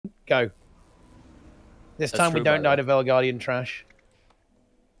Go. This time we don't die to Velguardian trash.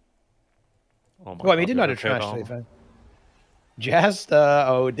 Oh my Well, God, we did we die to have a trash, trade to be armor. fair. Jester,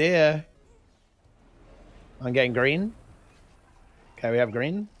 oh dear. I'm getting green. Okay, we have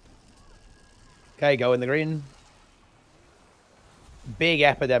green. Okay, go in the green. Big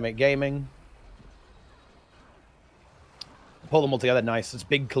epidemic gaming. Pull them all together, nice. It's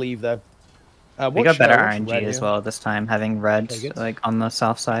big cleave though. We got better watch RNG red as here. well this time, having red Okay, good. like on the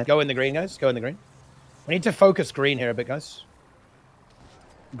south side. Go in the green, guys. Go in the green. We need to focus green here a bit, guys.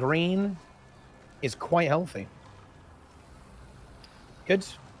 Green is quite healthy. Good.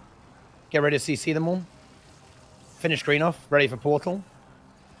 Get ready to CC them all. Finish green off. Ready for portal.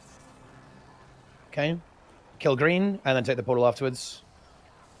 Okay. Kill green and then take the portal afterwards.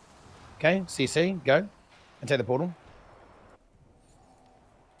 Okay. CC. Go. And take the portal.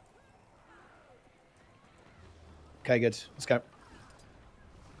 Okay, good. Let's go.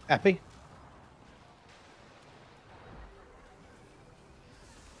 Happy?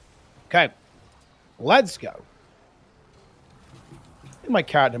 Okay. Let's go. I think my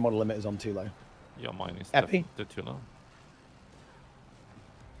character model limit is on too low. Yeah, mine is Happy? definitely too low.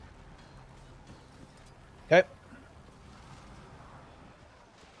 Okay.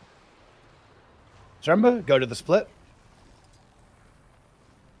 So remember, go to the split.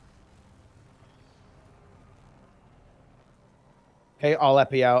 Okay, I'll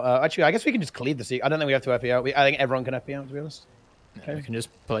epi out. Actually, I guess we can just cleave the Seeker. I don't think we have to epi out. I think everyone can epi out, to be honest. Okay. We can just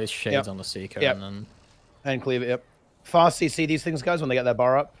place shades on the Seeker and then... And cleave it, yep. Fast CC these things, guys, when they get their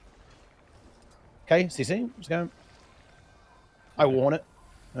bar up. Okay, CC. Let's go. I warn it.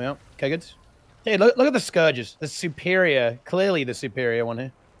 Oh, yeah. Okay, good. Hey, look at the Scourges. The superior, clearly the superior one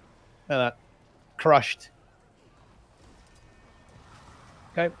here. Look at that. Crushed.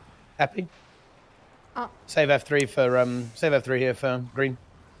 Okay. Epi. Oh. Save F3 for save F3 here for green.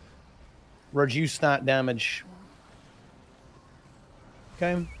 Reduce that damage.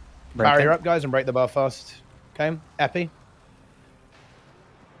 Okay. Barrier up, guys, and break the bar fast. Okay. Epi.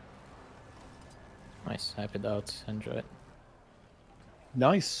 Nice. Epi'd out. Enjoy it.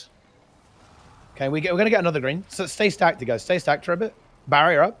 Nice. Okay, we're gonna get another green. So stay stacked, guys. Stay stacked for a bit.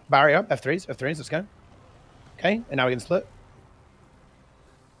 Barrier up. Barrier up. F3s. F3s. Let's go. Okay, and now we can split.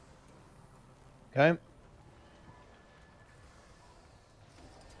 Okay.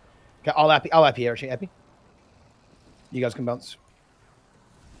 Okay, I'll epi here, actually. Epi. You guys can bounce.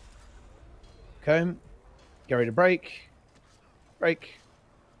 Okay. Get ready to break. Break.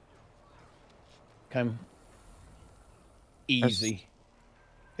 Okay. Easy.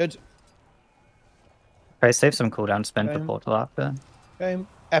 Good. Okay, save some cooldown spin for portal after. Okay.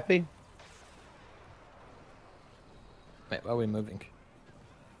 Epi. Wait, why are we moving?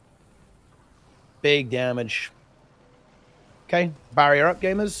 Big damage. Okay. Barrier up,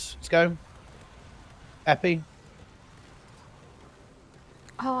 gamers. Let's go. Epi.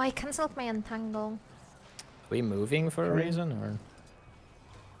 Oh, I cancelled my entangle. Are we moving for a reason, or...?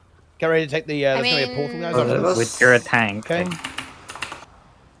 Get ready to take the... there's going to be a portal, guys. With you're a tank. Okay.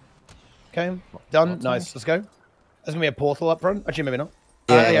 Okay. Done. Nice. Let's go. There's going to be a portal up front. Actually, maybe not.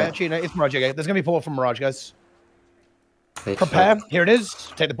 Yeah, actually, no, it's Mirage. Okay. There's going to be a portal from Mirage, guys. Prepare. Here it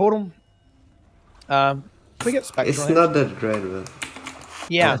is. Take the portal. Can we get Spectral? It's not that great, but...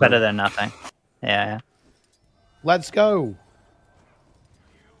 Yeah. It's better than nothing. Yeah. Let's go.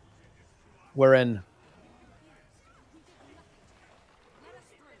 We're in.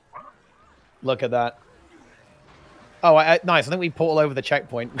 Look at that. Oh, nice. I think we portal over the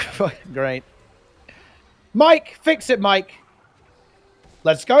checkpoint. Great. Mike, fix it, Mike.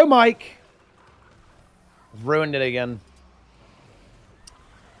 Let's go, Mike. Ruined it again.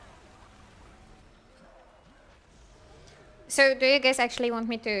 So, do you guys actually want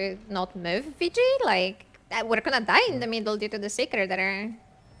me to not move, VG? Like, we're gonna die in the middle due to the Seeker that are...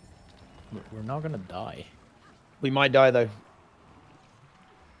 We're not gonna die. We might die, though.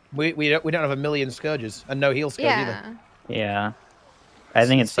 We don't have a million Scourges and no heal Scourge either. Yeah. I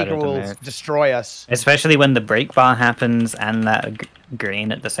think it's better Seeker to will move. destroy us. Especially when the break bar happens and that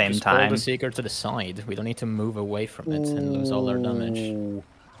green at the same Just pull time. the Seeker to the side. We don't need to move away from it and lose all our damage.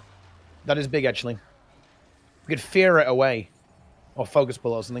 That is big, actually. We could fear it away. Or focus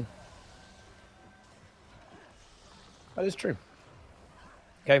pull or something. That is true.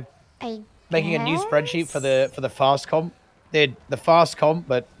 Okay. Making a new spreadsheet for the fast comp. The fast comp,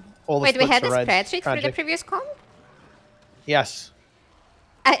 but all the Wait, we had a splits are red. spreadsheet for the previous comp? Yes.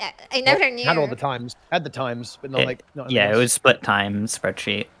 I never knew. Had all the times. Had the times, but not like... Not Yeah, it was split time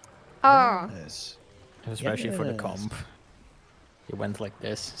spreadsheet. Oh. Yes. It was spreadsheet for the comp. It went like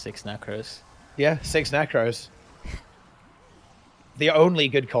this, 6 necros. Yeah, 6 necros. The only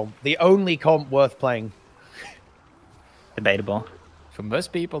good comp. The only comp worth playing. Debatable. For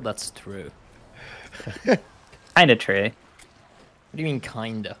most people, that's true. Kinda true. What do you mean,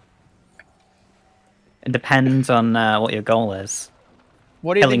 kinda? It depends on what your goal is.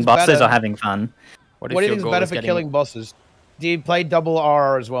 What do you Killing think's bosses better? or having fun. What do you your think's goal better is for getting- killing bosses? Do you play double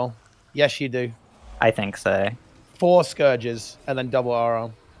RR as well? Yes, you do. I think so. 4 Scourges and then double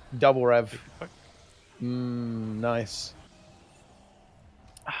RR. Double Rev. Nice.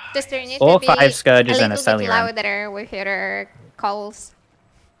 Just there need Or to be 5 Scourges a and a little bit Celeron. louder with your calls.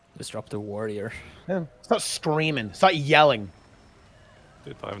 Disrupt the warrior. Yeah. Start screaming. Start yelling.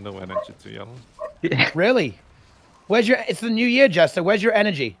 Dude, I have no energy to yell. Really? Where's your... It's the new year, Jester. Where's your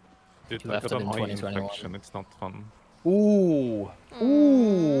energy? Dude, You I left got it an in eye 2021. infection. It's not fun. Ooh.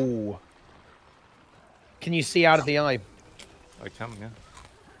 Ooh. Can you see out of the eye? I can, yeah.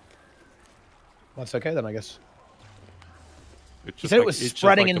 That's okay then, I guess. It's You just said it was it's just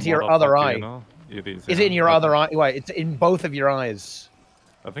spreading like a into your other motherfucker, eye. You know? It is. Is yeah, it in your but other eye? Wait, it's in both of your eyes.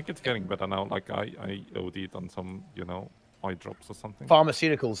 I think it's getting better now. Like I OD'd on some, you know, eye drops or something.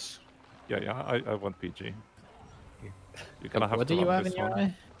 Pharmaceuticals. Yeah, I went PG. You're gonna have What to do you run have this in your one.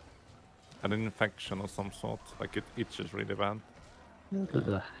 eye? An infection of some sort. Like it itches really bad.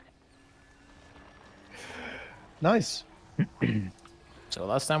 Ugh. Nice. So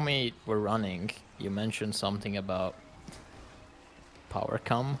last time we were running, you mentioned something about power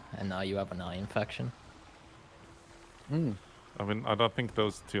cum, and now you have an eye infection. I mean, I don't think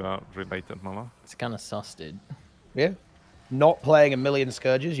those two are related, Mama. It's kind of sus, dude. Yeah. Not playing a million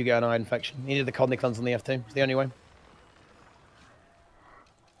Scourges, you get an eye infection. You need the Cogni cleanse on the F2. It's the only way.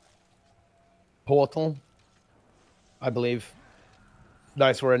 Portal. I believe.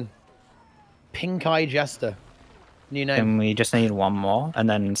 Nice, we're in. Pink Eye Jester. New name. And we just need one more, and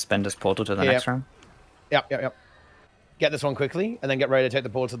then spend this portal to the next room. Yep. Get this one quickly, and then get ready to take the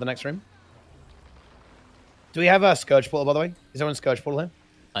portal to the next room. Do we have a Scourge portal, by the way? Is there one Scourge portal here?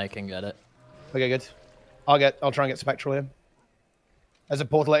 I can get it. Okay, good. I'll try and get Spectral here. There's a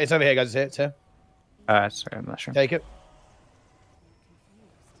portal. It's over here, guys. It's here. Sorry, I'm not sure. Take it.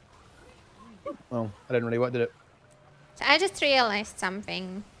 Oh, I didn't really work, did it? So I just realized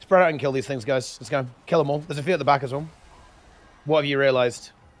something. Spread out and kill these things, guys. Let's go. Kill them all. There's a few at the back as well. What have you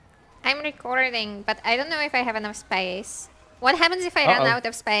realized? I'm recording, but I don't know if I have enough space. What happens if I run out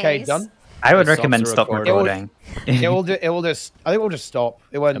of space? Okay, done. I would It stops recommend the stop recording. recording. It will just. I think we'll just stop.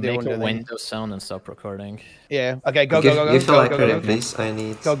 It won't. It Make won't do a anything. Windows sound and stop recording. Yeah. Okay. Go. Give, Go. Go. Go. give Go. Go. alacrity, Go. Go. please. I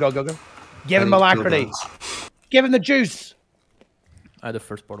need. Go. Go. Go. Go. Give I him need alacrity. cooldowns. Give him the juice. I had the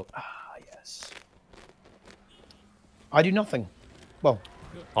first portal. Ah, yes. I do nothing. Well,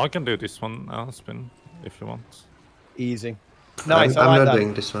 I can do this one, spin, if you want. easy. Nice. I'm I like not that.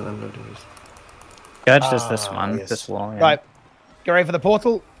 doing this one. I'm not doing this. Scourge does this one, yes. this wall. Yeah. Right. Get ready for the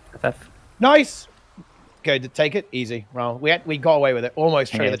portal. FF. Nice. Okay, take it easy. Well, we got away with it.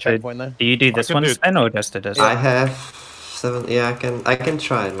 Almost triggered Okay, the so checkpoint there. Do you do this can one do it. spin or just it? I have 7. Yeah, I can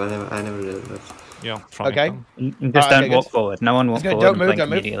try it, but I never did it. But Yeah, try it Okay. then. Just okay, don't walk good. forward. No one walk Let's go. forward. Don't and move. blink Don't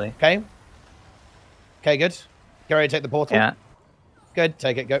move. immediately. Okay. Okay, good. Get ready to take the portal. Yeah. Good.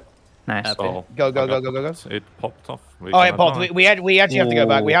 Take it. Go. Nice. Happy. So, Go, I go, got go, go, go, it. It popped off. We're Oh, it gonna popped. die. We actually have to go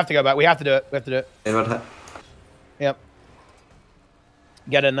back. We Ooh. have to go back. We have to do it. We have to do it. and what? Yep.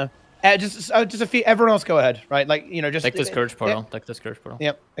 Get in there. Just a few. Everyone else go ahead. Right. Like just Take the Scourge portal. Take the Scourge portal.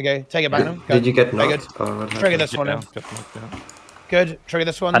 Yep. Okay. Take it back now. Go. Did you get Okay, knocked? good. Or what Trigger happened? this one. Yeah, Now. get knocked, yeah. Good. Trigger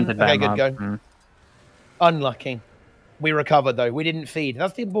this one. Hunted by Okay. a Good. mob. Go. Mm. Unlucky. We recovered though. We didn't feed.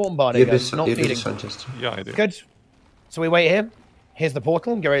 That's the important part. You Here, guys. do Not feeding. this one, just. Yeah, I did. Good. So we wait here. Here's the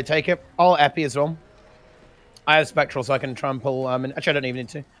portal. Get ready to take it. I'll epi as well. I have Spectral, so I can try and pull. Actually, I don't even need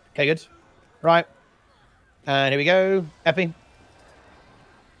to. Okay, good. Right. And here we go. Epi.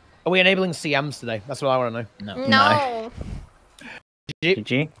 Are we enabling CMs today? That's what I want to know. No. No.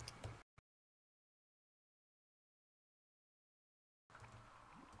 GG.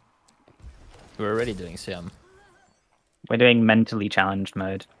 We're already doing CM. We're doing mentally challenged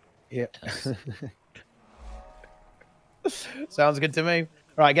mode. Yeah. Sounds good to me. All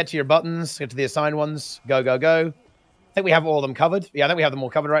right, get to your buttons. Get to the assigned ones. Go, go, go. I think we have all of them covered. Yeah, I think we have them all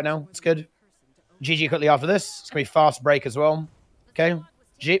covered right now. It's good. GG quickly after this. It's going to be fast break as well. Okay.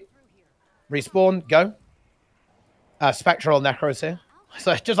 G. Respawn. Go. Spectral Necros here.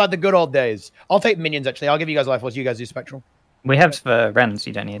 So just like the good old days. I'll take minions, actually. I'll give you guys life force. You guys do Spectral. We have Rens,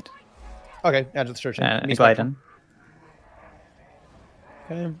 you don't need. Okay. Yeah, that's true. Me Gliden.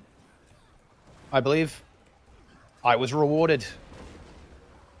 Okay. I believe I was rewarded.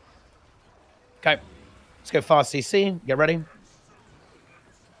 Okay. Let's go fast CC. Get ready.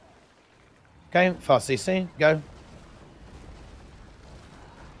 Okay. Fast CC. Go.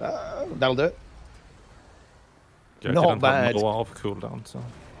 That'll do it. Yeah, I Not didn't bad. have Noah off cooldown, so.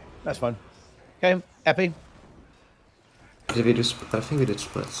 That's fine. Okay, Epi. Did we do? I think we did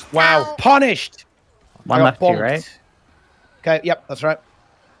splits. Wow, Ow. punished. One I got left to bonked. right. Okay, yep, that's right.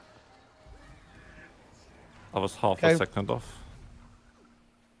 I was half Okay. a second off.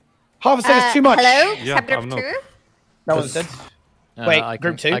 Half a second's too much. Hello? Yeah, Sub group I'm not- 2? That one's dead. Wait, I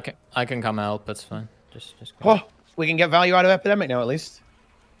group can, 2? I can come help. That's fine. Just go. Oh, we can get value out of Epidemic now, at least.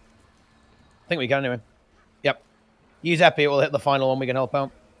 I think we can, anyway. Yep. Use Epi, it will hit the final one, we can help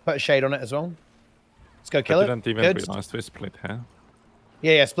out. Put a shade on it as well. Let's go kill I it. didn't even Good. realize we split here.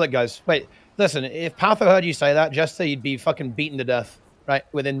 Yeah, split guys. Wait, listen, if Patho heard you say that, Jester, you'd be fucking beaten to death, right?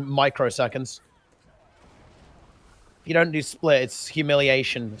 Within microseconds. If you don't do split, it's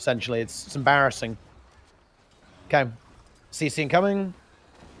humiliation, essentially. It's embarrassing. Okay. CC incoming.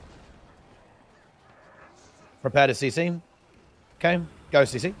 Prepare to CC. Okay. Go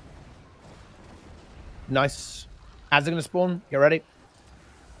CC. Nice. Ads are going to spawn. Get ready.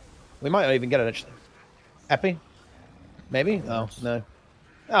 We might not even get it, actually. Epi? Maybe? Oh, no.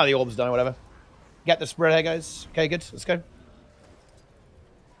 Oh, the orb's done or whatever. Get the spread here, guys. Okay, good. Let's go. I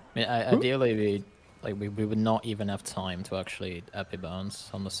mean, ideally, we would not even have time to actually epi bounce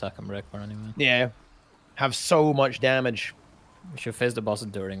on the second brick bar anyway. Yeah. Have so much damage. We should face the boss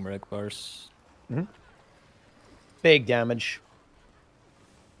during brick bars. Big damage.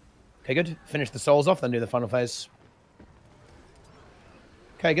 Okay, good. Finish the souls off, then do the final phase.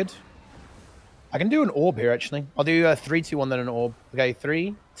 Okay, good. I can do an orb here, actually. I'll do a 3, 2, 1, then an orb. Okay,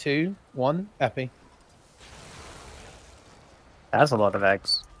 3, 2, 1, Epi. That's a lot of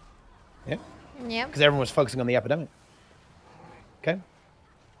eggs. Yeah, Yep. because everyone was focusing on the epidemic. Okay.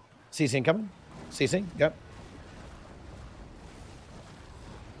 CC incoming. CC, go.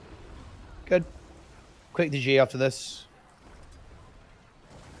 Good. Quick DG after this.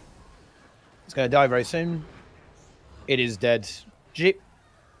 It's going to die very soon. It is dead. G.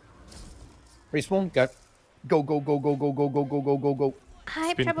 Respawn, go. Go, go, go, go, go, go, go, go, go, go, go.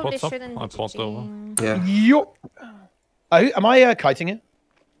 I Spin probably pots up. shouldn't. I popped over. GG. Yeah. Yup. Am I kiting it?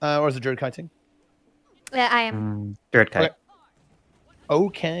 Or is the druid kiting? Yeah, I am. Druid kite.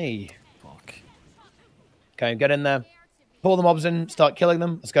 Okay. Fuck. Okay, get in there. Pull the mobs in, start killing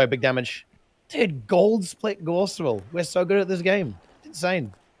them. Let's go, big damage. Dude, gold split Gorswell. We're so good at this game. It's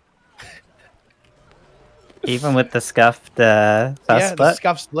insane. Even with the scuffed first Yeah, split. the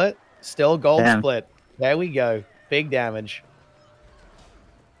scuff split. Still gold Damn. split. There we go. Big damage.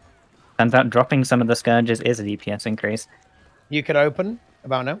 Turns out dropping some of the scourges is a DPS increase. You could open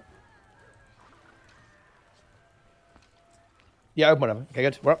about now. Yeah, open whatever. Okay,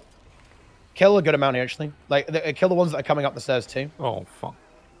 good. We're up. Kill a good amount here, actually. Like, kill the ones that are coming up the stairs, too. Oh, fuck.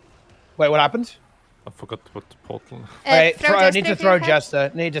 Wait, what happened? I forgot to put the portal. Wait, throw I need Jester to if you throw can.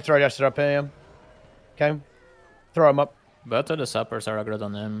 Jester. Need to throw Jester up here. Okay. Throw him up. Both of the suppers are aggroed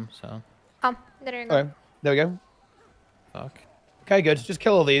on him, so Oh, there you go. Okay. There we go. fuck. Okay, good. Just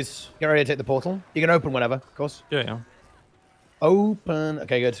kill all these. Get ready to take the portal. You can open whenever, of course. Yeah, yeah. Open.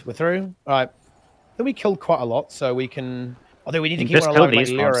 Okay, good. We're through. All right. I think we killed quite a lot, so we can... Although we need to keep Just one kill alive, like,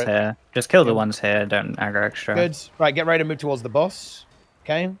 these lure ones it. here. Just kill the Yeah. ones here. Don't aggro extra. Good. Right, get ready to move towards the boss.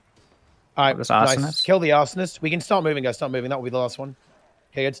 Okay. All right, What was nice. Arsonist? Kill the Arsonist. We can start moving, guys. Start moving. That will be the last one.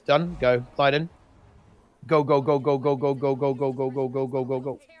 Okay, it's done. Go. Glide in. Go, go, go, go, go, go, go, go, go, go, go, go, go, go, go.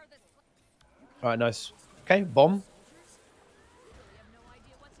 All right, nice. Okay, bomb.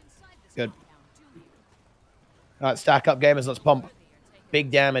 Good. All right, stack up, gamers. Let's pump. Big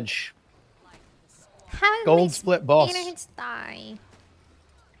damage. How Gold many split boss. Speeder hits die?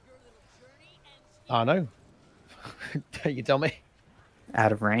 I know. You tell me.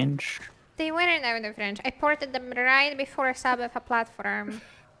 Out of range. They weren't out of range. I ported them right before a sub of a platform.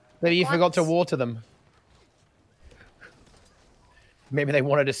 Maybe you forgot to What? water them. Maybe they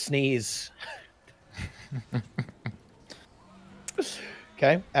wanted to sneeze.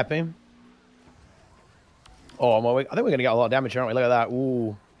 Okay, Epi. Oh, well, I think we're going to get a lot of damage, aren't we? Look at that.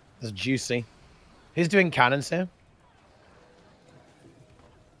 Ooh, that's juicy. Who's doing cannons here?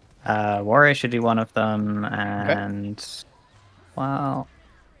 Warrior should do one of them, and well,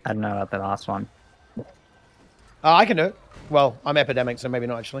 I don't know about the last one. I can do it. Well, I'm epidemic, so maybe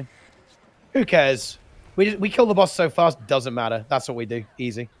not actually. Who cares? We kill the boss so fast, doesn't matter. That's what we do.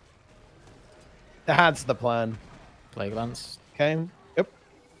 Easy. That's the plan. Plague Lance. Okay. Yep.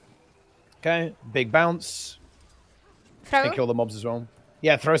 Okay. Big bounce. Throw? And kill the mobs as well.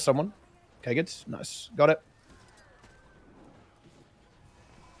 Yeah, throw someone. Okay, good. Nice. Got it.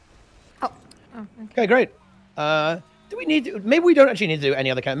 Oh. Oh, okay. Okay, great. Do we need to, maybe we don't actually need to do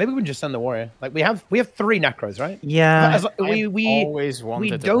any other kind. Maybe we can just send the warrior. Like we have 3 necros, right? Yeah. We always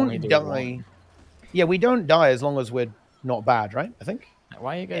wanted to don't only do die. one. Yeah, we don't die as long as we're not bad, right? I think.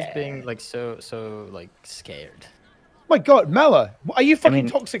 Why are you guys being like so like scared? My God, Mela, are you fucking mean,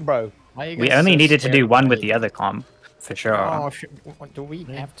 toxic, bro? Why are you We guys only so needed to scared do one with of the other comp, for sure. Oh, do we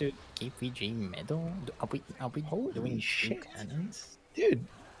have to keep VG medal? Are we doing shit. cannons? Dude,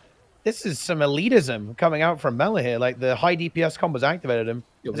 this is some elitism coming out from Mela here. Like the high DPS combos activated him.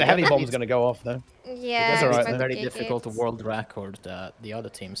 Yeah, The heavy bomb's gonna go off though. Yeah, That's alright, it's then. Very okay, difficult it's- world record that the other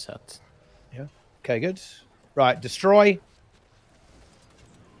team set. Yeah. Okay, good. Right, destroy.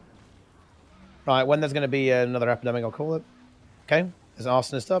 Right, when there's gonna be another epidemic, I'll call it. Okay, there's an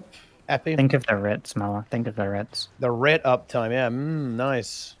arsonist up. Epi. Think of the Ritz, Mala. Think of the Ritz. The writ up time, yeah.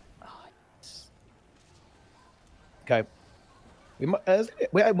 Nice. Okay.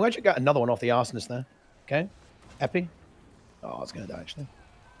 We actually got another one off the arsonist there. Okay. Epi. Oh, it's gonna die actually.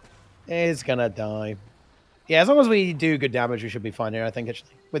 It's gonna die. Yeah, as long as we do good damage, we should be fine here, I think,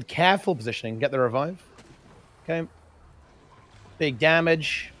 actually. With careful positioning, get the revive. Okay. Big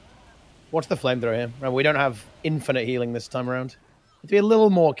damage. What's the flamethrower here? Right, we don't have infinite healing this time around. Have to be a little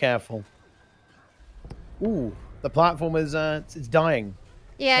more careful. Ooh, the platform is it's dying.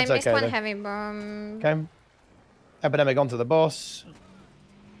 Yeah, That's I missed okay, one though. heavy bomb. Okay. Epidemic onto the boss.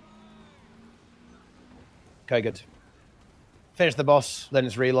 Okay, good. Finish the boss, then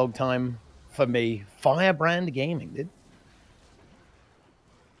it's relog time for me. Firebrand Gaming, dude.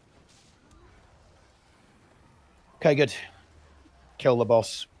 Okay, good. Kill the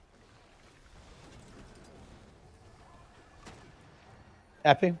boss.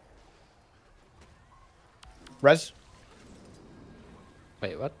 Epi. Res.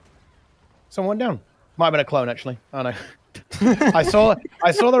 Wait, what? Someone down. Might have been a clone, actually. Oh no. I saw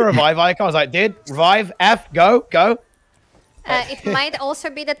the revive icon. I was like, dude, revive, F, go. It might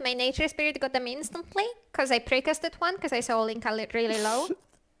also be that my nature spirit got them instantly, because I precasted one, because I saw Link really low.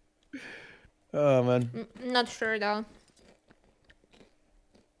 Oh man. Not sure though.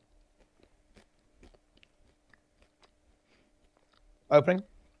 Opening.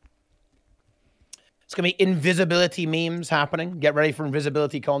 It's gonna be invisibility memes happening. Get ready for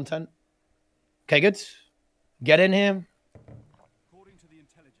invisibility content. Okay, good. Get in here.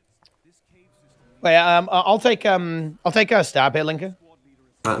 Wait, I'll take a stab here, Linker.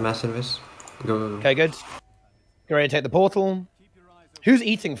 Mass invis. Go. Okay, good. Get ready to take the portal. Who's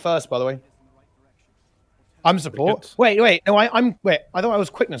eating first, by the way? I'm support. Wait. No, I'm. Wait, I thought I was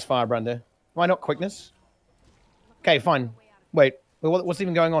quickness firebrand here. Why not quickness? Okay, fine. Wait, what's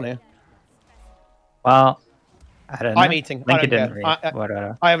even going on here? Well, I don't know. I'm eating. I Linka don't didn't care. read.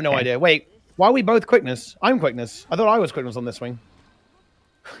 Whatever. I have no Okay. idea. Wait, why are we both quickness? I'm quickness. I thought I was quickness on this wing.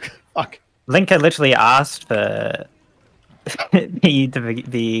 Fuck. Linka literally asked for me to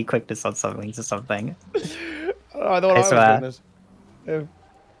be quickness on something or something. I thought I was swear. quickness. Yeah.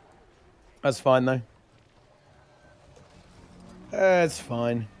 That's fine though. It's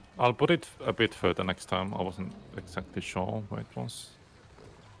fine. I'll put it a bit further next time. I wasn't exactly sure where it was.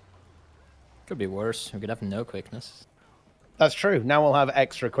 Could be worse. We could have no quickness. That's true. Now we'll have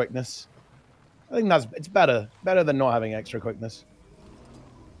extra quickness. I think it's better. Better than not having extra quickness.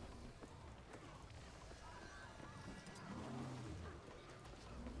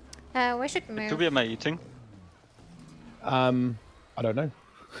 We should move. To be am I eating? I don't know.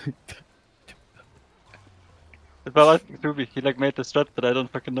 Well, I think Ruby, he like made the strat, but I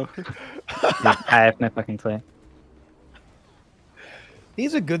don't fucking know. I have no fucking clue.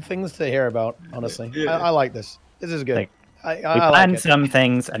 These are good things to hear about, honestly. Yeah. I like this. This is good. Like, I We like plan it. some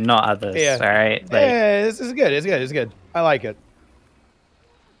things and not others. Yeah. All right. Like, Yeah, this is good. It's good. It's good. I like it.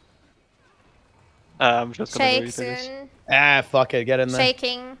 I'm just gonna go Shake eat, I guess. soon. Ah, fuck it. Get in there.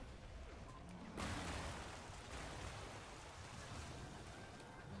 Shaking.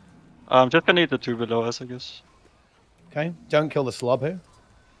 I'm just gonna eat the two below us, I guess. Okay. Don't kill the slob here.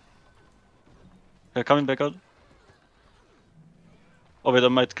 Yeah, coming back out. Oh wait, I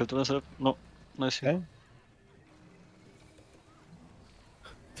might kill myself. No, nice. Okay.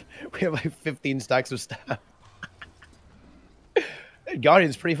 We have like 15 stacks of staff.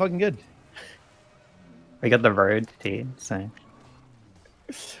 Guardian's pretty fucking good. we got the road too, so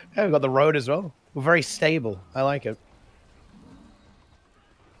Yeah, we've got the road as well. We're very stable. I like it.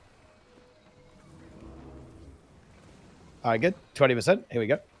 All right, good. 20%. Here we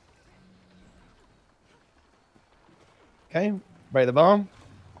go. Okay. Break the bomb.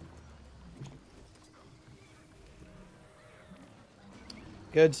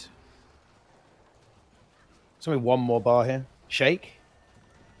 Good. There's only one more bar here. Shake.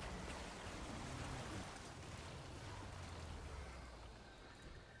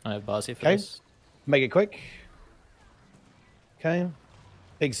 I have Basi for Okay. this. Make it quick. Okay.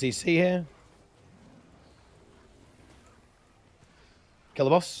 Big CC here. Kill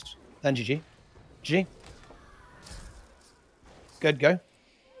the boss. Then GG. GG. Good, go.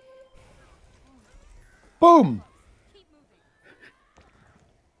 Boom!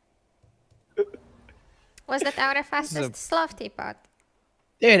 Was that our fastest sloth teapot?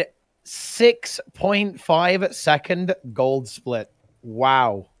 Dude, 6.5 second gold split.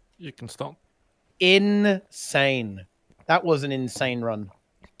 Wow. You can stop. Insane. That was an insane run.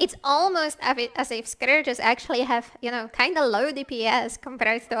 It's almost as if Scourges actually have, you know, kind of low DPS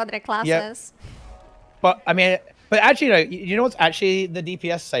compared to other classes. But, I mean, but actually, no, you know what's actually the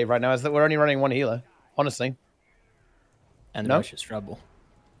DPS save right now is that we're only running one healer, honestly. And No? Rush is trouble.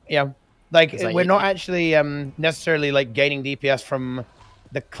 Yeah. Like, Is that we're you- not actually necessarily, like, gaining DPS from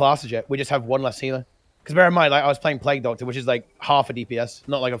the classes yet. We just have one less healer. Because bear in mind, like, I was playing Plague Doctor, which is, like, half a DPS,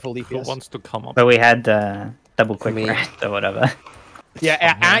 not, like, a full Who DPS. wants to come up? But we had double quick Me. rest or whatever.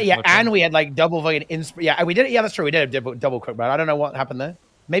 Yeah, Okay. and we had, like, double fucking yeah, we did it. Yeah, that's true. We did a double quick round. I don't know what happened there.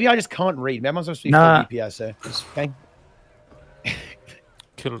 Maybe I just can't read. Maybe I'm supposed to be Nah. full DPS here. Okay.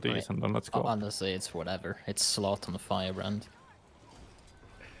 Kill these and then let's go. Honestly, it's whatever. It's slot on the firebrand.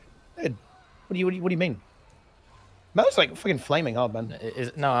 Dude, what do you mean? Mel's like fucking flaming hard, man.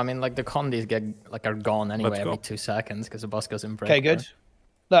 No, I mean like the condis are gone anyway Let's every go. 2 seconds because the boss goes in break. Okay, good.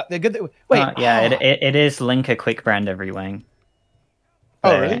 Look, they're good. Wait. Yeah, it is Linker quick brand every wing. Oh,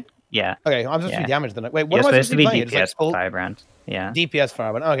 But, really? Yeah. Okay, I'm supposed to Yeah. be damaged then. Wait, what You're am I supposed to be playing? It's like DPS full firebrand. Yeah. DPS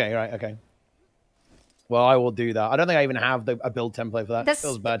fireman. Okay, right, okay. Well, I will do that. I don't think I even have a build template for that.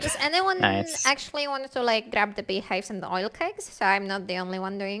 Feels bad. Does anyone Nice. actually want to like grab the beehives and the oil kegs? So I'm not the only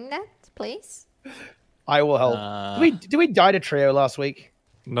one doing that, please. I will help. Did we die to trio last week?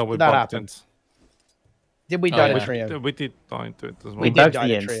 No, we That bumped happened. it. Did we Oh, die yeah. to trio? We did die to it as well. We did bugged die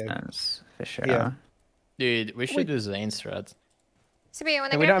the to trio. instance for sure. Yeah. Dude, we should do Zane strat. So you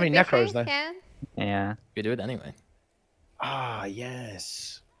want to And we grab don't the have any necros, beehive? though. Yeah. Yeah. We do it anyway. Ah,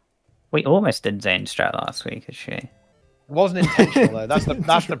 yes. We almost did Zane strat last week, actually. It wasn't intentional though.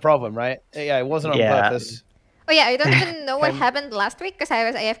 That's the problem, right? Yeah, it wasn't on Yeah. purpose. Oh yeah, I don't even know what happened last week because I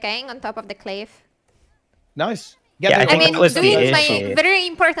was AFKing on top of the cliff. Nice. Yeah, I I think mean, it was the doing my issue. very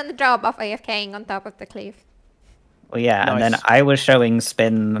important job of AFKing on top of the cliff. Well, yeah, and then Nice. I was showing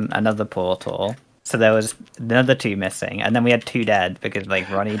Spin another portal. So there was another 2 missing, and then we had 2 dead because like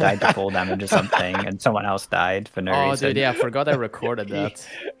Ronnie died to fall damage or something, and someone else died for no Oh, reason. dude, yeah, I forgot I recorded that.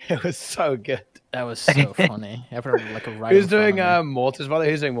 It was so good. That was so funny. Like a right Who's in front doing of me. mortars, brother?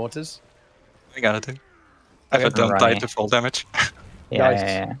 Who's doing mortars? I got it. I Okay. don't Right. die to full damage. Yeah, Nice.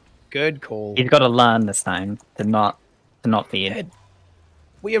 yeah. Good call. He's got to learn this time to not feed. Good.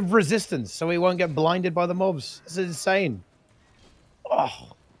 We have resistance, so we won't get blinded by the mobs. This is insane.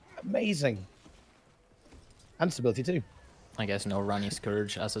 Oh, amazing. And stability too. I guess no running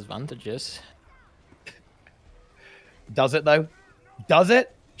Scourge has advantages. Does it though? Does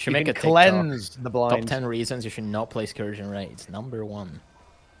it? Should You make can a TikTok. cleanse the Top blind. 10 reasons you should not play Scourge in raids. Number 1.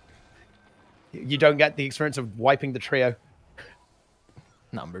 You don't get the experience of wiping the trio.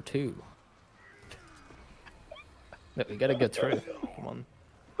 Number 2. Look, we gotta get through. Come on.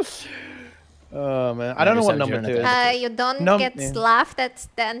 Oh man, I don't know what number 2 is. You don't Num- get yeah. laughed at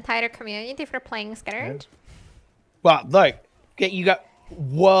the entire community for playing Scourge. Well, look, you got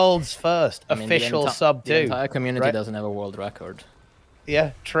world's first I mean, the official enti- sub The 2. entire community right? doesn't have a world record.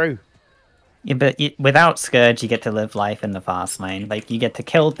 Yeah, true. Yeah, but without Scourge, you get to live life in the fast lane. Like you get to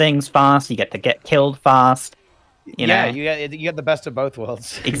kill things fast, you get to get killed fast. You know, You get the best of both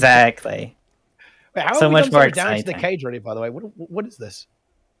worlds. exactly. Wait, how So have we much done more so damage to the exciting. cage already? By the way, what is this?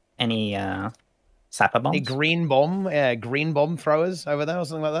 Any sapper bombs? Any green bomb throwers over there or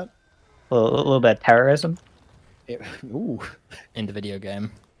something like that? A little bit of terrorism. Ooh, In the video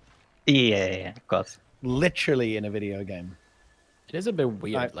game. Yeah, of course. literally in a video game. It is a bit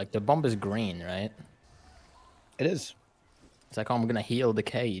weird. Right. Like, the bomb is green, right? It is. It's like, oh, I'm gonna heal the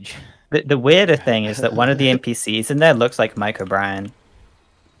cage. The weirder thing is that one of the NPCs in there looks like Mike O'Brien.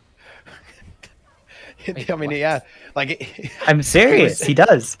 I mean, what? yeah, like. I'm serious, he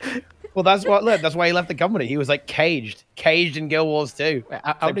does. Well, that's what. Look, that's why he left the company. He was like caged in Guild Wars 2.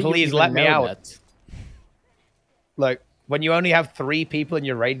 How So do you please even let me know out. that? Look, when you only have 3 people in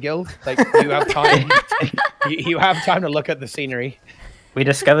your raid guild, like you have time. you have time to look at the scenery. We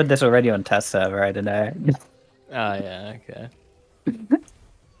discovered this already on test server, I don't know. Oh, yeah, okay.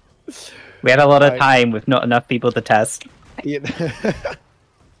 We had a lot of Right. time with not enough people to test. Yeah.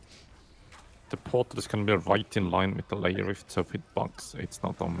 The portal is gonna be right in line with the layer rift, so if it bugs, it's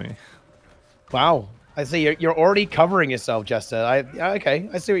not on me. Wow, I see you're already covering yourself, Jester. Okay,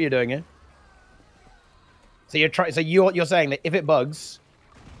 I see what you're doing here. So you're trying. So you're saying that if it bugs,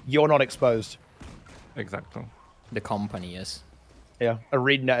 you're not exposed. Exactly. The company is. Yeah,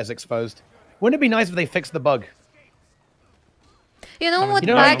 ArenaNet is exposed. Wouldn't it be nice if they fixed the bug? You know what you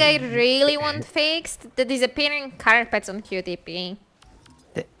know, bug I really want fixed? The disappearing carpets on QTP.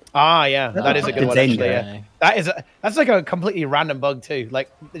 Ah, yeah, that is a good Did one they actually. do Yeah. That's like a completely random bug too.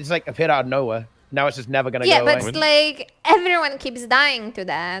 Like it's like appeared out of nowhere. Now it's just never gonna Yeah, go but away. it's like everyone keeps dying to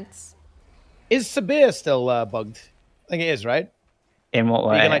that. Is Sabir still bugged? I think it is, right? In what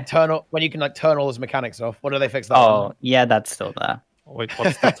When you way? can turn all his mechanics off. What do they fix that? Oh, one? yeah, that's still there. Wait,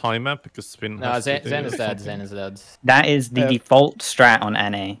 what's the timer? Because Spin No, has to Zen, do Zen is dead. something. Zen is dead. That is the default strat on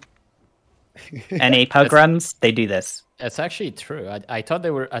NA. NA pug runs, they do this. It's actually true. I thought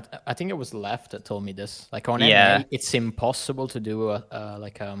they were. I think it was Left that told me this. Like on Yeah. NA, it's impossible to do a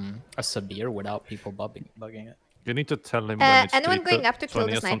severe without people bugging it. You need to tell him when it's Anyone going up to kill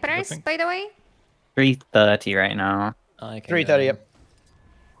 20 the or something, I snipers, think. by the way? 3:30 right now. Okay, 3:30. Yep.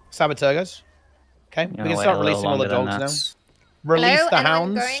 Saboteur goes. Okay, we can start releasing all the dogs now. Release Hello, the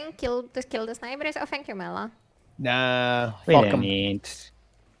anyone hounds. going kill the snipers? Oh, thank you, Mela. Nah, We fuck don't 'em. need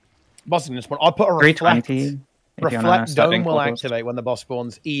Boss in this one. I'll put a reflect. 320. if you wanna Reflect start dome doing will portals. activate when the boss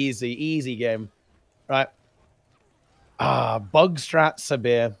spawns. Easy game. Right. Bug strat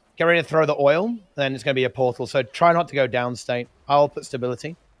Sabir. Get ready to throw the oil, then it's going to be a portal. So try not to go down state. I'll put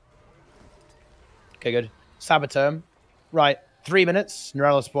stability. Okay, good. Saboteur. Right. 3 minutes.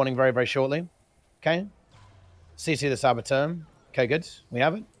 Norella spawning very, very shortly. Okay. CC the Saboteur. Okay, good. We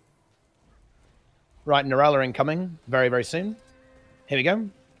have it. Right, Norella incoming very, very soon. Here we go.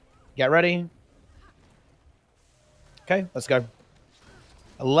 Get ready. Okay, let's go.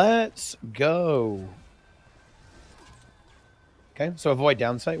 Let's go. Okay, so avoid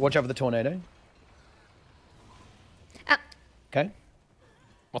downstate. Watch out for the tornado. Ah. Okay.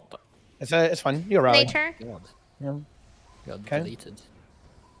 What the? It's fine. You're right. Nature. God. Yeah. Got Okay. deleted.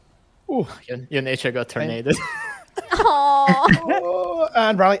 Ooh. Your nature got tornadoed. Oh. Oh,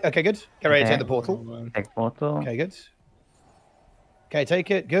 and rally. Okay, good. Get ready to Okay. take the portal. Take portal. Okay, good. Okay,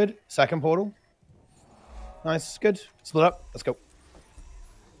 take it. Good. Second portal. Nice. Good. Split up. Let's go.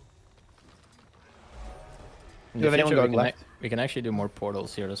 In Do you the have anyone future, going left? we can actually do more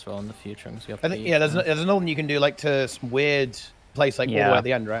portals here as well in the future. 'Cause we have I think, eight yeah, there's now. there's another one you can do like to some weird place like all the Yeah. way at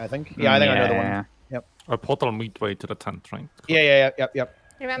the end, right? I think. Yeah, I think I know the one. Yep. A portal midway to the tent, right? Yep.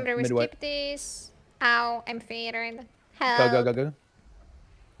 Remember, we Midway. skip this. Ow, I'm feared. Help. Go.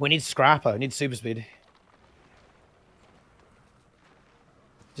 We need Scrapper. We need super speed.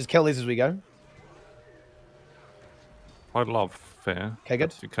 Just kill these as we go. I love Fear. Okay,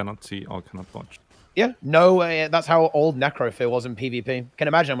 good. You cannot see or cannot watch. Yeah. No, that's how old Necrofear was in PvP. Can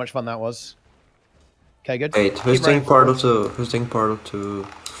imagine how much fun that was. Okay, good. Wait, who's Keep running doing portal forward to? Who's doing portal to?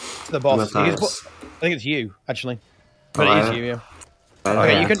 to the boss? Matthias? I think it's you actually. But Oh, it is I- you. Yeah. I don't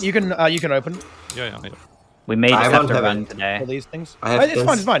Okay, know. you can open Yeah. We may I just have won't to have run it. today. all these things. I have It's this-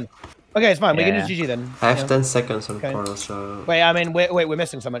 fine. It's fine. Okay, it's fine. We can Yeah. just GG then. I have Yeah. 10 seconds on Okay. portal, so. Wait, I mean, we're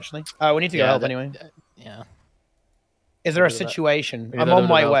missing some actually. We need to go help anyway. Yeah. Is there a do that. situation? We I'm gotta on do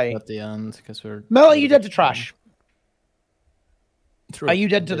my that way. at the end because we're. Mel, are you dead to trash? True. Are you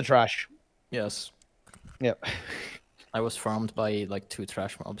dead to the trash? Yes. Yep. I was farmed by like 2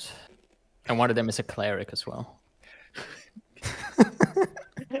 trash mobs, and one of them is a cleric as well.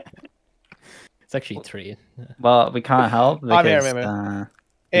 It's actually 3. Well, we can't help I'm here, because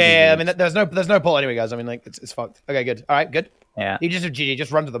Yeah, I mean, there's no portal anyway, guys. I mean, like, it's fucked. Okay, good. All right, good. yeah. You just have GG,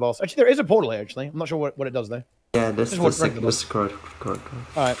 just run to the boss. Actually, there is a portal here, actually. I'm not sure what it does, though. Yeah, this Just is walk right to the this correct. All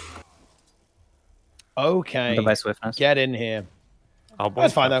right. Okay. The best swiftness. Get in here. Our That's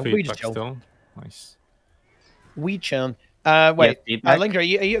boss fine, have though. We just feedback chill. still. Nice. We chill. Wait. feedback? Linger, have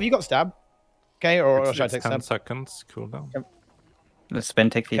you got stab? Okay, or should I It's take 10 stab? seconds cooldown. Yep. The spin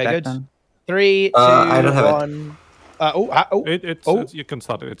take Okay, feedback good. then. 3, 2, I don't have it. 1. It's Oh. you can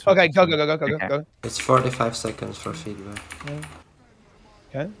start it. Okay, go. Okay. Go. It's 45 seconds for feedback.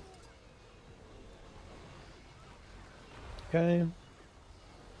 Okay. Okay.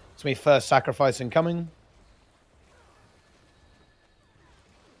 It's me first sacrifice incoming.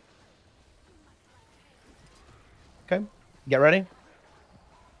 Okay. Get ready.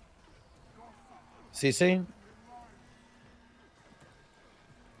 CC.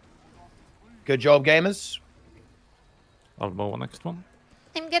 Good job, gamers. I'll move on next one.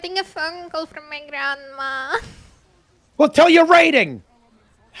 I'm getting a phone call from my grandma. Well, tell your rating.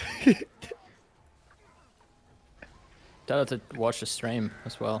 Tell her to watch the stream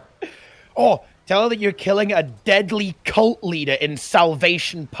as well. Oh, tell her that you're killing a deadly cult leader in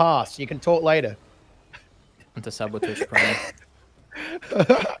Salvation Pass. You can talk later. With the sabotage prime.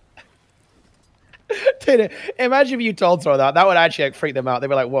 Dude, imagine if you told someone that. That would actually like, freak them out. They'd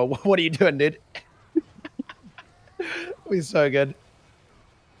be like, whoa, what are you doing, dude? It'd be so good.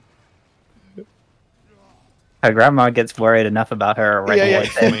 Her grandma gets worried enough about her already. Yeah,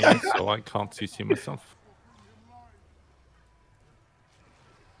 For me, so I can't CC myself.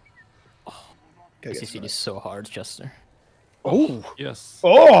 CC is so hard, Chester. Oh, Yes.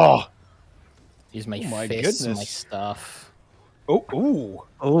 oh, Use my my fists, my goodness. stuff. oh, ooh,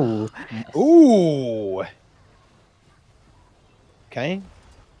 Ooh. ooh. Okay,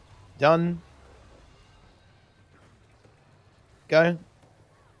 done. Go.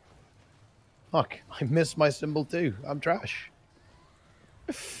 Fuck, I missed my symbol too. I'm trash.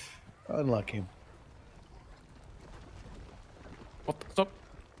 Unlucky. What's up?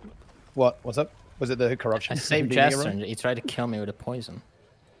 What? What's up? Was it the corruption? I saved Being Chester hero? and he tried to kill me with a poison.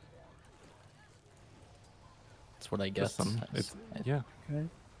 That's what I guess. Listen, yeah.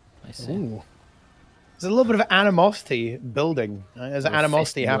 I see. Ooh. There's a little bit of animosity building. There's We're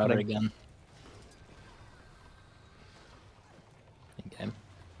animosity fisting whoever happening. Again. In-game.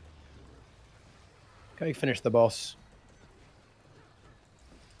 Okay, finish the boss.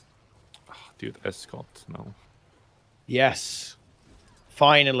 Dude, escort, no. Yes.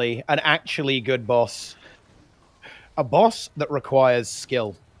 Finally, an actually good boss. A boss that requires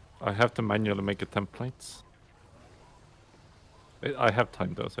skill. I have to manually make a template. I have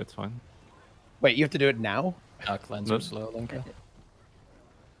time though, so it's fine. Wait, you have to do it now? Cleanser slow linker.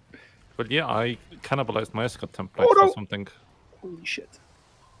 But yeah, I cannibalized my escort template Oh, no. for something. Holy shit.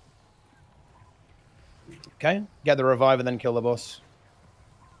 Okay, get the revive and then kill the boss.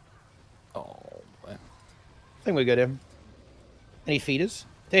 Oh, boy. I think we're good here. Any feeders?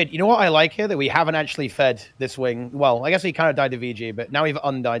 Dude, you know what I like here? That we haven't actually fed this wing. Well, I guess we kind of died to VG, but now we've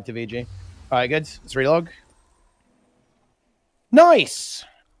undied to VG. All right, good. Let's relog. Nice!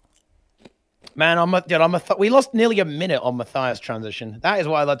 Man, we lost nearly a minute on Matthias transition. That is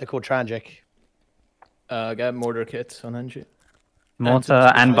what I like to call tragic. Got mortar kit on NG.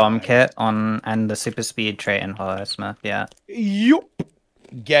 Mortar and bomb kit on and the super speed trait in Hollow Smith, yeah. Yup.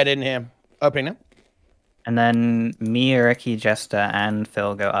 Get in here. Opening now. And then me, Ricky, Jester, and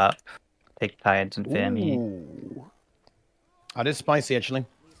Phil go up. Take tides and fear me. Ooh. That is spicy, actually.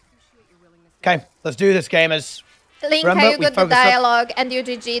 Okay, let's do this, gamers. Link, Remember, how you we got the focused up- dialogue and you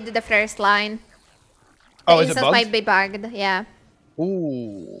GG'd the first line. Oh, The is it instance bugged? might be bugged, yeah.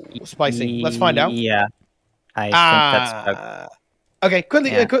 Ooh, spicy. Let's find out. Yeah. I think that's bugged. Okay,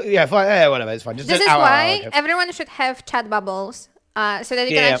 quickly, Yeah. fine. Yeah, whatever, it's fine. Just This is ow, ow, ow, why okay. everyone should have chat bubbles, so that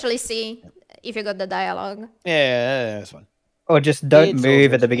you Yeah. can actually see if you got the dialogue. Yeah, that's fine. Or just don't It's all move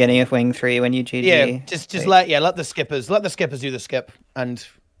good. at the beginning of Wing 3 when you GG. Yeah, just let the skippers do the skip, and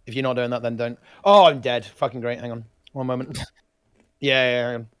if you're not doing that, then don't. Oh, I'm dead. Fucking great. Hang on, one moment.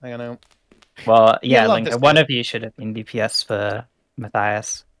 yeah, hang on. Well, yeah, love Link, this one game. of you should have been DPS for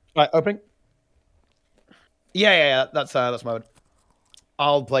Matthias. Right, opening. Yeah, that's my mode.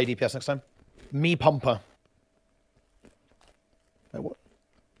 I'll play DPS next time. Me pumper. Wait, what?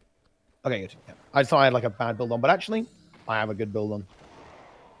 Okay, good. Yeah. I thought I had like a bad build on, but actually, I have a good build on.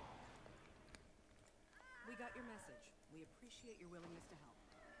 We got your message. We appreciate your willingness to help.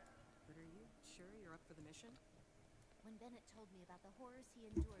 But are you sure you're up for the mission? When Bennett told me about the horrors he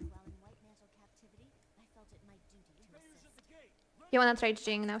endured while in White Mantle captivity, I felt it my duty to assist. You wanna try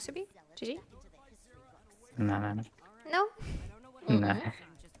GGing now, Subi? GG? No. No? No.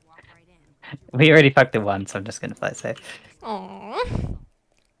 We already fucked it once, I'm just gonna play it safe. Aww.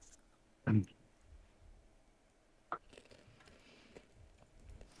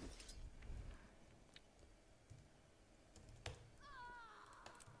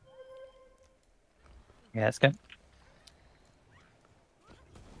 Yeah, let's go.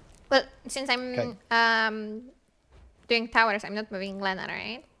 Well, since I'm Okay. Doing towers, I'm not moving Lena,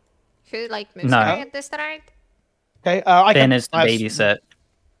 right? Should like move No. her at the start? Okay, I Finn can. is the I have- babysit.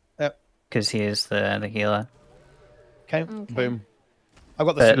 Yep. Because he is the healer. Okay, boom. I've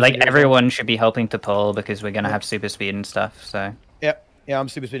got the. But super like speed as well. everyone should be helping to pull because we're gonna have super speed and stuff, so. Yeah, I'm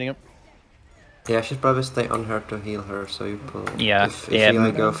super speeding up. Yeah, I should probably stay on her to heal her, so you pull. Yeah, If yeah. you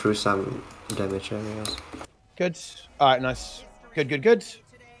like, go through some damage areas. Good. All right, nice. Good.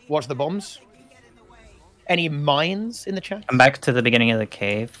 Watch the bombs. Any mines in the chat? Come back to the beginning of the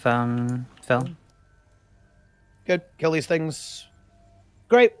cave, Phil. Good. Kill these things.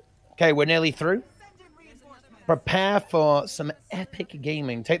 Great. Okay, we're nearly through. Prepare for some epic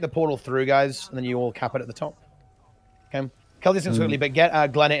gaming. Take the portal through, guys, and then you all cap it at the top. Okay. Kill these things quickly, but get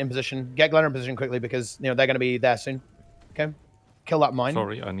Glennet in position. Get Glennet in position quickly because they're going to be there soon. Okay. Kill that mine.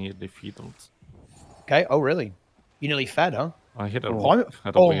 Sorry, I need the fields. Okay. Oh, really? You nearly fed, huh? I hit a Oh, rock.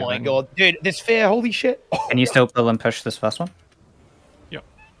 oh my god, dude, this fear, holy shit. Can you still pull and push this first one? Yeah.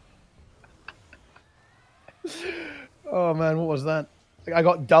 Oh man, what was that? I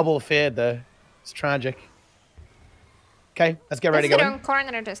got double feared there. It's tragic. Okay, let's get ready That's to the go. wrong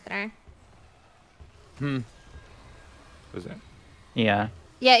corner just there. Is it? Yeah.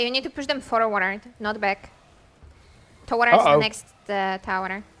 Yeah, you need to push them forward, not back. Towards Uh-oh. the next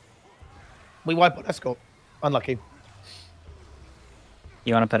tower. We wipe on escort. Unlucky.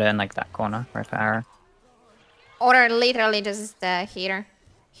 You want to put it in like that corner, right for arrow? Or literally just here.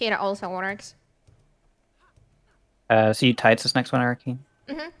 Here also works. So you tides this next one, Araki?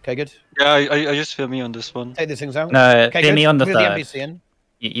 Okay, good. Yeah, I just feel me on this one. Take these things out. No, Okay, fear good. me on the Move third. the NPC in.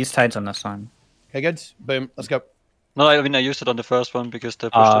 Use tides on this one. Okay, good. Boom. Let's go. No, I mean I used it on the first one because they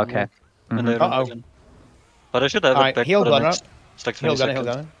pushed Oh, it okay. and they Uh-oh. again. But I should have Alright, it back heal for the gun next. up. It's like 20 Heal gunner, heal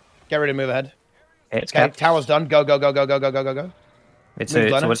seconds. gunner. Get ready to move ahead. It's Okay, capped. tower's done. Go, go, go, go, go, go, go, go, go. It's Move so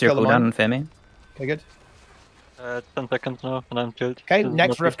gunner, what's your kill the cooldown mine. on fear me? Okay, good. 10 seconds now, and I'm killed. Okay, This is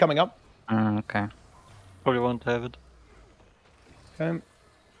next not rift good. coming up. Okay. Probably won't have it. Okay.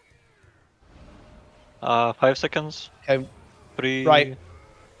 5 seconds. Okay. 3. Right.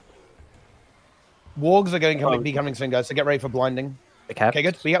 Wargs are going to Oh. be coming soon, guys. So get ready for blinding. The cap. Okay,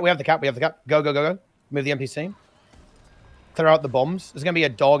 good. We have the cap. We have the cap. Go, go, go, go. Move the NPC. Clear out the bombs. There's going to be a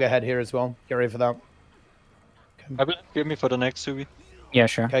dog ahead here as well. Get ready for that. I will give me for the next Subi. Yeah,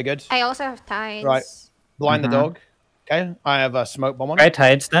 sure. Okay, good. I also have tides. Right. Blind Mhm. the dog. Okay. I have a smoke bomb on. Try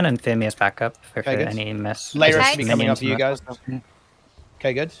tides then and fear me as backup for Okay, good. any miss. Later Tides? should be coming up for you guys.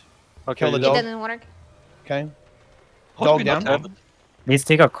 Okay, good. Okay, Kill the you dog. It didn't work. Okay. How Dog do we not down. have it? These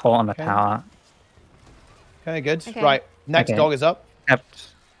two got caught on the Okay. tower. Okay, good. Okay. Right. Next Okay. dog is up. Capped.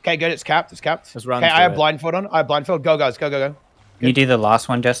 Okay, good. It's capped. It's capped. Just run Okay, I through have it. blindfold on. I have blindfold. Go, guys. Go, go, go. You do the last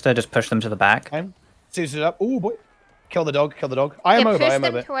one, Jester. Just push them to the back. Okay. Suits it up. Ooh, boy. Kill the dog. Kill the dog. I am Yeah, over. I push am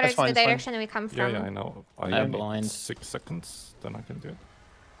them over. towards That's fine. the That's fine. direction we come Yeah, from. yeah, I know. I I'm need blind. 6 seconds, then I can do it.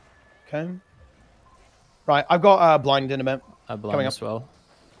 Okay. Right. I've got blind in a bit. I Coming blind up. as well.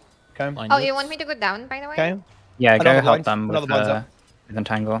 Okay. Oh, you want me to go down, by the way? Okay. Yeah, go Another help blind. them Another blind's up. with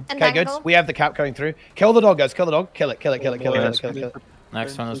Entangle. And Okay, good. dangle? We have the cap going through. Kill the dog, guys. Kill the dog. Kill it. Kill it. Kill it. Kill it. Kill it. Kill it. Kill it. Kill it.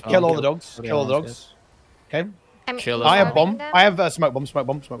 Next one as well. Kill all the dogs. Kill Kill all the ones, dogs. Okay. I'm Chill I have as bomb. them. I have smoke bomb. Smoke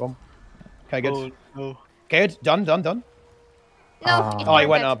bomb. Smoke bomb. Okay, good. no. Good. Done. Done. Done. No, Oh. it Oh, he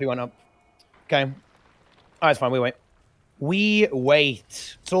went worked. up. He went up. Okay. Oh, it's fine. We wait. We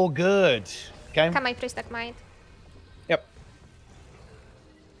wait. It's all good. Okay. Come, my priest might. Yep.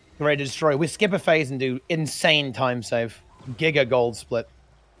 Ready to destroy. We skip a phase and do insane time save. Giga gold split.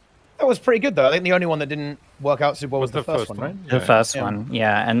 That was pretty good though. I think the only one that didn't work out super well was the first one, right? The Yeah. first Yeah. one,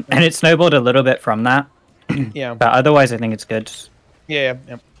 yeah, and it snowballed a little bit from that, Yeah. but otherwise I think it's good. Yeah.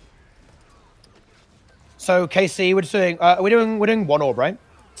 Yeah. So KC, we're doing. We're doing one orb, right?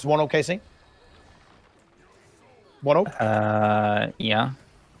 It's one orb, KC. One orb. Yeah.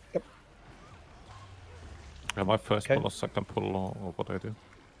 Yeah, my first Okay. pull or second pull or what I do.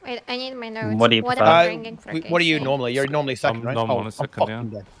 Wait, I need my notes. What do you What prefer? am I bringing for What are you KC? normally? You're normally second, I'm right? normally I'm second, yeah. fucking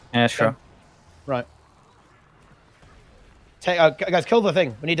dead. Yeah, sure. Right. Take, guys, kill the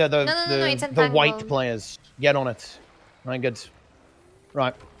thing. We need no, it's the white entangled. players. Get on it. Right, good.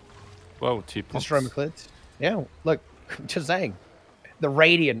 Right. Whoa, Teapot. Destroy McClit. Yeah, look, just saying. The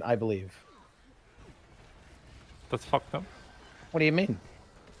Radiant, I believe. That's fucked up. What do you mean?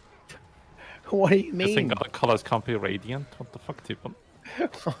 What do you You think mean? other colors can't be radiant? What the fuck, Teapot?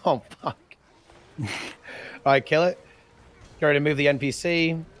 Oh, fuck. Alright, kill it. Get ready to move the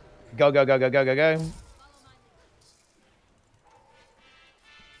NPC. Go, go, go, go, go, go, go.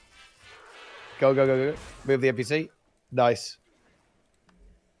 Go, go, go, go. Move the NPC. Nice.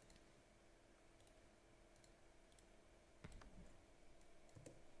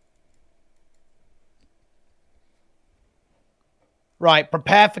 Right,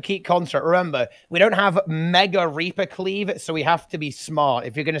 prepare for Keep Construct. Remember, we don't have Mega Reaper Cleave, so we have to be smart.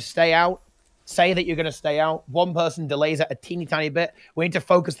 If you're going to stay out, say that you're going to stay out. One person delays it a teeny tiny bit. We need to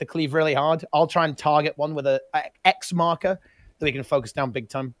focus the cleave really hard. I'll try and target one with a X marker that we can focus down big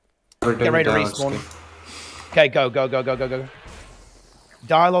time. We're Get ready to doing respawn. down, Okay, go, go, go, go, go, go.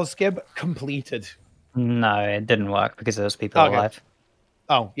 Dialogue skib completed. No, it didn't work because there was people Okay. alive.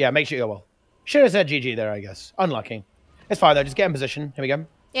 Oh, yeah, make sure you go well. Should have said GG there, I guess. Unlucky. It's fine, though. Just get in position. Here we go.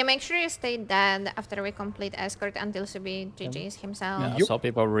 Yeah, make sure you stay dead after we complete escort until Subi GG's himself. Yeah, I saw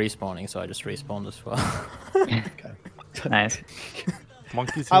people respawning, so I just respawned as well. Okay. Nice.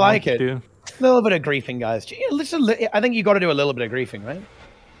 Monkeys. I like it. Do. A little bit of griefing, guys. Yeah, listen, I think you got to do a little bit of griefing, right?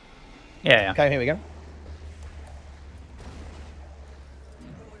 Yeah, yeah. Okay, here we go.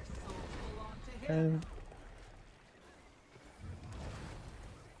 Okay.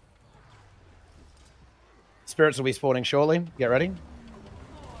 Spirits will be spawning shortly. Get ready.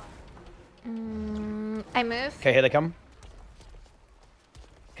 I move. Okay, here they come.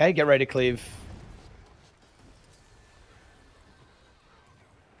 Okay, get ready to cleave.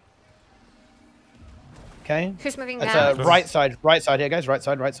 Okay. Who's moving That's down? right side here, guys. Right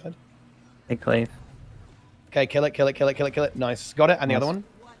side, right side. Big cleave. Okay, kill it, kill it, kill it, kill it, kill it. Nice. Got it. And the other one.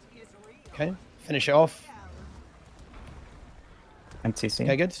 Okay, finish it off. NCC.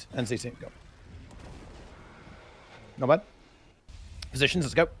 Okay, good. NCC, go. Not bad. Positions,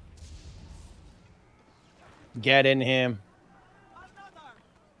 let's go. Get in here.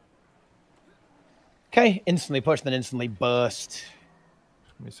 Okay, instantly push, then instantly burst.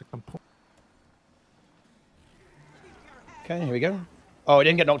 Okay, here we go. Oh, it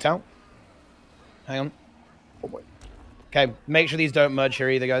didn't get knocked out. Hang on. Oh boy. Okay, make sure these don't merge here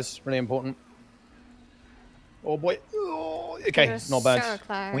either, guys. Really important. Oh boy. Oh, okay, not bad.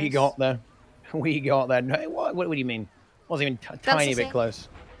 So We got there. We got there. No, what do you mean? Wasn't even a tiny bit close.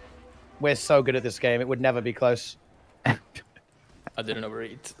 We're so good at this game. It would never be close. I didn't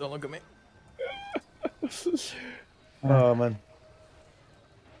overeat. Don't look at me. Oh, man.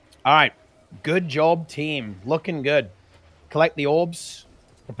 All right. Good job, team. Looking good. Collect the orbs.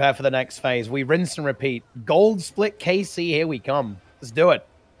 Prepare for the next phase. We rinse and repeat. Gold split KC. Here we come. Let's do it.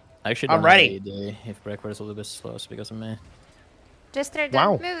 Actually, I'm ready. If breakfast is a little bit slow, it's because of me. Jester,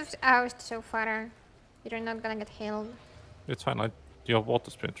 Wow. don't move out so far. You're not gonna get healed. It's fine. You have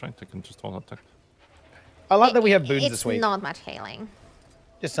water spirit, right? I can just one attack. I like that we have boons It's this week. not much healing.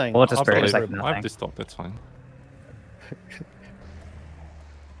 Just saying. Water I'll spirit is believe like it. I have nothing. this stop. That's fine.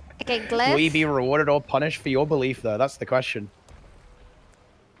 Okay, Will Glyph. we be rewarded or punished for your belief, though? That's the question.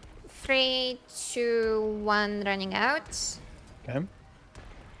 3, 2, 1, running out. Okay.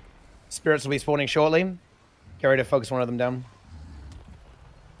 Spirits will be spawning shortly. Get ready to focus one of them down.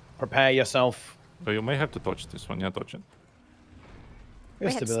 Prepare yourself. But you may have to dodge this one. Yeah, dodge it. We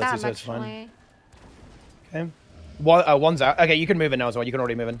have We had stability, stab, so it's fine. actually. Okay. One's out. Okay, you can move in now as well. You can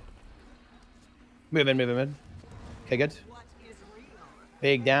already move in. Move in, move in, move in. Okay, good.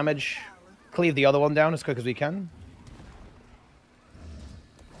 Big damage. Cleave the other one down as quick as we can.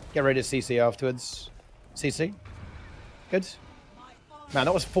 Get ready to CC afterwards. CC. Good. Man,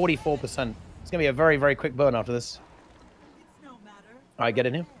 that was 44%. It's going to be a very, very quick burn after this. All right, get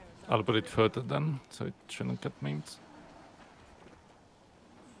in here. I'll put it further then, so it shouldn't get memed.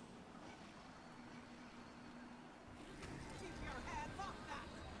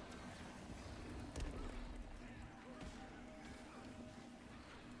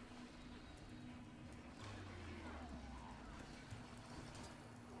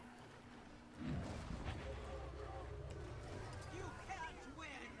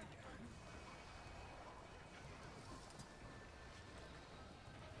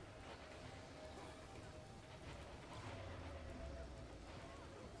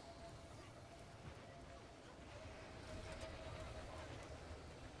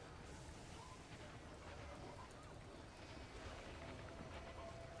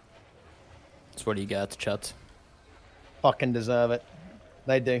 That's what you get, chat. Fucking deserve it.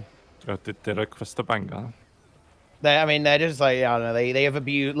 They do. Did they request a banger? I mean, they're just like, I don't know. They have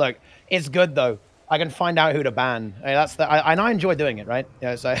abused. Look, it's good though. I can find out who to ban. I mean, that's and I enjoy doing it, right?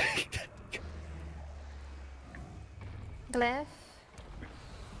 Yeah. So. Glyph.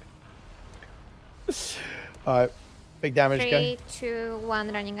 All right. Big damage. 3, 2,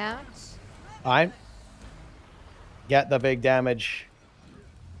 1, running out. All right. Get the big damage.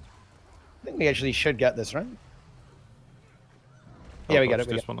 I think we actually should get this, right? Yeah, we get it.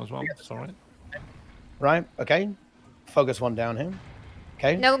 We This get it. one as well. It's alright. Right. Okay. Focus one down here.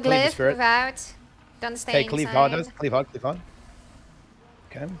 Okay. No Cleave the Glyph, spirit. move out. Don't stay Okay. inside. Cleave hard. Does cleave hard. Cleave hard.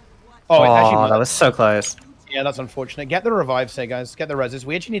 Okay. Oh, it actually. that was so close. Yeah, that's unfortunate. Get the revives here, guys. Get the reses.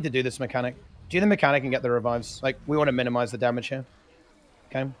 We actually need to do this mechanic. Do the mechanic and get the revives. Like, we want to minimize the damage here.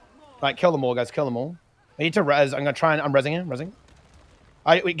 Okay. Right, kill them all, guys. Kill them all. I need to res. I'm going to try and... I'm resing him. Resing.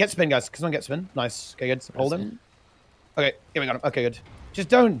 We get spin, guys. Someone get spin. Nice. Okay, good. Hold him. Okay, here we got him. Okay, good. Just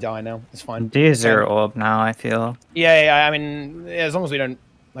don't die now. It's fine. Do zero orb now, I feel. Yeah. I mean, as long as we don't,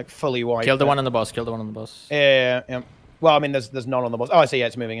 like, fully wipe. Kill the one on the boss. Kill the one on the boss. Yeah. Well, I mean, there's none on the boss. Oh, I see. Yeah,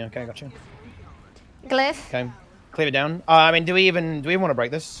 it's moving. Okay, gotcha. Glyph. Okay. Cleave it down. I mean, do we even want to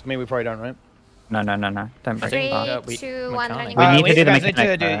break this? I mean, we probably don't, right? No. Don't break 3, the 2, 1, running We out. need to do the guys need to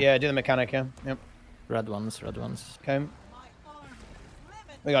mechanic. do the mechanic, yeah. Yep. Red ones. Red ones. Okay.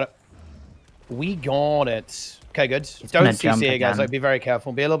 We got it. We got it. Okay, good. Don't gonna jump CC it, guys. again. Like, be very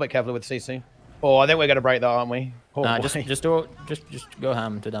careful. Be a little bit careful with CC. Oh, I think we're gonna break that, aren't we? Oh, Nah, boy. just go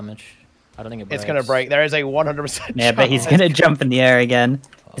ham to damage. I don't think it breaks. It's gonna break. There is a 100% Yeah, but he's gonna jump in the air again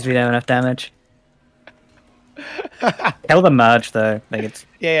because we don't have enough damage. Kill the merge though. Like it's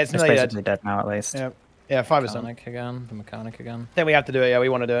it's nearly dead. basically dead now at least. Yeah, 5%. Mechanic again. The mechanic again. I think we have to do it. Yeah, we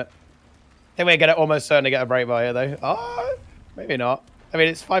want to do it. I think we're gonna almost certain to get a break by here though. Oh, maybe not. I mean,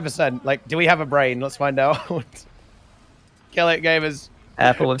 it's 5%. Like, do we have a brain? Let's find out. Kill it, gamers.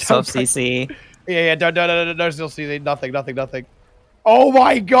 Apple with soft CC. Yeah, don't still CC. Nothing. Oh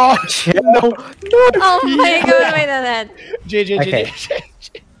my god! No. Oh my god, wait on that. GG.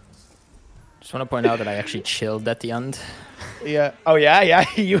 Just want to point out that I actually chilled at the end. Yeah. Oh yeah.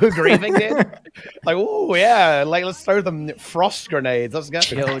 You were grieving, dude. Like, oh yeah. Like, let's throw them frost grenades. Let's go.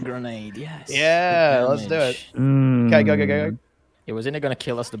 Chill grenade, yes. Yeah, let's do it. Okay, go. It was either gonna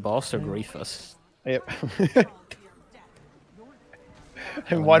kill us the boss or grief us. Yep.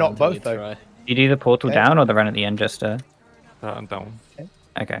 And why not both though? Do you do the portal down or the run at the end just down.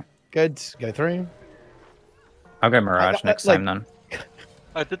 Okay. Good. Go through. I'll go Mirage next time then.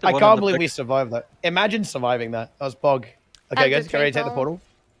 I did the I one can't on the believe back. we survived that. Imagine surviving that. That was bog. Okay, guys, get ready to take the portal.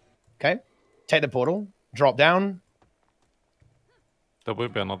 Okay. Take the portal. Drop down. There will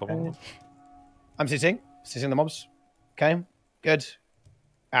be another one. I'm CCing the mobs. Okay. Good.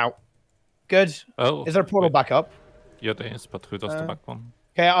 Out. Good. Oh. Is there a portal back up? Yeah, there is, but who does the back one?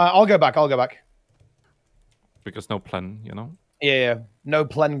 Okay, I'll go back. Because no plan, you know? Yeah. No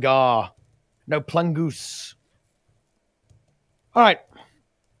plengar. No plengoose. All right.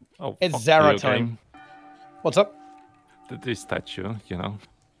 Oh, It's fuck Zara you, time. game. What's up? This statue, you know?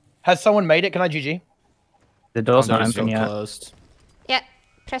 Has someone made it? Can I GG? The door's No, not it's open still yet. closed. Yeah,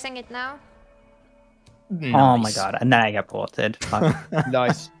 pressing it now. Oh my god, and then I get ported. Fuck.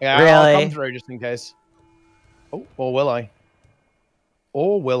 Nice. Yeah, I'll Really? come through just in case. Oh, or will I? She's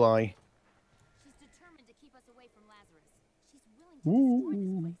determined to keep us away from Lazarus. She's willing to destroy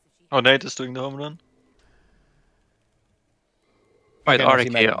this place if she Oh, Nate is doing the home run. Wait, Okay,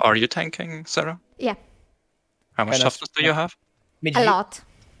 nice, Ariki, are you tanking, Sarah? Yeah, How much Okay, nice. toughness do you have? a lot.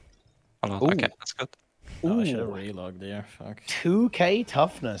 A lot. Ooh. Okay, that's good. Oh, I should have Ooh. relogged there. Fuck. 2k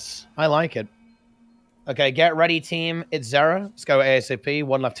toughness. I like it. Okay, get ready, team. It's Zara. Let's go ASAP.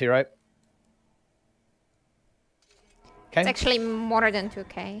 One left, two right. It's Okay. actually more than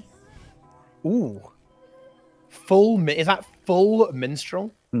 2k. Ooh. Is that full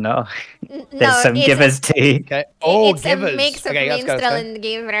minstrel? No. No, There's some it's, givers too. Okay. Oh, it's givers. a mix of Okay, let's go, minstrel let's go. and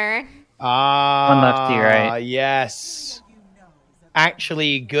giver. Ah, left, two right. Yes.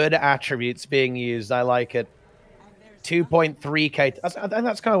 Actually, good attributes being used. I like it. 2.3k. I think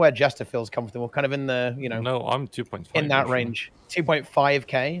that's kind of where Jester feels comfortable. Kind of in the, No, I'm 2.5. in that actually. range.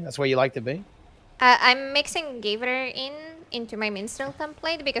 2.5k. That's where you like to be. I'm mixing giver into my minstrel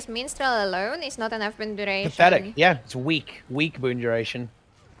template because minstrel alone is not enough boon duration. Pathetic. Yeah, it's weak. Weak boon duration.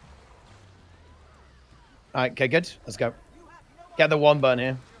 Alright, okay, good. Let's go. Get the one burn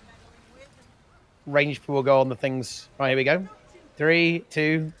here. Range will go on the things. Right, here we go. 3,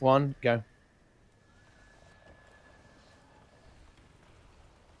 2, 1, go.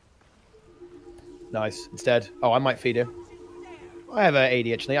 Nice. It's dead. Oh, I might feed him. I have a AD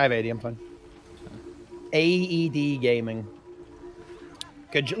actually. I have AD. I'm fine. AED gaming.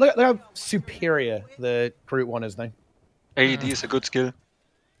 Good. Look how superior the Groot one is, though. AED is a good skill.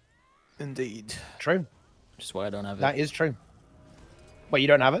 Indeed. True. Which is why I don't have it. That is true. Wait, you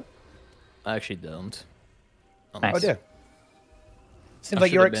don't have it? I actually don't. Nice. Oh dear. Seems I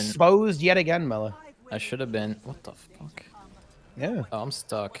like you're should've been- exposed yet again, Mella. I should have been. What the fuck? Yeah. Oh, I'm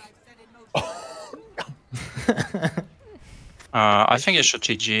stuck. I think you should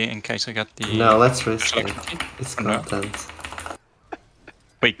GG in case I get the... No, let's risk it. lucky. It's Or no? content.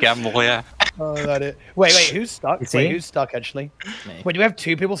 We gamble, yeah. Oh, that it. Wait, who's stuck? You Wait, see? who's stuck actually? Me. Wait, do we have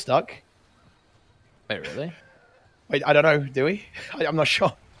two people stuck? Wait, really? Wait, I don't know. Do we? I'm not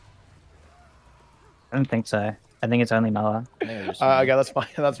sure. I don't think so. I think it's only Mela. I think it was Okay, me. that's fine.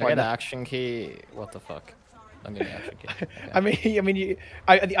 That's Can I fine. get the action key? What the fuck? Don't get the action key. Okay. I mean,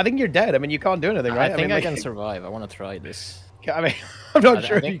 I think you're dead. I mean, you can't do anything, right? I think mean, I like- can survive. I want to try this. I mean, I'm not I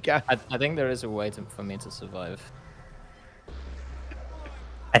sure if think, you can. I think there is a way for me to survive.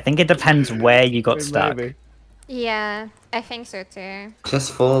 I think it depends where you got stuck. Maybe. Yeah, I think so too.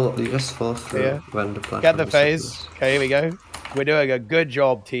 Just fall. You just fall through Yeah. when the platform Get the is phase. open. Okay, here we go. We're doing a good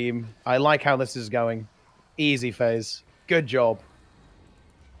job, team. I like how this is going. Easy phase. Good job.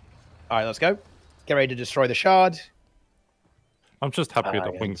 All right, let's go. Get ready to destroy the shard. I'm just happy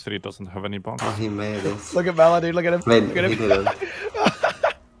that yes. Wing 3 doesn't have any bugs. Oh, he made it. Look at Melody. Look at him. Wait, Look at he him. didn't.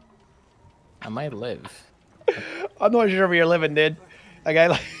 I might live. I'm not sure if you're living, dude. Okay.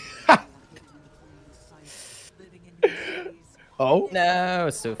 Like... Oh. No,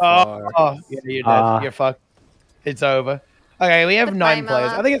 it's too far. Oh, yeah, you're dead. You're fucked. It's over. Okay, we have Goodbye, 9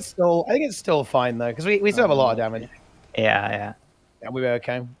 players. Mela. I think it's still fine though, because we still have a lot of damage. Yeah. Yeah, we were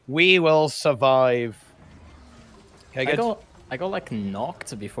okay. We will survive. Okay, good. I got like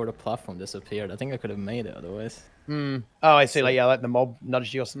knocked before the platform disappeared. I think I could have made it otherwise. Oh, I see. Like the mob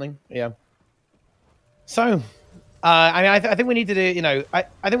nudged you or something. Yeah. So, I mean, I think we need to do. You know, I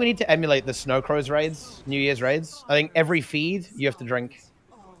think we need to emulate the Snow Crows raids, New Year's raids. I think every feed you have to drink.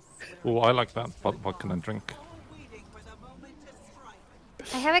 Oh, I like that. But what can I drink?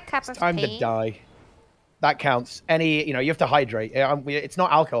 I have a cup of Time tea. to die. That counts. You have to hydrate. It's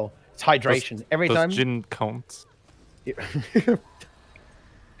not alcohol. It's hydration. Every time. Does gin count? All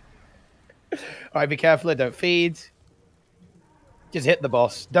right, be careful. Don't feed. Just hit the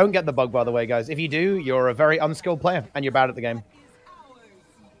boss. Don't get the bug, by the way, guys. If you do, you're a very unskilled player and you're bad at the game.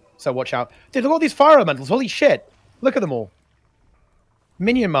 So watch out. Dude, look at all these fire elementals. Holy shit. Look at them all.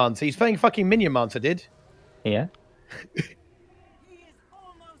 Minion Mancer. He's playing fucking Minion Mancer, dude. Yeah.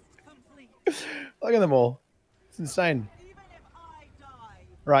 Look at them all. It's insane.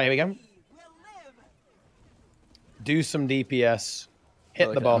 Right, here we go. Do some DPS. Hit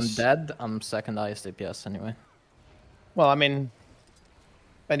the Okay, boss. I'm dead. I'm second highest DPS anyway. Well, I mean,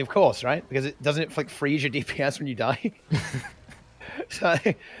 and of course, right? Because it doesn't like freeze your DPS when you die. So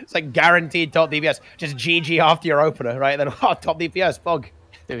it's like guaranteed top DPS. Just GG after your opener, right? And then top DPS bug.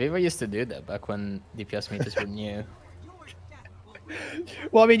 Dude, people used to do that back when DPS meters were new.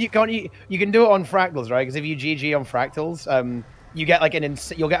 Well, I mean, you can do it on fractals, right? Because if you GG on fractals, you get like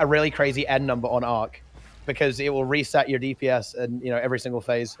you'll get a really crazy end number on arc, because it will reset your DPS and every single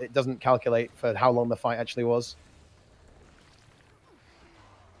phase. It doesn't calculate for how long the fight actually was.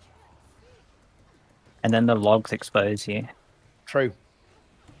 And then the logs expose you. True.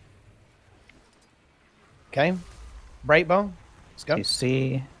 Okay. Break bow. Let's go. You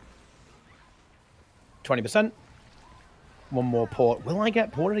see. 20%. One more port. Will I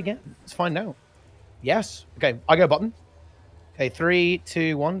get ported again? Let's find out. Yes. Okay, I go button. Okay, 3,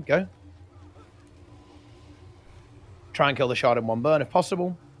 2, 1, go. Try and kill the shard in one burn if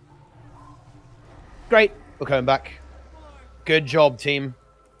possible. Great. We're coming back. Good job, team.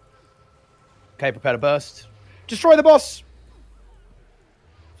 Okay, prepare to burst. Destroy the boss.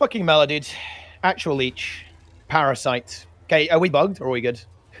 Fucking Mela, dude. Actual leech. Parasite. Okay, are we bugged or are we good?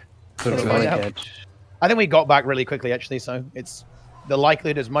 Looks really good. I think we got back really quickly, actually, so the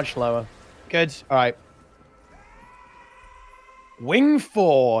likelihood is much lower. Good. All right. Wing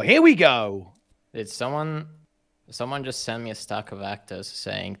 4. Here we go. Did someone just send me a stack of actors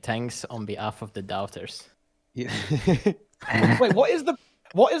saying thanks on behalf of the doubters? Yeah. Wait, what is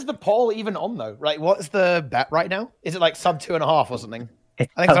the poll even on though? Right, what is the bet right now? Is it like sub 2.5 or something? I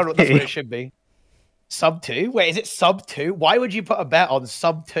think that's what it should be. Sub 2? Wait, is it sub 2? Why would you put a bet on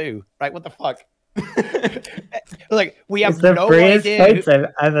sub 2? Right, what the fuck? Like, we have no idea. It's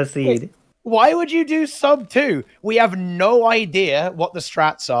the I've ever seen. Why would you do sub 2? We have no idea what the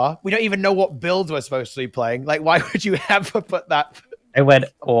strats are. We don't even know what builds we're supposed to be playing. Like, why would you ever put that? I went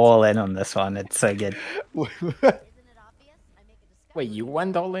all in on this one. It's so good. Wait, you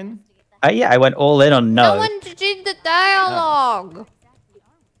went all in? Yeah, I went all in on no. No one did the dialogue.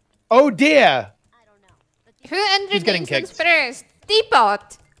 Oh dear. Who entered Who's the getting instance kicked? first?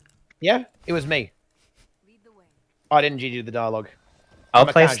 Teapot. Yeah, it was me. I didn't GG the dialogue. I'll I'm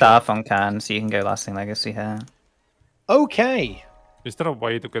a play casual. Staff on Can, so you can go Lasting Legacy here. Okay. Is there a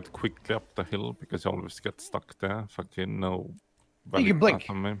way to get quickly up the hill? Because you always get stuck there. Fucking no. You can blink.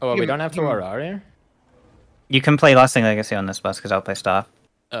 Oh, we don't have to RR here? You can play Lasting Legacy on this bus because I'll play Staff.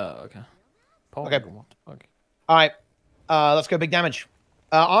 Oh, okay. Okay. What the fuck? All right. Let's go big damage.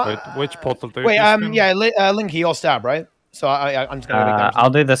 Wait, which portal do you Wait, do, Spin? yeah, Linky, you're stab, right? So I'm just gonna go big damage. I'll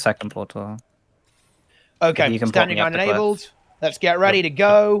do the second portal. Okay, You can pop standing me up ground the cliff. enabled. Let's get ready to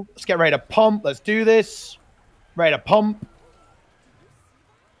go. Let's get ready to pump. Let's do this. Ready to pump.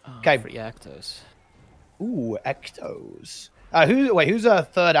 Okay. Free actors. Ooh, Ectos. Who's a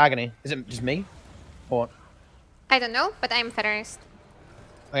third agony? Is it just me? Or I don't know, but I'm first.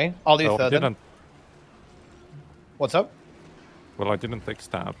 okay, I'll do No, I third then. didn't. What's up? Well, I didn't take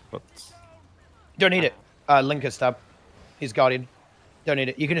stab, but Don't need it. Linker stab. He's guardian. Don't need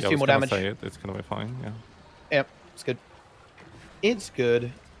it. You can just yeah, I do was more gonna damage. say it. It's gonna be fine. Yeah. Yep, it's good. It's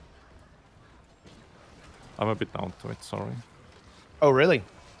good. I'm a bit down to it. Sorry. Oh, really?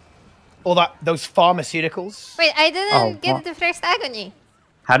 All those pharmaceuticals? Wait, I didn't Oh, get what? the first agony.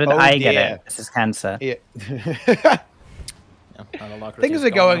 How did Oh, I get dear. it? This is cancer. Yeah. Yeah, Things are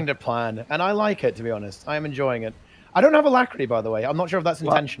going to plan, and I like it, to be honest. I am enjoying it. I don't have alacrity, by the way. I'm not sure if that's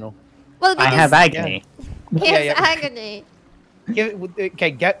intentional. Well, I because have agony. he has Yeah. agony.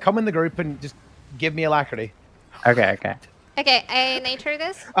 Come in the group and just give me alacrity. Okay, okay. Okay, I nature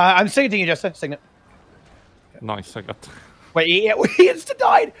this. I'm signating you, Jester. Signet. Nice, I got. Wait, he insta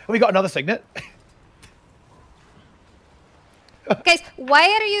died. We got another signet. Guys, why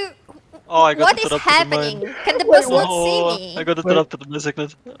are you? Oh, I got What is interrupted in happening? mine. Can the boss not Oh, see me? I got interrupted in my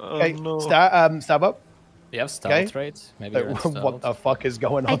signet. Oh Okay, no. stab up. Do you have stealth Okay. traits? Maybe you're in What stealth. the fuck is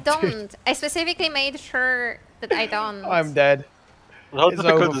going on? I dude? don't. I specifically made sure that I don't. I'm dead. How It's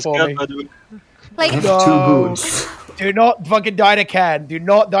difficult over is for that, me. by the way? Like, Two No. boots. Do not fucking die to Can. Do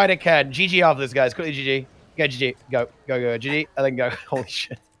not die to Can. GG after this, guys. Quickly, GG. Go, GG. Go, go, go. GG. And then go. Holy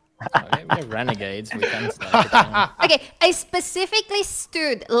shit. Okay, we have renegades. We can start the game. okay, I specifically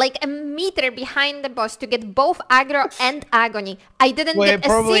stood like a meter behind the boss to get both aggro and agony. I didn't Well, get it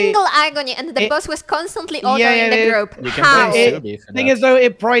probably- a single agony, and the boss was constantly autoing the group. You can How? play It- Subi for Thing that. is, though,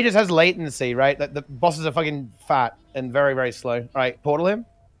 it probably just has latency, right? Like, the bosses are fucking fat and very, very slow. All right, portal him.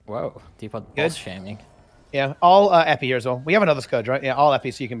 Whoa, Teapot Good. boss shaming. Yeah, I'll epi here as well. We have another scourge, right? Yeah, I'll epi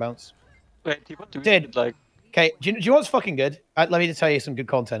so you can bounce. Wait, Teapot, do we Did- need, like... Okay, do you know what's fucking good? Let me just tell you some good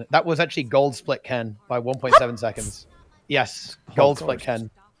content. That was actually gold split Ken by 1.7 seconds. Yes, gold split course. Ken.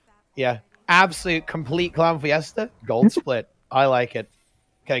 Yeah, absolute complete clown fiesta. Gold split. I like it.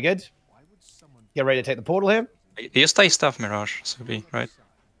 Okay, good. Get ready to take the portal here. You stay stuff, Mirage, Subi,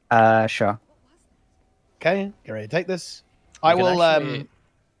 right? Sure. Okay, get ready to take this. I can will. actually-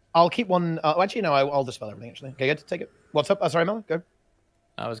 I'll keep one. Actually, no. I'll dispel everything. Actually. Okay, good. Take it. What's up? Sorry, Mel. Go.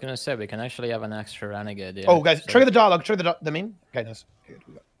 I was gonna say we can actually have an extra renegade here. Oh, guys, so- trigger the dialogue. Trigger the meme. Okay, nice. Okay, good.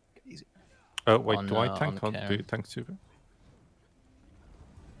 We got easy. Oh wait, On, do I on tank or care. do you tank Subi?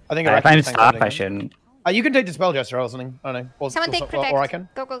 I think. If Araki's I'm tank staff, everything. I shouldn't. You can take dispel Jester or something. I don't know. Or, Someone take protect. or I can.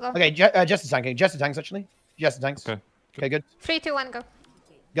 Go, go, go. Okay, Jester tanking. Jester tanks actually. Jester tanks. Okay. Okay, good. 3, 2, 1, go.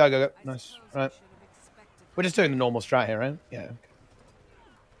 Go, go, go. Nice. Right. We're just doing the normal strat here, right? Yeah. Okay.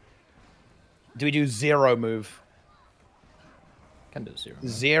 Do we do zero move? Can do 0.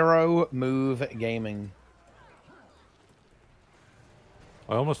 Zero move gaming.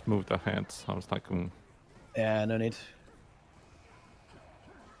 I almost moved ahead. I was like, Yeah, no need.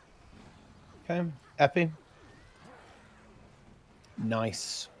 Okay, Epi.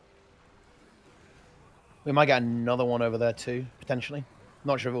 Nice. We might get another one over there too, potentially.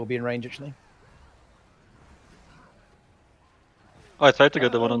 Not sure if it will be in range actually. Oh, I tried to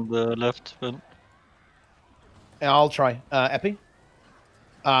get the one on the left, but... Yeah, I'll try. Epi?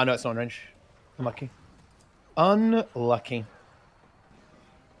 No, it's not in range. Unlucky. Unlucky.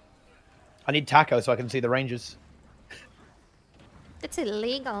 I need Taco so I can see the ranges. That's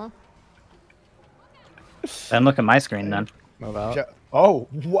illegal. Then look at my screen then. Move out. Oh,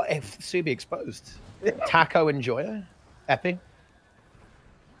 what if Subi exposed? Taco Enjoyer? Epi? Okay,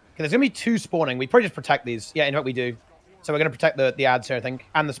 there's gonna be 2 spawning. We probably just protect these. Yeah, in fact we do. So we're gonna protect the ads here, I think.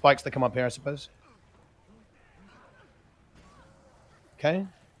 And the spikes that come up here, I suppose. Okay.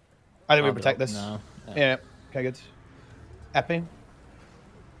 I think we protect this. No. Yeah. Okay, good. Epi?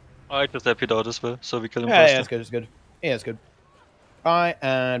 I just epied out as well, so we kill him Yeah, faster. yeah, it's good, it's good. Yeah, it's good. Alright,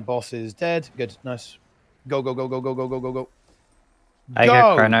 and boss is dead. Good, nice. Go, go, go, go, go, go, go, go, go. I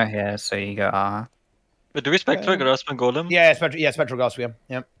go chrono here, so you go Wait, do we Spectre, Grasp, and Golem? Yeah, Spectral Gas,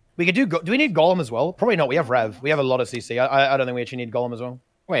 yeah. We could do. Do we need Golem as well? Probably not. We have Rev. We have a lot of CC. I don't think we actually need Golem as well.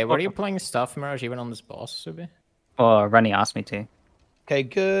 Wait, were you playing stuff Mirage even on this boss, Subi? Or Runny asked me to. Okay,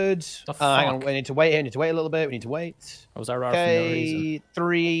 good. The Hang on, fuck? we need to wait here. We need to wait a little bit. We need to wait. I was that rare for no reason? Okay,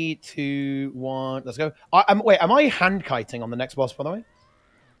 3, 2, 1. Let's go. Wait, am I hand kiting on the next boss, by the way?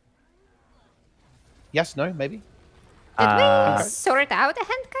 Yes, no, maybe? Did Uh, we sort out a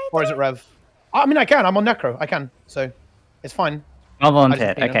hand kite? Or is it Rev? I mean, I can. I'm on Necro. I can. So, it's fine. Well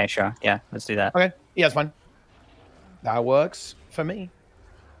volunteered. you know. Okay, sure. Yeah, let's do that. Okay. Yeah, it's fine. That works for me.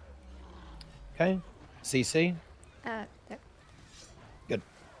 Okay. CC. There. Good.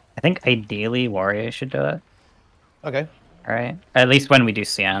 I think ideally Warrior should do it. Okay. Alright. At least when we do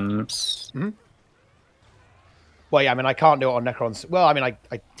CMs. Well, yeah, I mean, I can't do it on Necrons. Well, I mean, I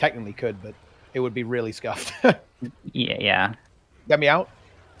technically could, but it would be really scuffed. Yeah. Get me out.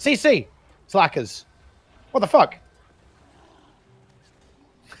 CC. Slackers. What the fuck?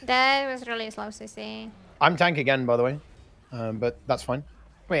 That was really slow, CC. I'm tank again, by the way. But that's fine.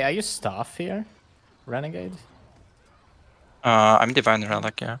 Wait, are you staff here? Renegade? I'm Divine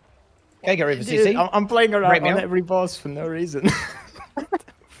Relic, yeah. Okay, get ready for Dude, CC. I'm playing Break around me on out. every boss for no reason.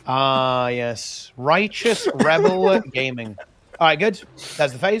 Ah, yes. Righteous Rebel Gaming. All right, good.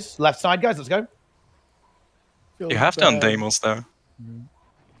 There's the phase. Left side, guys. Let's go. You have done demos, though.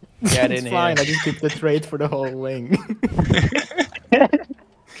 Get It's in fine, here. I just keep the trade for the whole wing.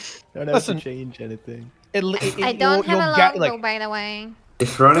 Don't have Listen. to change anything. I don't have a get, longbow, by the way.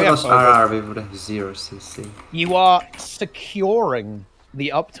 If Ronnie Yeah, was Pogo. RR, we would have 0 CC. You are securing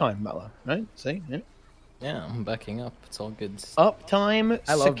the uptime, Mella. Right? See? Yeah. Yeah, I'm backing up. It's all good. Uptime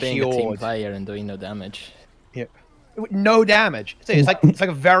I love being a team secured. player and doing no damage. Yeah. No damage. See, it's like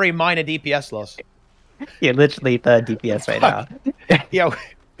a very minor DPS loss. You're literally third DPS right now. Yeah.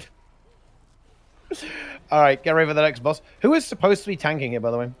 All right, get ready for the next boss. Who is supposed to be tanking here,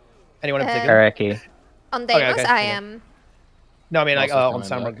 by the way? Anyone in particular? Karaki. On Deimos, okay, I okay. am. No, I mean like Boss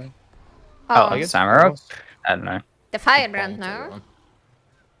is on coming Samrock. back. Oh, I guess. Samurok? I don't know. The firebrand now.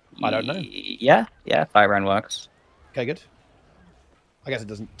 I don't know. Yeah, Firebrand works. Okay, good. I guess it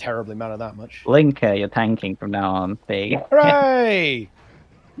doesn't terribly matter that much. Linker, you're tanking from now on. Big. Hooray!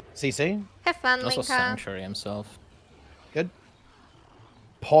 CC, Have fun, Also Linka. Sanctuary himself. good.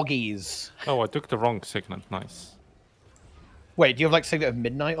 Poggies. Oh, I took the wrong signet. Nice. Wait, do you have like Signet of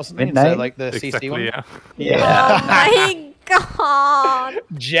Midnight or something? Midnight? So, like the Exactly. CC one? Yeah. Yeah. Oh my god!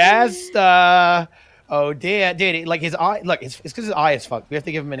 Jester. Oh dear, dude. Like his eye. Look, it's because his eye is fucked. We have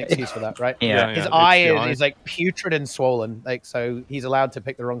to give him an excuse for that, right? Yeah. His it's eye the is eye. he's like putrid and swollen. Like so, he's allowed to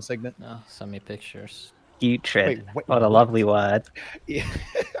pick the wrong signet. No, send me pictures. Putrid. Wait, What a lovely word. Yeah.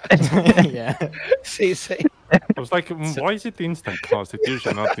 Yeah. CC. I was like, why is it instant cast? It's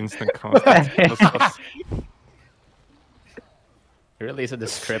usually not instant cast. That's- It really is a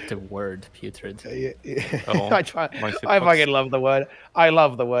descriptive word, putrid. Oh, I try. my I hitbox. fucking love the word. I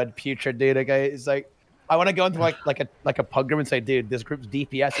love the word putrid, dude. Okay, it's like I want to go into like a pug room and say, dude, this group's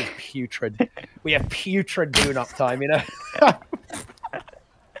DPS is putrid. We have putrid Dune uptime, you know.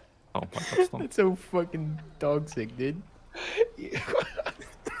 Oh, my God, stop. That's so fucking toxic, dude.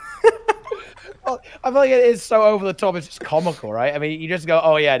 Oh, I feel like it is so over the top. It's just comical, right? I mean, you just go,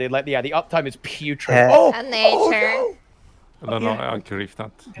 oh yeah, dude. Like, yeah, the uptime is putrid. Oh, And nature. oh, No, no, I grieve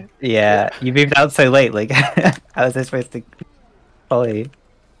that. Yeah, you moved out so late. Like, how was I supposed to follow you?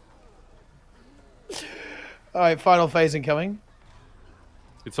 no. All right, final phase incoming.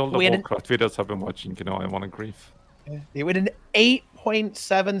 It's all the We had an- Warcraft videos I've been watching, you know, I want to grieve. Yeah, with an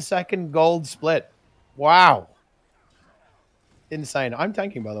 8.7 second gold split. Wow. Insane. I'm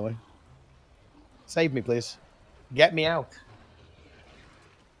tanking, by the way. Save me, please. Get me out.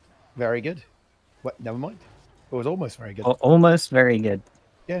 Very good. What? Never mind. It was almost very good. Almost very good.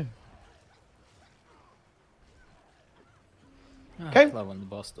 Yeah. Okay. Okay. Love when the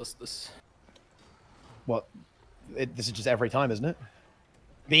boss does this. What? This is just every time, isn't it?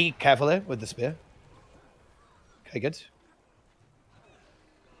 Be careful there with the spear. Okay, good.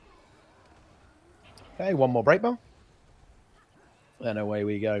 Okay, one more break bell. And away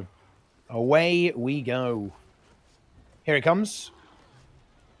we go. Away we go. Here it comes.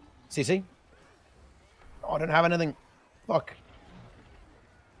 CC. Oh, I don't have anything. Fuck.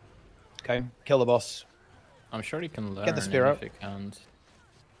 Okay, kill the boss. I'm sure you can learn Get the spear and out. if you can't.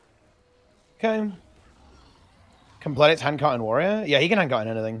 Okay. Complete its handkite and warrior. Yeah, he can handkite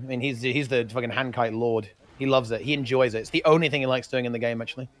anything. I mean, he's the fucking handkite lord. He loves it. He enjoys it. It's the only thing he likes doing in the game,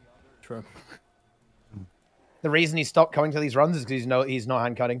 actually. True. The reason he stopped coming to these runs is because he's not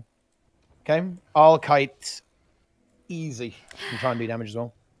hand cutting. Okay, I'll kite easy and try and do damage as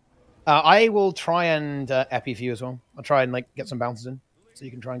well. I will try and epi for you as well. I'll try and like get some bounces in, so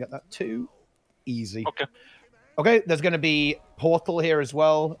you can try and get that too. Easy. Okay. Okay, there's going to be portal here as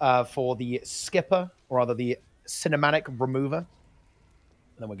well for the skipper, or rather the cinematic remover. And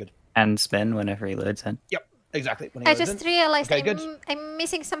then we're good. And spin whenever he loads in. Yep, exactly. When he I loads just in. realized Okay, good. I'm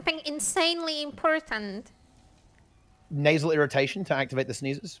missing something insanely important. Nasal irritation to activate the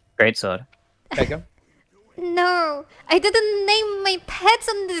sneezes. Great sword. There you go. No, I didn't name my pets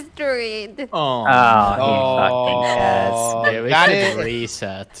on this druid. Oh, Oh, he fucking cares. yeah, we that should is-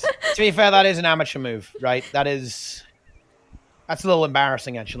 reset. To be fair, that is an amateur move, right? That's a little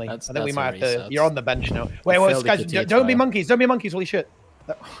embarrassing, actually. That's- I think we that's might a have to. reset. You're on the bench now. Wait, I wait, failed guys, it to don't be Teapot. monkeys! Don't be monkeys! Holy shit!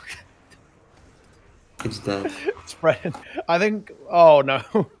 It's dead. Spread. I think. Oh no!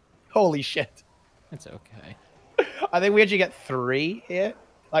 Holy shit! It's okay. I think we actually get 3 here.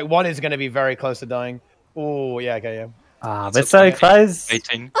 Like one is going to be very close to dying. Oh yeah, okay, yeah. Ah, but so close.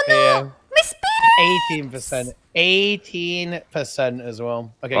 18. Oh no, Yeah. my spirit! 18%. 18% as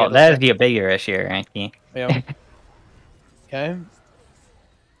well. Okay, Well, good, let's there's your bigger issue, Ranky. Yeah. Okay.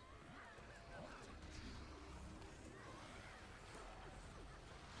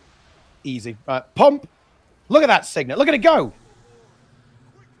 Easy. Right, pump. Look at that signet. Look at it go.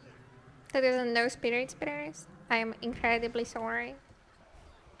 That is a no spirit spirit. I am incredibly sorry.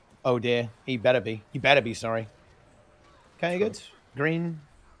 Oh dear. He better be. He better be sorry. Okay, good. Green.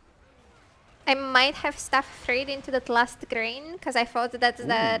 I might have stuff freed into that last green because I thought that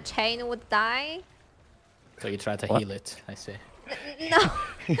the chain would die. So you try to What? heal it, I see. No,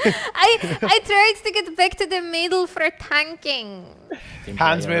 I tried to get back to the middle for tanking. Team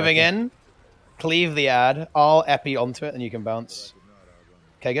Hands player, moving okay. in. Cleave the ad. I'll epi onto it, and you can bounce.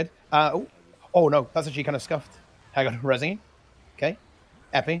 Okay, good. Oh no, that's actually kind of scuffed. Hang on, resing. Okay,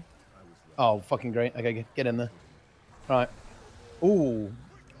 epi. Oh, fucking great. Okay, get in there. All right. Ooh.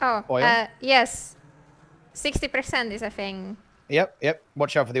 Oh, Oil? yes. 60% is a thing. Yep.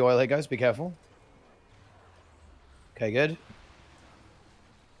 Watch out for the oil here, guys. Be careful. Okay, good.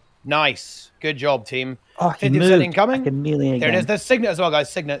 Nice. Good job, team. Oh, he 50% moved. incoming. I can melee There it is. again. There's Signet as well,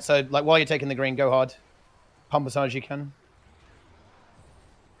 guys. Signet. So, like, while you're taking the green, go hard. Pump as hard as you can.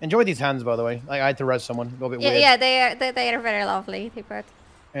 Enjoy these hands, by the way. Like, I had to res someone. A little bit weird. Yeah, they are very lovely, Teapot.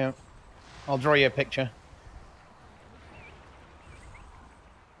 Yeah. I'll draw you a picture.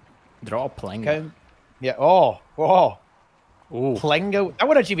 Draw a Plenga. Okay. Yeah. Oh. Ooh. Plengo. That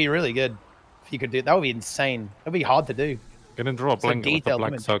would actually be really good. If you could do it. That would be insane. That would be hard to do. Gonna draw a So blanket with the detailed black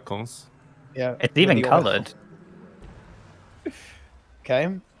image. circles. Yeah. It's with even the oil. coloured. Okay.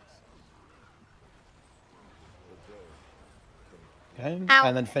 Okay. Ow.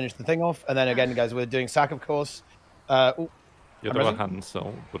 And then finish the thing off. And then again, guys, we're doing sack, of course. Ooh, Yeah, I'm there were resing. hands,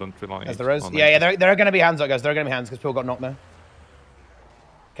 so wouldn't rely As the res. on Yeah, it. there are going to be hands up, guys. There are going to be hands because people got knocked there.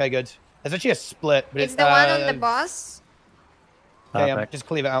 Okay, good. There's actually a split. But It's the one on the boss. Okay, yeah, Perfect. just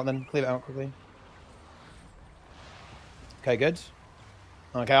cleave it out then. Cleave it out quickly. Okay, good.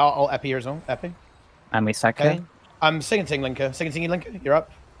 Okay, I'll epi here as well. Epi. And we sack Okay. her. I'm Singing Linker. Singing Linker, you're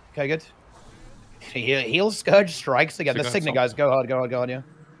up. Okay, good. Heal Scourge strikes again. The Signet Signet, guys. Go hard, yeah.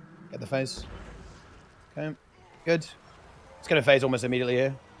 Get the phase. Okay, good. It's going to phase almost immediately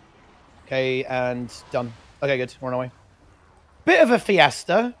here. Okay, and done. Okay, good. We're on our way. Bit of a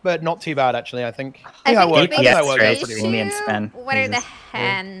fiesta, but not too bad, actually, I think. I that think worked. the I think that biggest worked out race pretty for well. me and Sven. Were the Jesus.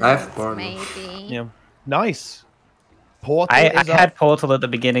 hands, I have portal. maybe. Yeah. Nice. Portal I is up. had portal at the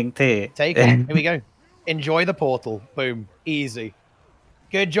beginning too. Take it. Here we go. Enjoy the portal. Boom. Easy.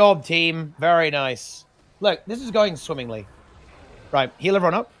 Good job, team. Very nice. Look, this is going swimmingly. Right. Heal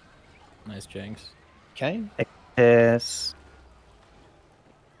everyone up. Nice Jinx. Okay. This.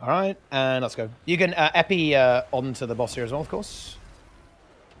 All right. And let's go. You can epi onto the boss here as well, of course.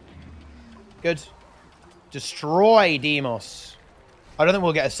 Good. Destroy Demos. I don't think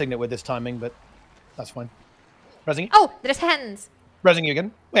we'll get a Signet with this timing, but that's fine. Resing you. Oh, there's hands. Resing you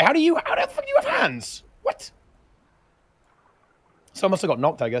again. Wait, how the fuck do you have hands? What? Someone must have got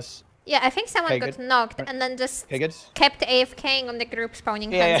knocked, I guess. Yeah, I think someone Okay, got good. knocked Right. and then just Okay, good. kept AFKing on the group,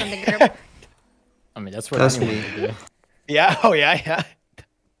 spawning Yeah, hands yeah. on the group. I mean, that's what That's anyone me. would do. Yeah. Oh, yeah.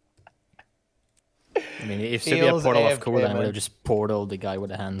 I mean, if there'd be a Feels portal of AFK, cooldown, I would man. have just portaled the guy with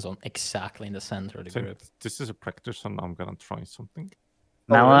the hands on exactly in the center of the So group. this is a practice, and I'm gonna try something.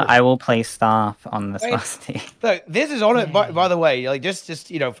 Now really? I will play staff on this Wait. last team. Look, this is on it. By the way, like just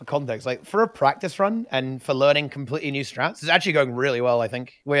you know, for context, like for a practice run and for learning completely new strats, it's actually going really well. I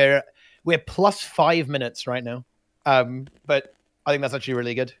think we're plus 5 minutes right now, but I think that's actually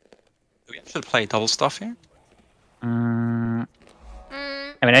really good. Do we actually play double stuff here? Mm,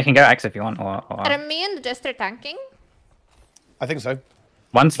 I mean, I can go X if you want, or are me and the Jester tanking? I think so.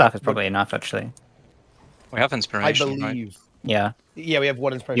 one staff is probably enough actually. We have I inspiration, believe. Yeah. Yeah, we have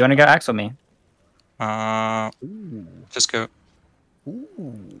one inspiration. You want to go X or me? right? Just go.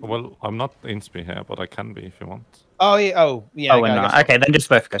 Well, I'm not inspi here, but I can be if you want. Oh yeah. Oh yeah. Oh, we're I not. guess- Okay, then just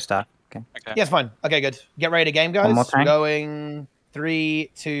both go staff. Okay. Okay. Yeah, it's fine. Okay, good. Get ready to game, guys. One more We're time. going 3,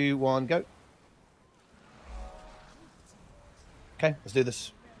 2, 1, go. Okay, let's do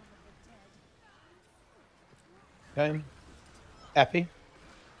this. Okay. Epi.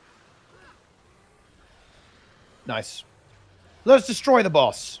 Nice. Let's destroy the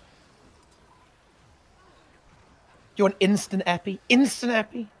boss. Do you want instant epi? Instant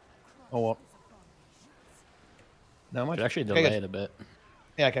epi? Or what? No, much. Should actually Okay, delay good. it a bit.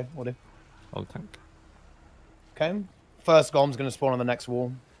 Yeah, okay, we'll do. I'll tank. Okay. First Golm's gonna spawn on the next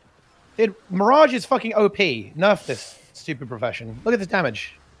wall. Dude, Mirage is fucking OP. Nerf this stupid profession. Look at this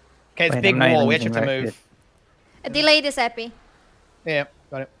damage. Okay, it's Wait, big I'm not wall. even We actually using have to right move. Delay this epi. Yeah,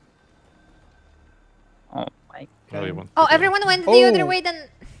 got it. Oh my. Where you want Oh, to go. everyone went the other Oh. way then.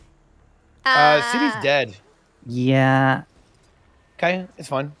 City's dead. Yeah. Okay, it's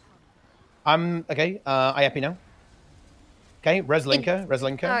fine. I'm okay. I epi now. Okay, Reslinker,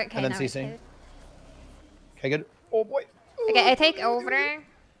 Oh, okay, and then now CC. it's Okay, good. Oh boy. Okay, I take over.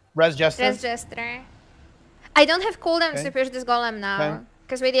 Res Jester. Res Jester. I don't have cooldowns Okay. to push this golem now. Okay.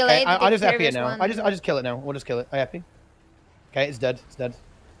 Because we Okay, delayed I the just epi it previous now. one. I just kill it now. We'll just kill it. I epi. Okay, it's dead. It's dead.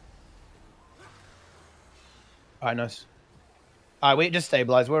 Alright, nice. Alright, we just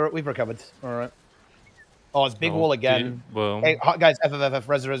stabilize. We've recovered. Alright. Oh, it's big No, wall again. Boom. Hey, guys, F,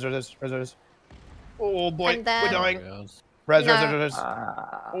 res. Oh boy, I'm we're dead. dying. No. Res.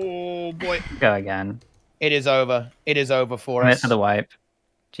 Oh boy. Go again. It is over. It is over for Commit us. for the wipe.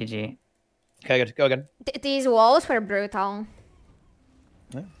 GG. Okay, good. Go again. These walls were brutal.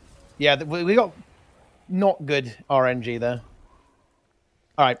 Yeah, we got not good RNG there.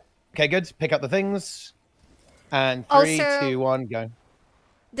 All right. Okay, good. Pick up the things. And 3, Also- 2, 1, go.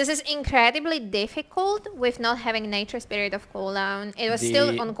 This is incredibly difficult with not having Nature Spirit of cooldown. It was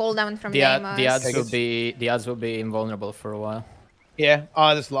still on cooldown from the Deimos. the ads will be invulnerable for a while. Yeah,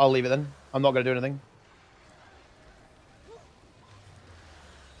 I'll leave it then. I'm not going to do anything.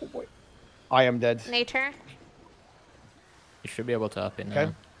 Oh boy. I am dead. Nature. You should be able to up it now.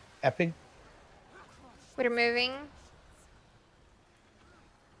 Okay. Epi. We're moving.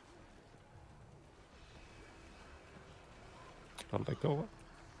 I'll let go.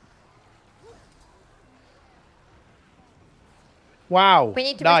 Wow. We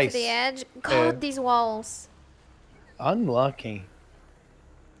need to nice. move to the edge. God, these walls. Unlucky.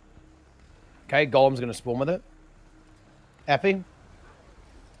 Okay, Golem's going to spawn with it. Epi.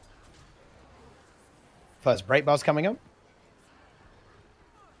 First break bar's coming up.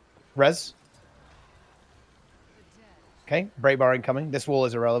 Res. Okay, break bar incoming. This wall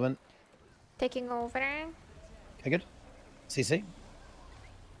is irrelevant. Taking over. Okay, good. CC.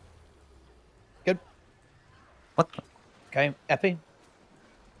 Good. What? Okay, Epi.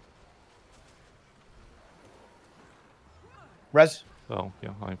 Res. Oh, yeah,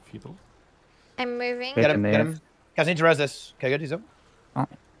 I'm feeble. I'm moving. Good. Get him, to get move. him. Guys, need to res this. Okay, good, he's up. Oh.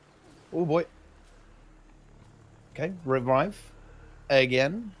 Oh, boy. Okay, revive.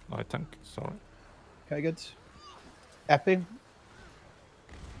 Again. I tank, sorry. Okay, good. Epi.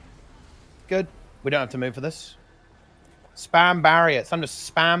 Good. We don't have to move for this. Spam barrier. It's time to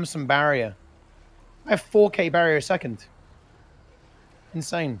spam some barrier. I have 4k barrier a second.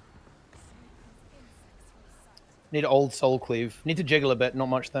 Insane. Need old soul cleave. Need to jiggle a bit, not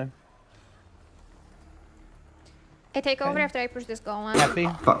much though. I take over Okay. after I push this golem. Happy.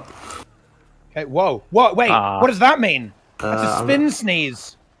 Fuck. Okay, whoa. Whoa, wait. What does that mean? That's a I'm spin not-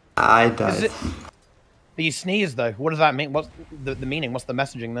 sneeze. I Is died. it... But you sneeze though. What does that mean? What's the meaning? What's the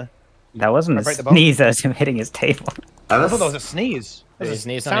messaging there? That wasn't I a break the bow? sneeze, that was him hitting his table. I I was, thought that was a sneeze. That He was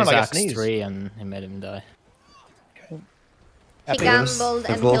sneezed on sounded his like a axe sneeze. 3 and he made him die. He Happy. gambled a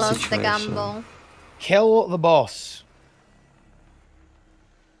and he ball lost the situation. gamble. Kill the boss.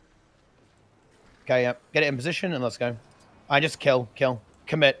 Okay, yeah. Get it in position and let's go. I just kill.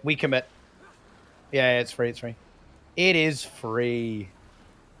 Commit. We commit. Yeah, it's free. It's free. It is free.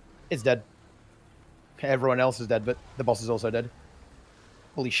 It's dead. Okay, everyone else is dead, but the boss is also dead.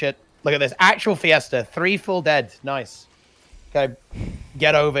 Holy shit. Look at this. Actual Fiesta. 3 full dead. Nice. Okay,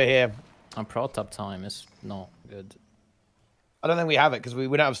 get over here. Our protop time is not good. I don't think we have it because we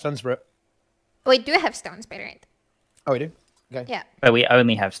don't have Stun Spirit. We do have Stone Spirit. Oh, we do? Okay. Yeah. But we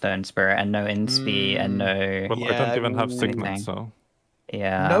only have Stone Spirit and no Inspi and no... Well, I Yeah, don't even have anything. Signet, so...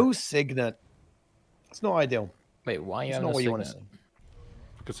 Yeah. No Signet. It's not ideal. Wait, why you It's have not no what you want to Signet? see.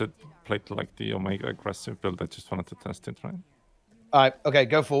 Because it played like the Omega aggressive build, I just wanted to test it, right? All right, okay,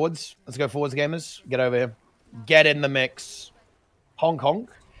 go forwards. Let's go forwards, gamers. Get over here. Get in the mix. Honk, honk.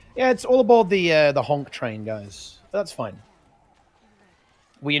 Yeah, it's all aboard the honk train, guys. That's fine.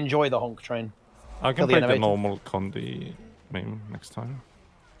 We enjoy the honk train. I Kill can the play the innovator. normal Condi meme next time.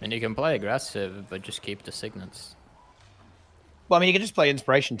 And you can play aggressive, but just keep the signets. Well, I mean, you can just play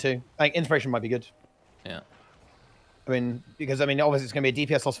Inspiration, too. I think Inspiration might be good. Yeah. I mean, because, I mean, obviously it's going to be a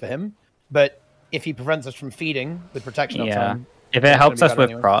DPS loss for him, but if he prevents us from feeding with protection Yeah. uptime... If that's it gonna helps be us better with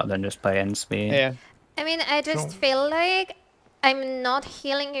anyway. prot, then just play Inspi. Yeah. I mean, I just feel like I'm not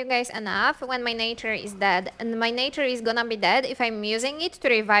healing you guys enough when my nature is dead. And my nature is gonna be dead if I'm using it to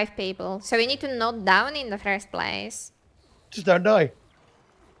revive people. So we need to not down in the first place. Just don't die.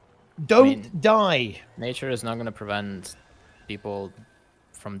 Don't die. Nature is not going to prevent people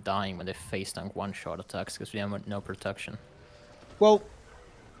from dying when they face tank one-shot attacks because we have no protection. Well,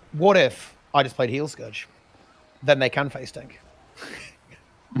 what if I just played Heal Scourge? Then they can face tank.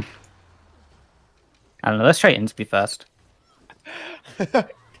 I don't know, let's try Inspi first.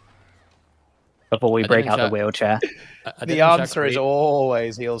 Before we I break didn't out the check- wheelchair. I The didn't check answer is re-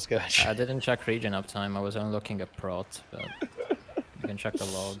 always Heal Scourge. I didn't check regen uptime. I was only looking at prot, but you can check the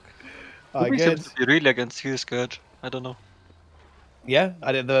log. Who Good. seems to be really against Heal Scourge. I don't know. Yeah,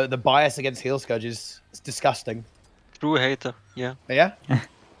 I did the bias against Heal Scourge is it's disgusting. True hater, yeah. Yeah?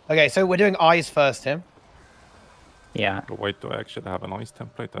 Okay, so we're doing eyes first here. Yeah. But wait, do I actually have an ice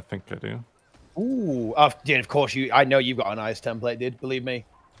template? I think I do. Ooh, dude, of course I know you've got an eyes template, dude. Believe me.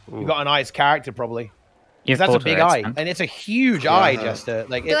 Ooh. You've got an eyes character, probably. You have That's a portal big rates, eye, man. and it's a huge Yeah. eye, Jester.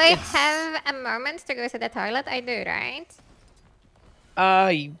 Like, Do I it's have a moment to go to the toilet? I do, right?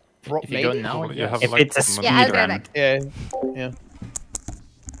 If you maybe. go now, Probably you have, yes. If like, it's a 1 speed minute. Yeah, I'll be right run, back. Yeah.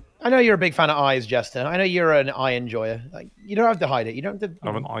 I know you're a big fan of eyes, Jester. I know you're an eye enjoyer. Like, you don't have to hide it. You don't have to.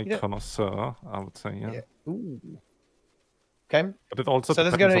 I'm an eye you don't- connoisseur, I would say, yeah. Ooh. Okay. But it also So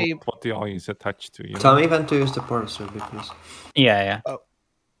there's depends gonna on be- what the eye is attached to. You Tell know? me when to use the portal survey, please. yeah.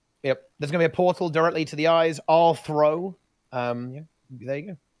 Yep. There's gonna be a portal directly to the eyes. I'll throw. Yeah. There you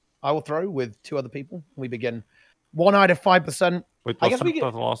go. I will throw with 2 other people. We begin. 1 eye to 5%. Wait, I guess we wasn't get-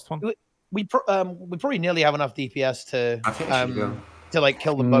 that the last one? We probably nearly have enough DPS to I think I should go. to like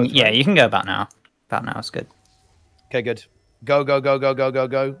kill them both. Yeah, right? you can go about now. About now is good. Okay, good. Go.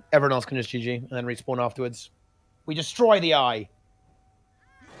 Everyone else can just GG and then respawn afterwards. We destroy the eye.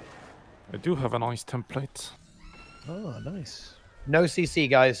 I do have a nice template. Oh, nice. No CC,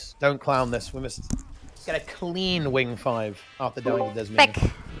 guys. Don't clown this. We must get a clean wing 5 after dying to Desmond.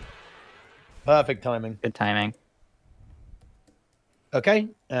 Back. Perfect timing. Good timing. Okay,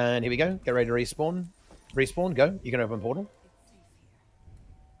 and here we go. Get ready to respawn. Respawn, go. You can open portal.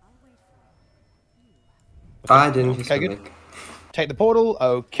 I didn't use Okay, the good. mic. Take the portal.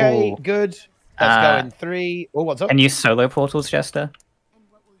 Okay, Ooh. good. Let's go in 3. Oh, what's up? And use solo portals, Jester?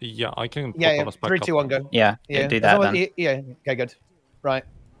 Yeah, I can Yeah, portal us back 3, up. 2, 1, go. Yeah, Yeah, do as that long then. as- yeah, okay, good. Right.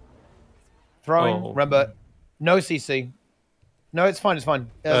 Throwing. Oh. Remember, no CC. No, it's fine. It's fine.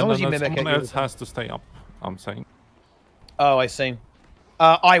 As long as you mimic it. someone you'll- else has to stay up, I'm saying. Oh, I see.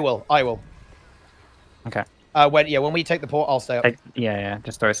 I will. Okay. When we take the port, I'll stay up. Yeah.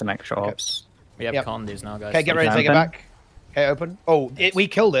 Just throw some extra orbs. We have Yep. condies now, guys. Okay, get ready to take it Open? back. Okay, open. Oh, we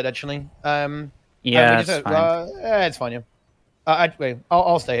killed it actually. Yeah, we it's just, fine. it's fine. Yeah. Wait,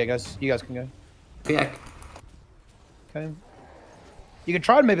 I'll stay here, guys. You guys can go. Yeah. Okay. You can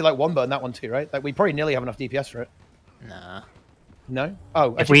try and maybe like one burn that one too, right? Like we probably nearly have enough DPS for it. Nah. No.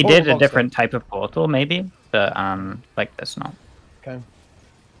 Oh, If actually, we portal did a box different type of portal, maybe, but like this, not. then. Okay.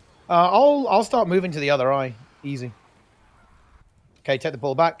 I'll start moving to the other eye. Easy. Okay, take the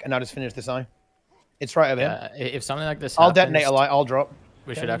ball back, and now just finish this eye. It's right over here. Yeah, if something like this I'll happens, detonate a light. I'll drop.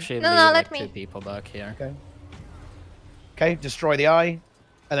 we should actually No, leave no, like let me. 2 people back here. Okay. Okay, destroy the eye,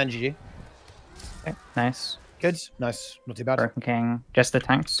 and then GG. Okay, nice. Good. Nice. Not too bad. Broken King. Just the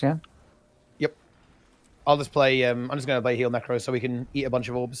tanks, yeah? Yep. I'll just play. I'm just going to play heal necro so we can eat a bunch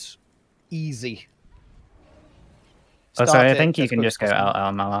of orbs. Easy. Oh, Start sorry, I it think you as can quick just as go possible.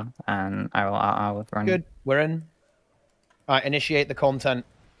 Al Mala, and I will run. Good. We're in. All right. Initiate the content.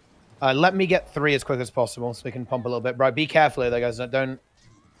 Let me get 3 as quick as possible so we can pump a little bit. Right. Be careful here, though, guys.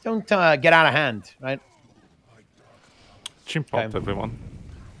 Don't get out of hand. Right. Chimp Okay. out, everyone.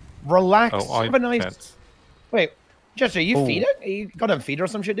 Relax. Oh, I Have a nice. can't. Wait, Jester, you Ooh. feed it? You got a feeder or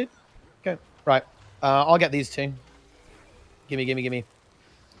some shit, dude? Okay. Right. I'll get these 2. Gimme.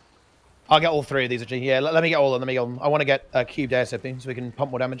 I'll get all 3 of these actually. Yeah, let me get all of them. Let me get all of them. I want to get cubed ASAP so we can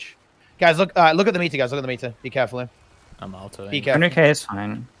pump more damage. Guys, look at the meter, guys. Look at the meter. Be careful here. I'm out of Be it. careful. 100k is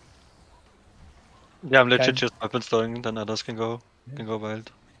fine. Yeah, I'm legit Okay. just weapon throwing, then others can go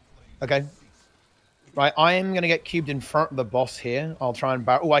wild. Okay. Right, I am going to get cubed in front of the boss here. I'll try and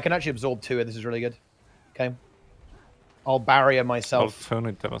barrier. Oh, I can actually absorb 2 here. This is really good. Okay. I'll barrier I'll myself. turn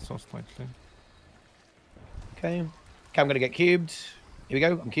it ever so slightly. Okay. Okay, I'm going to get cubed. Here we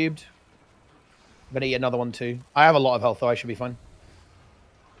go. I'm cubed. I'm going to eat another one too. I have a lot of health, though. I should be fine.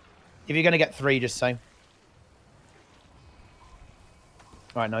 If you're going to get 3, just say.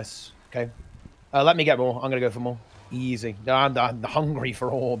 All right, nice. Okay. Let me get more. I'm going to go for more. Easy. I'm hungry for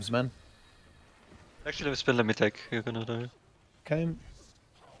orbs, man. Actually, spin let me take. You're gonna die. Okay.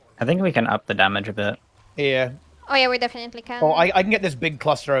 I think we can up the damage a bit. Yeah. Oh yeah, we definitely can. Oh, I can get this big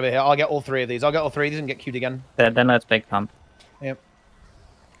cluster over here. I'll get all 3 of these. I'll get all 3 of these and get cubed again. Then let's big pump. Yep.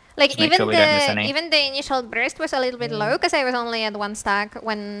 Like Just make sure we don't miss any. even the initial burst was a little bit low because I was only at 1 stack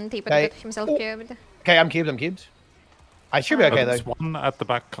when Teapot Okay. got himself Oh. cubed. Okay, I'm cubed. I should be okay, though. There's one at the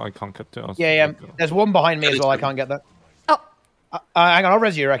back I can't get to. Yeah. There's one behind me as well. I can't get that. Oh, Hang on. I'll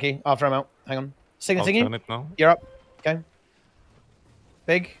res you, Reki, after I'm out. Hang on. I'll Singing. turn it now. You're up. Okay.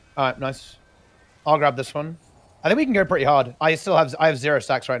 Big. All right, nice. I'll grab this one. I think we can go pretty hard. I have 0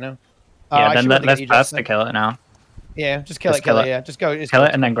 stacks right now. Yeah, I then should be able to get let's you, pass Justin. to kill it now. Yeah, just kill Just it. Kill kill it. it. Yeah, just go. Just Kill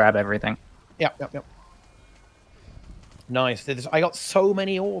it and then grab everything. Yep. Nice. I got so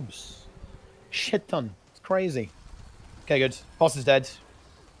many orbs. Shit ton. It's crazy. Okay, good. Boss is dead.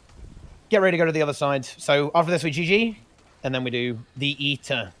 Get ready to go to the other side. So after this we GG, and then we do the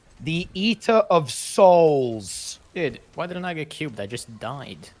Eater. The Eater of Souls. Dude, why didn't I get cubed? I just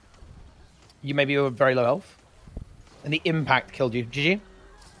died. You were very low health. And the impact killed you. GG.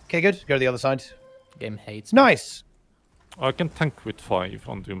 Okay, good. Go to the other side. Game hates me. Nice. I can tank with 5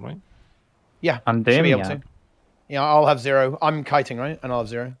 on Doom, right? Yeah. On Should Doom, be able yeah. to. Yeah, I'll have 0. I'm kiting, right? And I'll have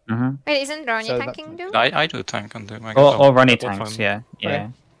 0. Mm-hmm. Wait, isn't Ronnie So tanking Doom? I do tank on Doom, I guess. Or Ronnie that's tanks, fine. yeah. Yeah. Okay.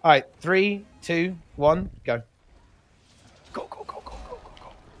 All right. 3, 2, 1, go. Go, go, go, go, go, go,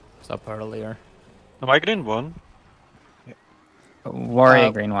 go. Stop earlier. Am I green one?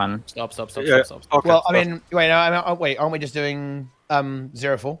 Warrior green one. Stop, stop, stop, Yeah. stop, stop. Okay, Well, stop. I mean, wait, no, wait, aren't we just doing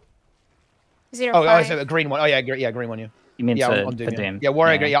 0, 4? 0, Oh, 5. so a green one. Oh, yeah, yeah, green one, yeah. You mean Yeah, to, on Doom, for yeah. Doom? Yeah,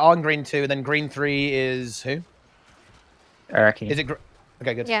 Warrior green. Yeah, on green 2, and then green 3 is who? Urki. Is it?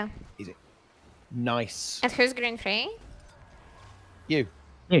 Okay, good. Yeah. Easy. Nice. And who's green 3? You.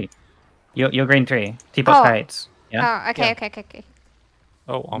 You. You're green 3. Teapot Oh. kites. Yeah. Oh, okay, Yeah. okay, okay, okay.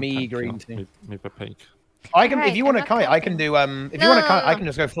 Oh, I'm Me tanking green now, too. Me Pepeg. I can, if Alright, you I'm want to not kite, I can kiting. do. If No, you want to no, kite, no, I no. can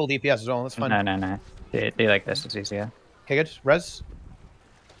just go full DPS as well. That's fine. No, no, no. Do like this. It's easier. Okay, good. Res.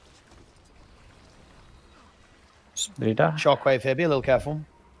 Leader. Shockwave here. Be a little careful.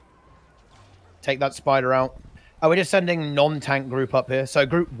 Take that spider out. Oh, we're just sending non-tank group up here. So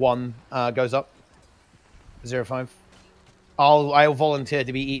group 1 goes up. 0-5. I'll volunteer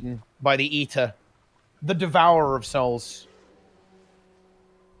to be eaten by the eater, the devourer of souls.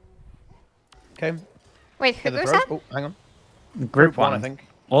 Okay. Wait, who Get the goes throws. up? Oh, hang on. Group 1, one. I think.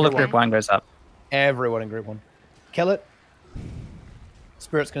 All of Group group 1 goes up. Everyone in group 1. Kill it.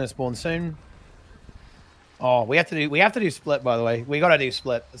 Spirit's gonna spawn soon. Oh, we have to do split, by the way. We gotta do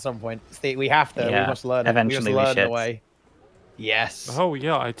split at some point. We have to. Yeah, We must learn it. eventually we we must learn the should. way. Yes. Oh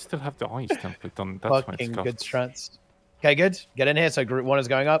yeah, I still have the ice template on. That's why it's Fucking got. good strats. Okay, good. Get in here. So group 1 is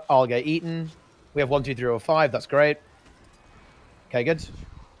going up. I'll get eaten. We have 1, 2, 3, or 5. That's great. Okay, good.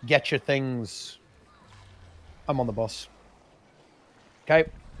 Get your things. I'm on the boss. Okay,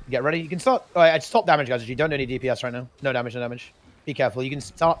 get ready. You can start. All right, stop damage, guys. You don't do any DPS right now. No damage, no damage. Be careful. You can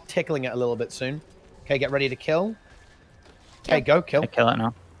start tickling it a little bit soon. Okay, get ready to kill. Okay, go kill. I kill it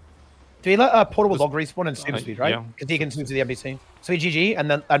now. Do we let portable dog respawn and super speed, right? yeah. Because he can super to the NPC. So he GG, and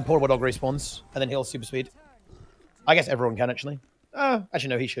then portable dog respawns, and then he'll super speed. I guess everyone can actually. Actually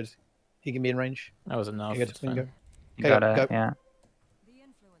no, he should. He can be in range. That was enough. Okay, it's good. fine. You Okay, gotta, go. yeah.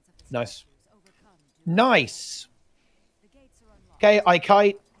 Nice. Nice. Okay, I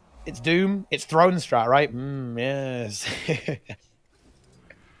kite. It's Doom. It's throne strat, right? Yes.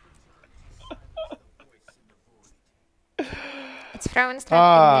 It's throwing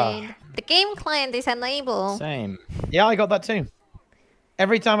strat indeed. The game client is unable. Same. Yeah, I got that too.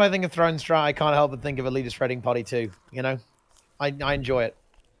 Every time I think of throne strat, I can't help but think of Elite Raiding Party too. You know, I enjoy it.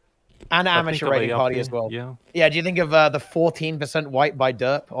 And I think Amateur of Raiding ARP, Party as well. Yeah. Yeah, do you think of the 14% wipe by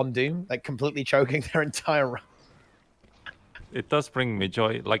Derp on Doom? Like completely choking their entire run. It does bring me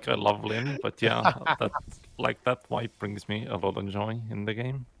joy. Like I love Lynn, but yeah, that wipe brings me a lot of joy in the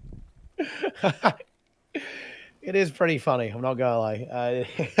game. It is pretty funny. I'm not gonna lie.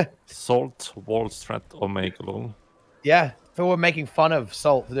 Salt, wall strat, Omega lol. Yeah, so we're making fun of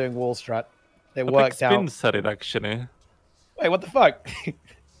Salt for doing wall strat. It I worked think Spin out. said it actually. Wait, what the fuck?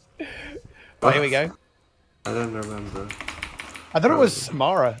 Oh, here we go. I don't remember. I thought it was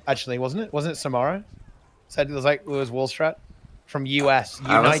Samara, actually, wasn't it? Wasn't it Samara? Said it was like it was wall strat from US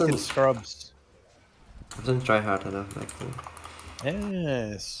I United wasn't- Scrubs. I didn't try hard enough, actually.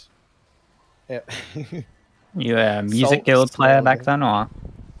 Yes. Yeah. You a music Salt guild player still- back then, or?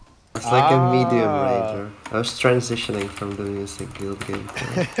 It's like a medium Ah. ranger. I was transitioning from the music guild game.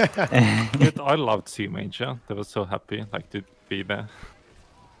 Dude, I loved C Major. They were so happy like to be there.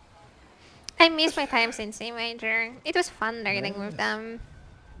 I miss my times in C Major. It was fun raiding with them.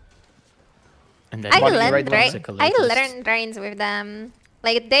 And then I Why did you learned raid them? I learned raids with them.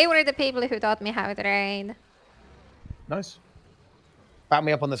 Like they were the people who taught me how to raid. Nice. Back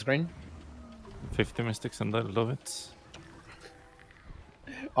me up on the screen. 50 mystics and I love it.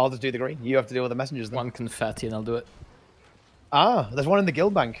 I'll just do the green. You have to deal with the messengers then. One confetti and I'll do it. Ah, there's one in the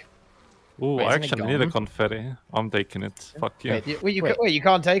guild bank. Ooh, Wait, I isn't it actually need a gone? confetti. I'm taking it. Fuck yeah. Wait, Wait. you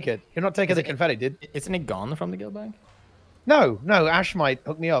can't take it. You're not taking Is the it- confetti, dude. Isn't it gone from the guild bank? No, Ash might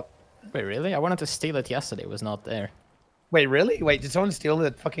hook me up. Wait, really? I wanted to steal it yesterday. It was not there. Wait, really? Wait, did someone steal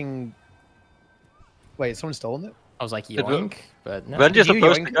the fucking... Wait, someone stolen it? I was like, It wa- yoink, but no. When you're Did you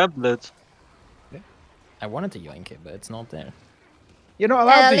supposed yoink to gamble it. I wanted to yoink it, but it's not there. You're not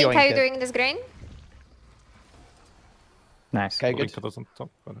allowed to Link, yoink how you it. doing this green? Nice. Okay, good. Linka doesn't talk,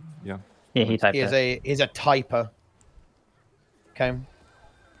 but yeah. Yeah, he typed it. He's a typer. Okay.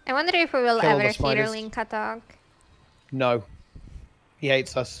 I wonder if we will Kill all ever the hear spiders. Linka talk. No. He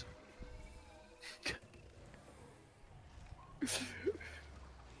hates us.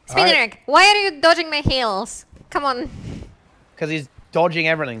 Spinnereg, why are you dodging my heels? Come on. Because dodging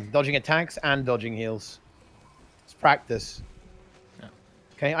everything, dodging attacks and dodging heals. It's practice. Yeah.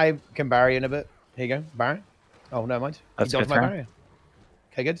 Okay, I can barrier in a bit. Here you go, barrier. Oh, never mind. You That's dodged good my turn. barrier.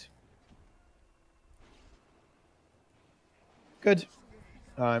 Okay, good. Good.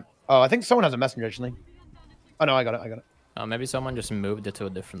 Alright. Oh, I think someone has a messenger actually. Oh no, I got it. I got it. Maybe someone just moved it to a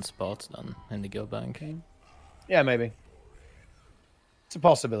different spot than in the guild bank. Okay. Yeah, maybe. It's a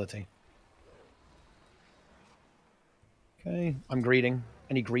possibility. Okay, I'm greeting.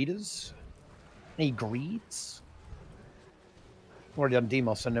 Any greeters? Any greeds? Already done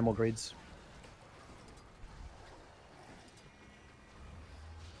Demos, so no more greeds.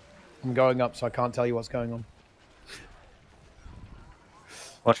 I'm going up, so I can't tell you what's going on.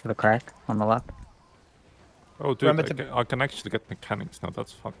 Watch for the crack on the left. Oh, dude, I can actually get mechanics now.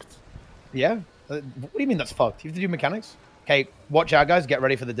 That's fucked. Yeah? What do you mean that's fucked? You have to do mechanics? Okay, watch out, guys. Get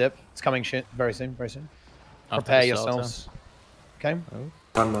ready for the dip. It's coming shit very soon. Very soon. Prepare yourselves. Okay.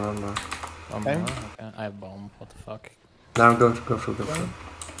 One more. Okay. Okay. I have bomb. What the fuck? Now go through.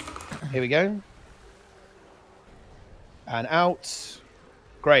 Here we go. And out.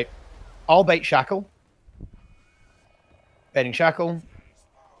 Great. I'll bait Shackle. Baiting Shackle.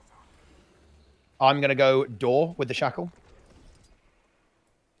 I'm going to go door with the Shackle.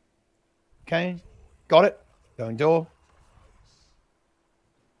 Okay. Got it. Going door.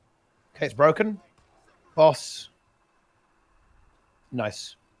 Okay, it's broken. Boss.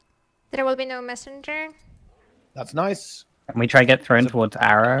 Nice. There will be no messenger. That's nice. Can we try to get thrown towards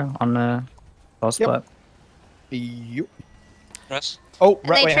arrow on the boss spot? Yep. Press. Oh,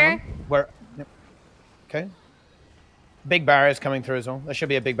 right. Wait, hang Nature. on. Where? Yep. Okay. Big barriers coming through as well. There should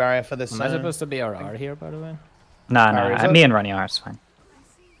be a big barrier for this. Am I supposed to be RR here, by the way? No, Barriers up. me and Ronnie are, it's fine.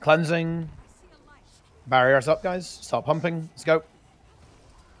 Cleansing. Barriers up, guys. Start pumping. Let's go.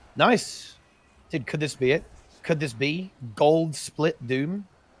 Nice. Dude, could this be it? Could this be gold split doom?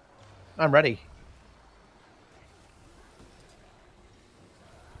 I'm ready.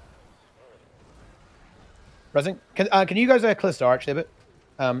 Resing, can you guys clear star actually a bit?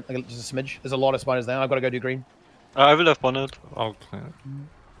 Just a smidge. There's a lot of spiders there. I've got to go do green. I will have one it. I'll clear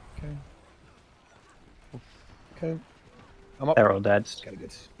it. Okay. I'm up. They're all dead. Okay,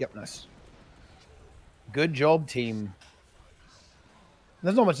 good. Yep, nice. Good job, team.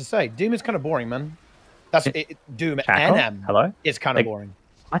 There's not much to say. Doom is kind of boring, man. That's it. Doom Shackle? NM. Hello? It's kind of boring.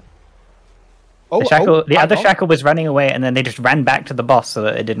 What? Oh, The other Shackle was running away, and then they just ran back to the boss so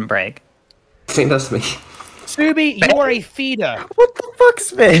that it didn't break. I think that's me. Subi, you are a feeder. What the fuck,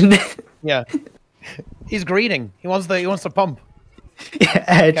 Spin? Yeah. He's greeting. He wants the pump. Yeah,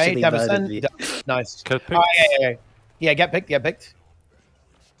 Okay, actually, Davison. Nice. Get picked. Yeah, get picked. Get picked.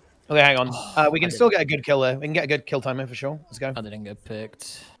 Okay, hang on. We can still get a good kill there. We can get a good kill timer for sure. Let's go. I didn't get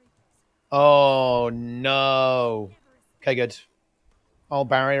picked. Oh no. Okay, good. I'll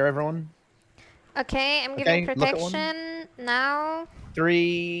barrier everyone. Okay, I'm giving Okay, look at one. protection now.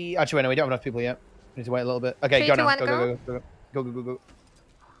 3. Actually, wait, no, we don't have enough people yet. We need to wait a little bit. Okay, 3, go 2, now. 1, Go.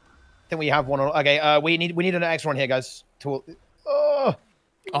 I think we have one. Okay, we need an extra one here, guys. Oh,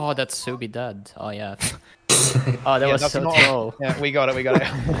 Oh, that's Subi dead. Oh yeah. Oh, that was that's so not- troll. Yeah, we got it. We got it.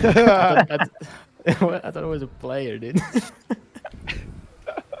 I thought it was a player, dude.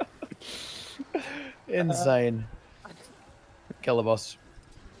 Insane. Kill the boss.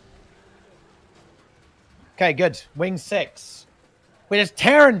 Okay, good. Wing 6. We're just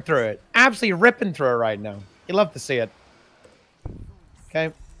tearing through it. Absolutely ripping through it right now. You love to see it.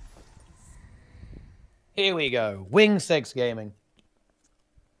 Okay. Here we go. Wing 6 gaming.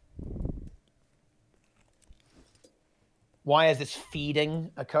 Why is this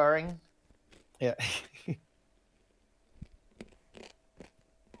feeding occurring? Yeah.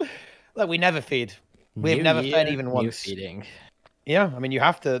 Look, we never feed. We've New never year, fed even new once. feeding. Yeah, I mean, you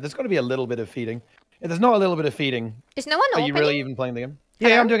have to. There's got to be a little bit of feeding. If there's not a little bit of feeding, Is no one are you opening? really even playing the game?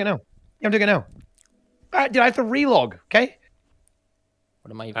 Yeah, I'm doing it now. Yeah, I'm doing it now. Dude, I have to relog, okay?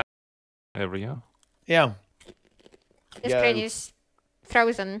 What am I? Area. Yeah. This Yo. train is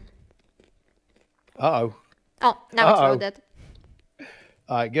frozen. Uh-oh. Oh, now it's Uh-oh. loaded.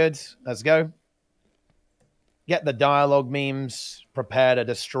 All right, good. Let's go. Get the dialogue memes. Prepare to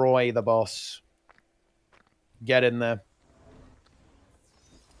destroy the boss. Get in there.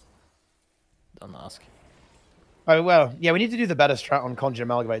 Don't ask. Oh, well, yeah, we need to do the better strat on Conjure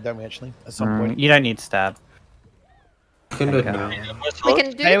Amalgamate, don't we, actually? At some point. You don't need stab. You can do it Okay. now. We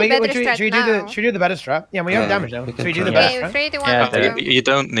can do Hey, the better should strat we now. should we do the better strat? Yeah, we have Yeah, damage now. we Should can we do the try. better Okay, strat? 3, 2, 1, Yeah, go. You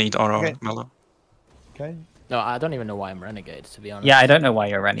don't need RR, Okay. Mellow. Okay. No, I don't even know why I'm renegade, to be honest. Yeah, I don't know why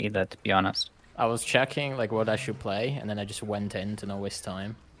you're red either, to be honest. I was checking like what I should play, and then I just went in to not waste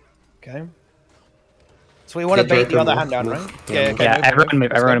time. Okay. So we want to Okay, try bait the to other move, hand down, move. right? Yeah, okay, Yeah, move, everyone move,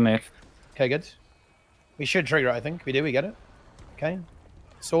 Let's everyone go. move. Okay, good. We should trigger it, I think. We do, we get it. Okay.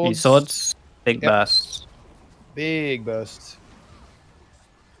 Swords. Use swords, big Yep. burst. Big burst.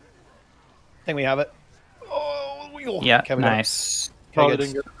 I think we have it. Oh, Yeah, okay, we got it. nice. Oh, I Okay,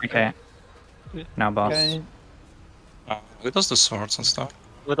 didn't good. get Okay. Now boss. Okay. Who does the swords and stuff?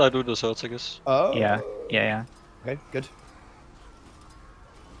 But I do the swords, I guess. Oh. Yeah. Okay, good.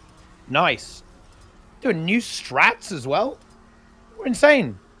 Nice. Doing new strats as well? We're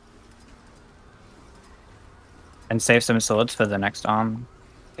insane. And save some swords for the next arm.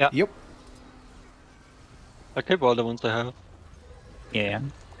 Yep. I keep all the ones I have. Yeah.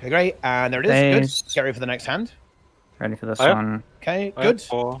 Okay, great. And there it is. Phase. Good. Get ready for the next hand. Ready for this I have- one. Okay, I have good.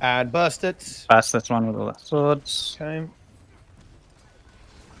 4. And burst it. Burst this one with all the swords. Okay.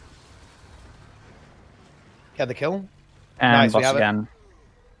 Get the kill. And Nice, we boss have it. again.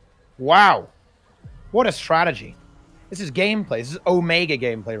 Wow. What a strategy. This is gameplay. This is Omega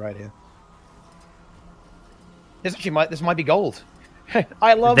gameplay right here. This actually this might be gold.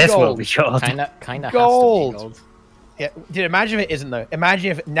 I love This gold. will be short. Kinda Gold. has to be gold. Yeah, dude, imagine if it isn't though.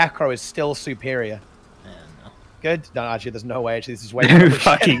 Imagine if Necro is still superior. Yeah, no. Good. No, actually, there's no way. Actually, this is way No more shit.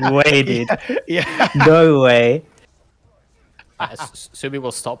 fucking way, dude. Yeah. No way. Subi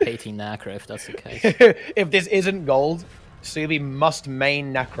will stop hating Necro if that's the case. If this isn't gold, Subi must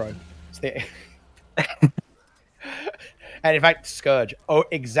main Necro. It's the- And in fact, Scourge. Oh,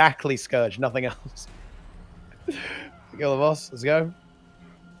 exactly Scourge. Nothing else. Kill the boss. Let's go.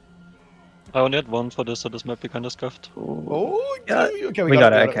 I only had 1 for this, so this might be kind of scuffed. Oh, Yeah. okay. We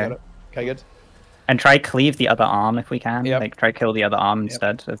got it, we okay. Okay, good. And try cleave the other arm if we can. Yep. Like try kill the other arm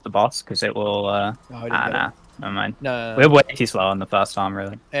instead of the boss because it will. Oh, I didn't get it. Nah. Never mind. No. We're way too slow on the first arm,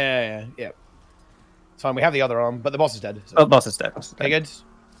 really. Yeah. It's fine. We have the other arm, but the boss is dead. So. Oh, boss is dead. Okay, good.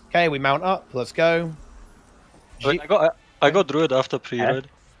 Okay, we mount up. Let's go. Wait, I got Druid after pre-ride.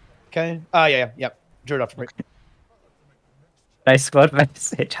 Okay. Oh, yeah. Druid after break. Nice squad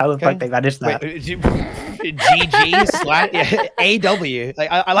message. How the Okay. fuck they managed that? Wait, GG slash yeah, AW.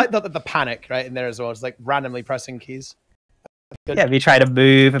 Like I like the panic right in there as well. It's like randomly pressing keys. Good. Yeah, we try to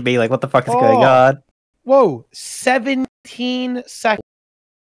move and be like, what the fuck is going on? Whoa, 17 seconds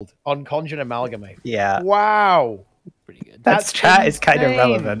on Conjure Amalgamate. Yeah. Wow. Pretty good. That's chat is kind of insane.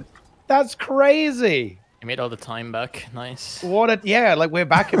 relevant. That's crazy. You made all the time back. Nice. Yeah, like we're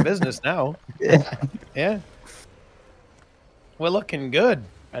back in business now. Yeah. We're looking good.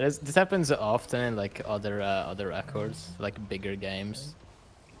 This happens often in like other records, like bigger games.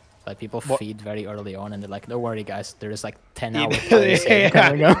 Like people feed very early on, and they're like, "Don't worry, guys. There is like 10-hour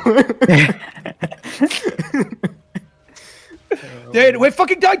coming up." Dude, we're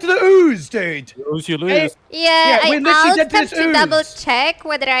fucking dying to the ooze, dude. You lose. Hey, Yeah, we I literally did alt this to double ooze. check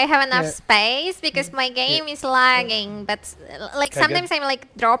whether I have enough Yeah. space because my game is lagging. But like Okay, sometimes I'm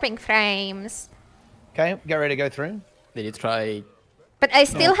like dropping frames. Okay, get ready to go through. Did you try? But I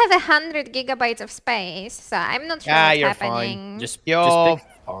still have 100 gigabytes of space, so I'm not sure what's you're happening. You're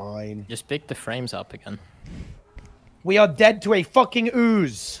fine. Just pick the frames up again. We are dead to a fucking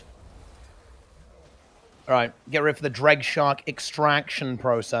ooze. All right, get ready for the Dreg Shark extraction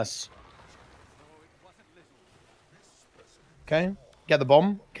process. Okay, get the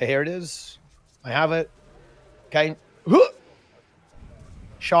bomb. Okay, here it is. I have it. Okay.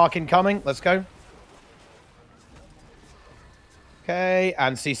 Shark incoming. Let's go. Okay,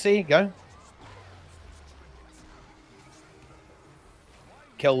 and CC, go.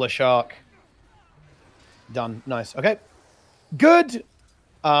 Kill the shark. Done. Nice. Okay. Good.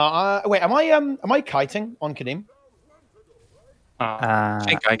 Wait, am I kiting on Kadim? I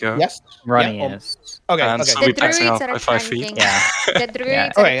think I go. Yes. Ronnie Yeah, is. Okay. And Okay. so The we passing druids out are by 5 feet. tanking. Yeah. The druids Yeah.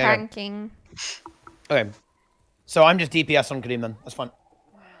 are Okay, okay. tanking. Okay. So I'm just DPS on Kadim then. That's fine.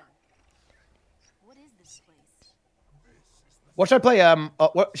 What is this place? What should I play?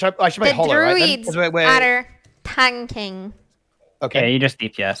 I should play The Hollow, right? Then? druids 'Cause we're- are tanking. Yeah, Okay. you just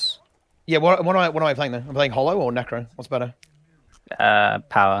DPS. Yeah. What am I playing then? I'm playing Hollow or Necro. What's better?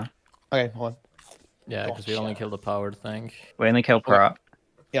 Power. Okay, hold on. Yeah, because we only killed the powered thing. We only kill pro.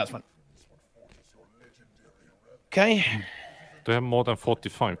 Yeah, that's fine. Okay. Do you have more than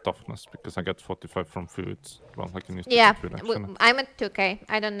 45 toughness? Because I get 45 from food. Well, I can use the Yeah, food actually. I'm at 2k.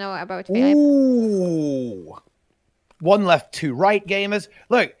 I don't know about Philip. Ooh. One left, two right, gamers.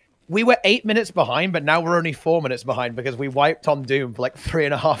 Look, we were 8 minutes behind, but now we're only 4 minutes behind because we wiped on Doom for like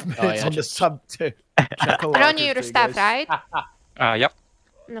 3.5 minutes yeah, on the sub 2. Put on your stuff, right? Yep.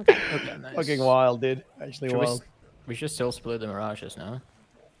 Okay. Okay, nice. Fucking wild, dude. Actually Should we, wild. we should still split the mirages now.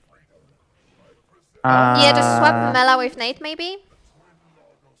 Yeah, just swap Mela with Nate, maybe?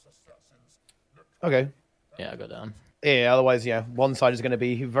 Okay. Yeah, go down. Yeah, otherwise, yeah, one side is going to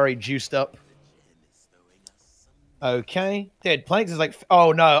be very juiced up. Okay. Dude, Planix is like,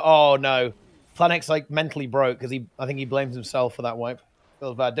 oh no. Planix like mentally broke because I think he blames himself for that wipe.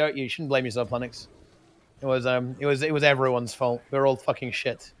 Feels bad. Don't you? Shouldn't blame yourself, Planix. It was everyone's fault. We're all fucking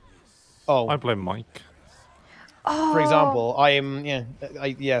shit. Oh. I blame Mike. Oh. For example,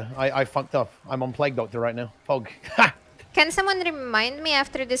 I fucked up. I'm on Plague Doctor right now. Pog. Can someone remind me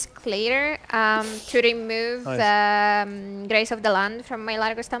after this clear to remove Nice. Grace of the Land from my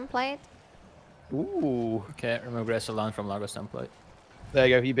Largos template? Ooh. Okay, remove Grace of Land from Largos template. There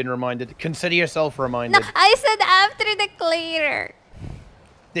you go. You've been reminded. Consider yourself reminded. No, I said after the clear.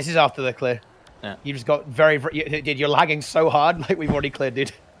 This is after the clear. Yeah. You just got dude, you're lagging so hard. Like we've already cleared,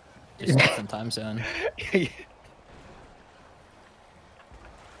 dude. Just different time zone.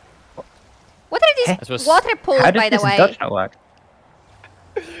 What are these water pools, by the way? Dodge not work?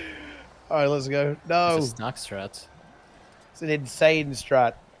 All right, let's go. No. It's a snack strat. It's an insane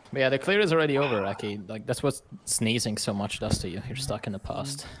strat. But yeah, the clear is already over, Aki. Like, that's what sneezing so much does to you. You're stuck in the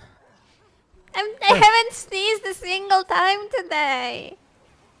past. I haven't sneezed a single time today.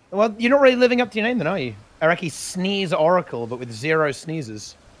 Well, you're not really living up to your name then, are you? Araki Sneeze Oracle, but with 0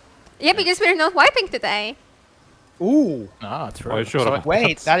 sneezes. Yeah, because we're not wiping today. Ooh. Ah, true. Are you sure about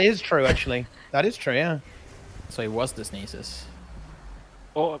Wait, that is true, actually. That is true, yeah. So it was the sneezes.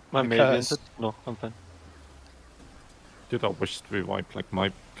 Oh, my Because- mail No, I'm fine. Dude, I wish we wiped. Like,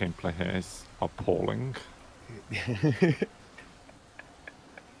 my gameplay here is appalling.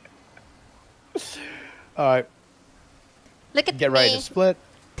 Alright, Look at get ready me to split.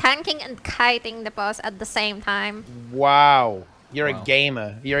 tanking and kiting the boss at the same time. Wow. You're Wow. a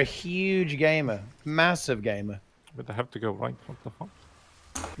gamer. You're a huge gamer. Massive gamer. But I have to go right. What the fuck?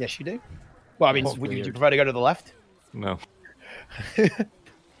 Yes, you do. Well, I mean, Oh, would you weird. prefer to go to the left? No.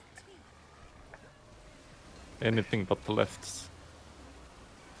 Anything but the lefts.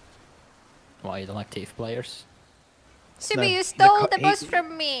 Why, you don't like thief players? Subi, No, you stole the he- boss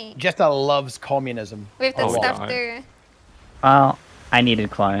from me. Jester loves communism. With the Oh, stuff yeah. too. Well, I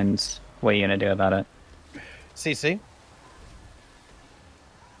needed clones. What are you gonna do about it? CC.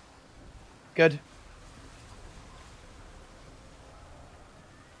 Good.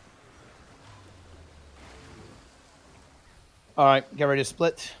 All right, get ready to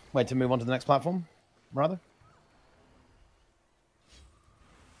split. Wait to move on to the next platform, rather.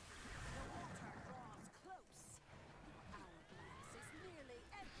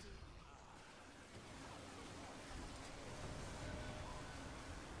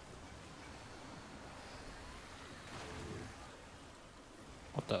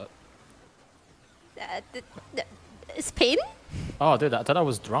 What the? Spin? Oh, dude, I thought I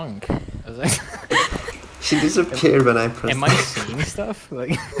was drunk. I was like, She disappeared when I pressed. am I seeing stuff?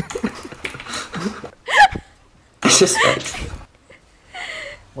 Like, I just like,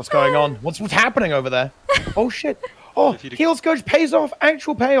 What's going on? What's happening over there? Oh shit! Oh, heal scourge pays off.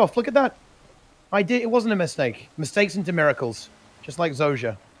 Actual payoff. Look at that. I did. It wasn't a mistake. Mistakes into miracles, just like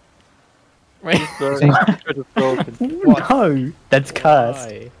Zoja. wait, What? No, that's cursed.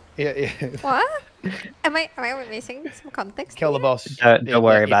 why? Yeah. What? Am I missing some context? Kill the here? boss. Don't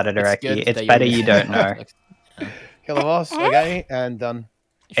worry about it, It's Araki. good It's that better you're- you don't know. Kill the boss. Okay, and done.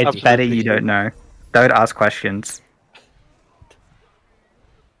 It's better you don't know. Don't ask questions.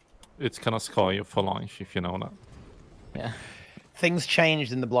 It's gonna scar you for life if you know that. Yeah. Things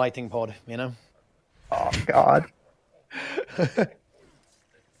changed in the blighting pod. You know. Oh God.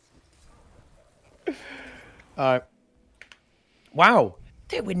 Wow.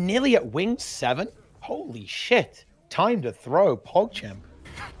 Dude, we're nearly at wing 7. Holy shit. Time to throw PogChamp.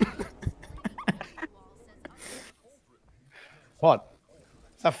 What?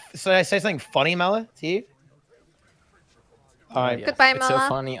 So I say something funny, Mala, to you? All right. Yeah. Goodbye, It's so Mala.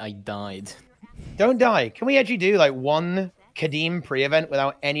 funny, I died. Don't die. Can we actually do like one Kadim pre-event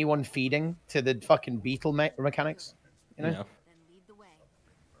without anyone feeding to the fucking beetle mechanics? You know? Yeah.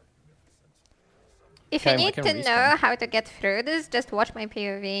 If Okay, you I need can to respawn. know how to get through this, just watch my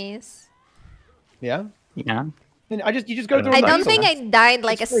POVs. Yeah. Yeah. You just go through. I the don't beetle. think I died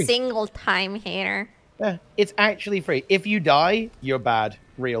like a It's free. single time here. Yeah, it's actually free. If you die, you're bad.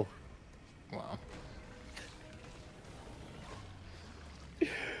 Real. Wow.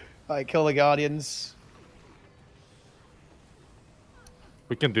 Alright, kill the guardians.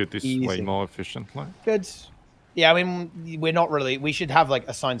 We can do this way Easy. more efficiently. Good. Yeah, I mean, we're not really. We should have like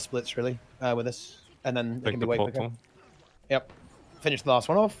assigned splits really with this, and then they Take can the be way quicker. portal. Yep. Finish the last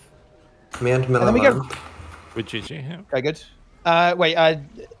one off. me and And then we Milan. go. With GG here. Okay, good. Wait.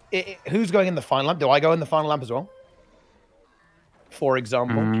 Who's going in the final lamp? Do I go in the final lamp as well? For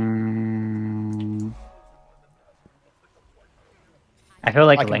example. I feel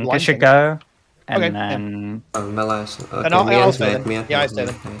like I can Linka blind should thing. go, and Okay, then Mela is... Okay, And I'll stay mate, then. Yeah, I stay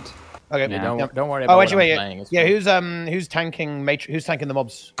then. Okay. Yeah. Don't worry about Oh, what actually, I'm wait. playing. It's Yeah, fine. who's tanking who's tanking the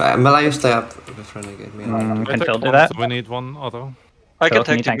mobs? Mela, you stay up with Renegade. Me. I can take Phil do one, that? so we need one other. I Phil,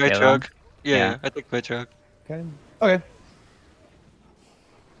 can can you take the tank Great the other one? Chug. Yeah, Yeah. I take Great Chug. Okay. Okay.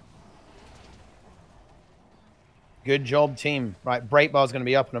 Good job, team. Right, break bar's going to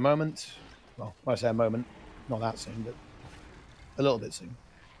be up in a moment. Well, when I say a moment, not that soon, but a little bit soon.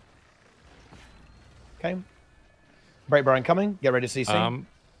 Okay. Break bar incoming. Get ready to CC.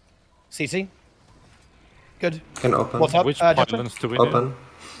 CC. Good. Can open. What's up, Which Jester? pylons do we do? Open.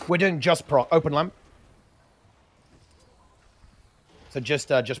 We're doing just prop. Open lamp. So just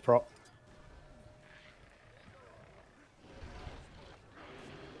prop.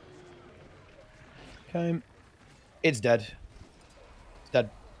 Okay. It's dead. It's dead.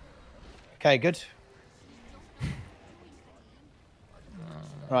 Okay, good.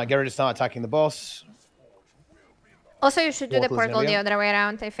 Alright, get ready to start attacking the boss. Also, you should do the Portal's portal the earlier. other way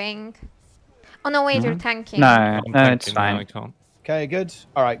around, I think. Oh no, wait, you're tanking. No, I'm no, it's tanking, I fine. can't. Okay, good.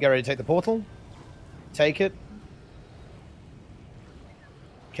 Alright, get ready to take the portal. Take it.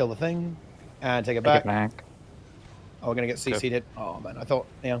 Kill the thing. And take it Take back. it back. Oh, we're gonna get CC'd hit. Oh man, I thought,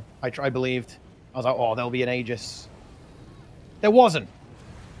 you know, I believed. I was like, oh, there'll be an Aegis. There wasn't.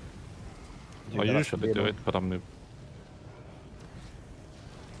 I usually do it, but I'm new.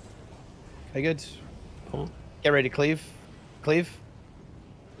 Okay, good. Cool. Get ready to cleave. Cleave.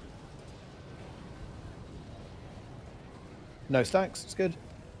 No stacks. It's good.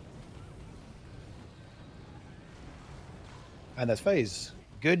 And there's phase.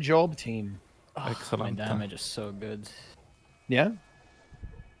 Good job, team. Excellent. My damage is so good. Yeah.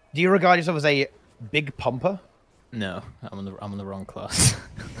 Do you regard yourself as a big pumper? No, I'm on the wrong class.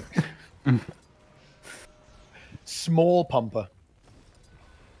 Small pumper.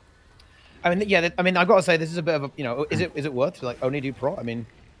 I mean, yeah. I mean, I've got to say, this is a bit of a, you know, is it worth to like only do pro? I mean,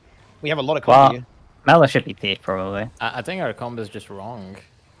 we have a lot of combo Well, here. Mela should be thief probably. I think our combo is just wrong.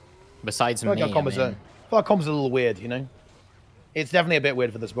 Besides I feel me, like our combos I are, mean, I feel like combos are a little weird, you know. It's definitely a bit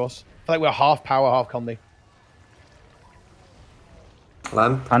weird for this boss. I feel like we're half power, half combi.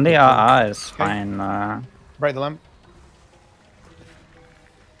 Lamp. Pandy RR is fine. Break the lamp.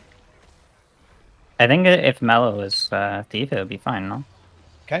 I think if Mela was thief, it would be fine, no?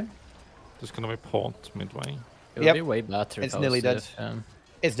 Okay. Just gonna be port midway. it would Yep. be way better. It's if I nearly was dead. CFM.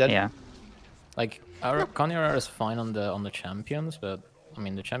 It's dead. Yeah. Like our Conjurer is fine on the champions, but I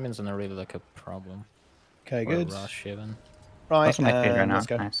mean the champions are not really like a problem. Okay, Or good. Rush even. Right, That's my favorite now. let's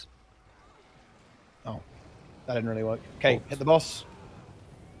go. Nice. Oh, that didn't really work. Okay, hit the boss.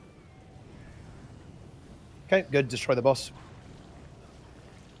 Okay, good. Destroy the boss.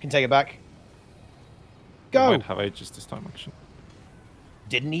 Can take it back. I Go. might have Aegis this time, actually.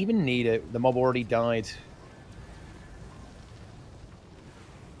 Didn't even need it. The mob already died.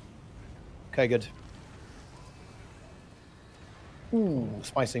 Okay, good. Ooh,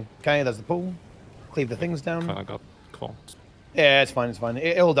 spicy. Okay, there's the pool. Cleave the things down. Kinda got caught. Yeah, it's fine, it's fine.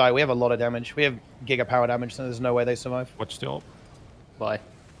 It'll die. We have a lot of damage. We have giga power damage, so there's no way they survive. Watch the orb. Bye.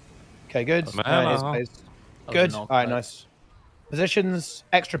 Okay, good. Man, Here's uh-huh. phase. That was Good. a knock, Alright, right? nice. Positions,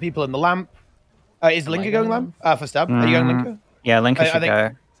 extra people in the lamp. Is Am I Linka going going lamp? For stab? Are you going Linka? Yeah, Linka I should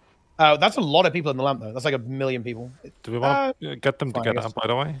think- go. That's a lot of people in the lamp, though. That's like 1 million people. Do we want to get them fine, I together, guess. by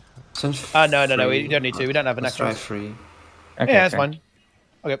the way? Since No, we free, don't need to. We don't have a let's try necros. free. Okay, Yeah, that's okay. fine.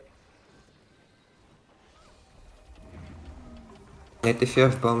 Okay. Nate, if you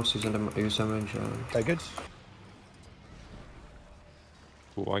have bombs, use them in general. Okay, good.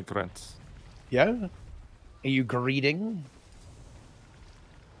 Ooh, I grant. Yeah? Are you greeting?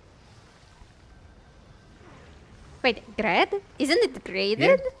 Wait, Gred? Isn't it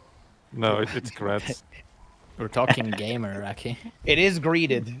graded? No, it's grants. We're talking gamer, Raki. It is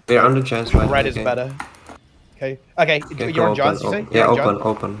greeted. We're on the chance by Red is okay. better. Okay. Okay, Okay, you're go on Giants, you open, say? Yeah, You're on open, Giants?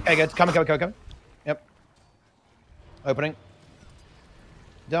 open. Okay, good. Come. Yep. Opening.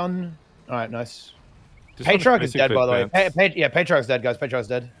 Done. Alright, nice. This one Patriarch is dead, basically by the way. grants. Yeah, Patriarch's dead, guys. Patriarch's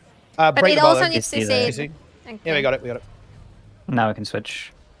dead. But break it the bar, also though. needs to You see that. save. CC. Yeah, we got it. Now we can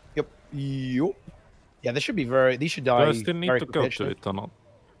switch. Yep. Yeah, this should be very. These should die. Do I still need very to go quickly, to it or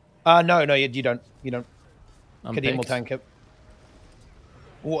not? No, you don't. You don't. I'm Kadim will picked. tank it.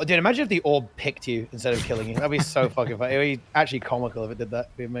 Well, dude, imagine if the orb picked you instead of killing you. That'd be so fucking funny. It'd be actually comical if it did that.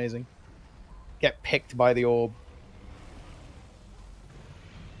 It'd be amazing. Get picked by the orb.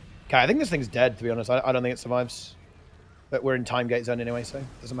 Okay, I think this thing's dead, to be honest. I don't think it survives. But we're in time gate zone anyway, so it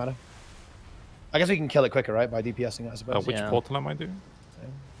doesn't matter. I guess we can kill it quicker, right? By DPSing it, I suppose. Which Yeah. portal am I doing?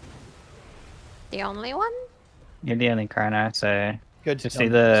 The only one? You're the only chrono, so Good. Just do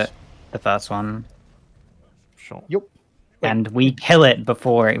the first one, Sure. Yup. and we kill it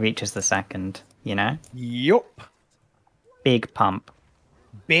before it reaches the second. You know, Yup. big pump.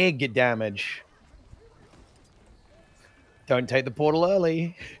 Big damage. Don't take the portal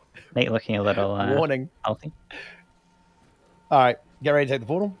early. Nate looking a little Warning. healthy. All right, get ready to take the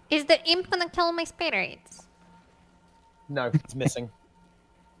portal. Is the imp gonna kill my spirits? No, it's missing.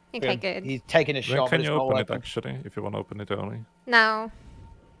 Okay, good. He's taking a When shot. can but it's you not open it working. actually, if you want to open it early? No.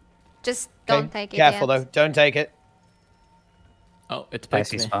 Just Okay, don't take it careful yet. though. Don't take it. Oh, it I picks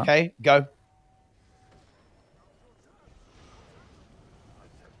see me. spot. Okay, go.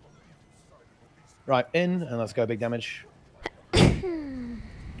 Right, in, and let's go big damage.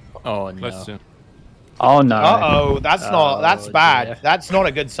 Oh Bless no. you. Oh no! Uh-oh, that's Oh, bad. dear. That's not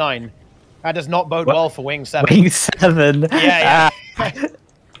a good sign. That does not bode What? well for Wing 7. Wing 7. Yeah,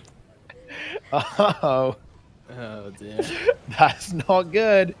 Ah, Uh-oh, Oh dear. that's not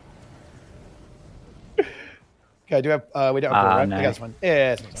good. Okay, do we have, we don't have portal, right? no. Okay, that's fine.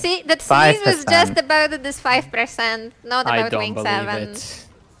 Yeah, it's fine. See, that sneeze was 5%. just about this 5%, not I about don't Wing believe 7. it.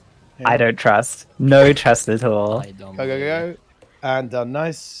 I don't trust. No trust at all. I don't Go, go, believe go, it. go. And done,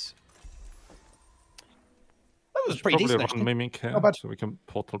 nice. That was pretty Probably decent, run actually. Mimic here, Not bad. so we can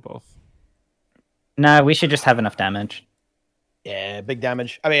portal both. No, we should just have enough damage. Yeah, big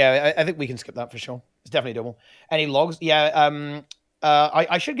damage. I mean, yeah, I think we can skip that for sure. It's definitely doable. Any logs? Yeah.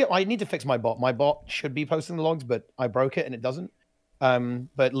 I should get. I need to fix my bot. My bot should be posting the logs, but I broke it and it doesn't.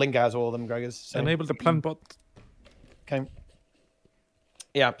 But Linga has all of them, Gregors. So. Enable the plan bot. Okay.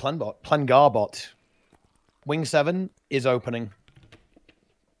 Yeah, Plangar bot. Wing 7 is opening.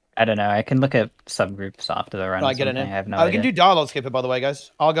 I don't know. I can look at subgroups after the run. Right, or get in something. here. I have no We idea. can do dialogue skipper, by the way,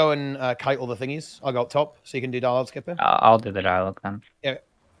 guys. I'll go and kite all the thingies. I'll go up top, so you can do dialogue skipper. I'll do the dialogue then. Yeah,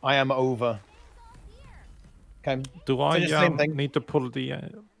 I am over. Okay. Do I just same thing. need to pull the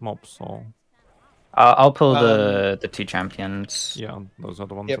mobs or? I'll pull the two champions. Yeah, those are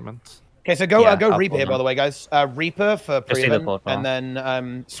the ones Yep. I meant. Okay, so go Yeah, go I'll Reaper pull here, by them. the way, guys. Reaper for Just do the pre-event, portal. and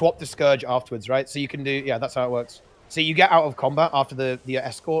then swap the Scourge afterwards, right? So you can do, yeah, that's how it works. So you get out of combat after the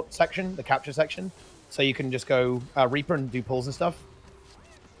escort section, the capture section. So you can just go Reaper and do pulls and stuff.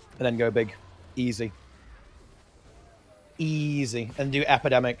 And then go big. Easy. Easy. And do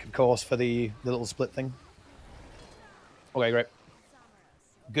Epidemic, of course, for the little split thing. Okay, great.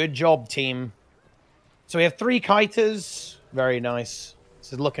 Good job, team. So we have 3 kiters. Very nice.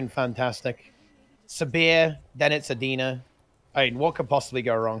 This is looking fantastic. Sabir, then it's Adina. I mean, what could possibly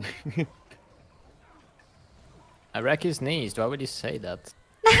go wrong? I wreck his knees. Why would you say that?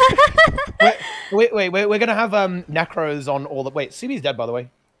 wait, we're gonna have Necros on all the. Wait, Subi's dead, by the way.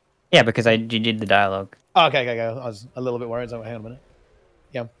 Yeah, because I did the dialogue. Oh, okay. I was a little bit worried. So hang on a minute.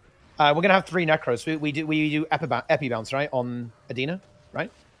 Yeah, we're gonna have 3 Necros. We do Epi bounce, right, on Adina, right?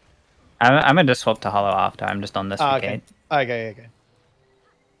 I'm gonna just swap to Hollow after. I'm just on this Okay. brigade. Okay.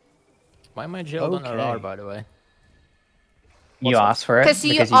 Why am I jailed on Okay. RR, by the way? You asked for it Because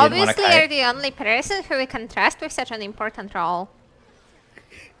you didn't wanna obviously are kite. the only person who we can trust with such an important role.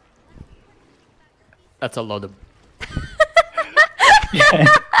 That's a lot of...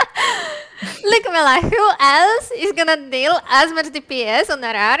 Look, Mela, who else is gonna deal as much DPS on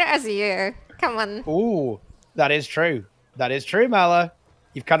RR as you? Come on. Ooh, that is true. That is true, Mala.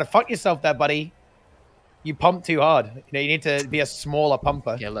 You've kind of fucked yourself there, buddy. You pumped too hard. You know, you need to be a smaller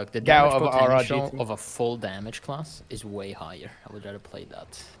pumper. Yeah, look, the Get out damage of potential RRGT. of a full damage class is way higher. I would rather play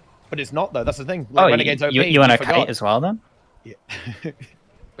that. But it's not, though. That's the thing. Like, Oh, Renegade's OP. you want to forgot. kite as well then? Yeah.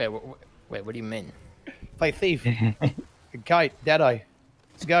 Wait, wait, what do you mean? Play Thief. Good kite. Deadeye.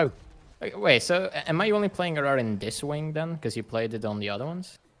 Let's go. Wait, so am I only playing RR in this wing then? Because you played it on the other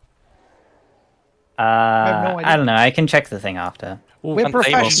ones? have no idea. I don't know. I can check the thing after. We're and Deimos.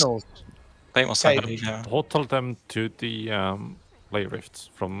 professionals. Deimos, Okay. I believe, yeah. Portal them to the lay rifts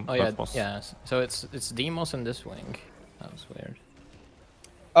from Oh yeah, that was. yeah. So it's Demos in this wing. That was weird.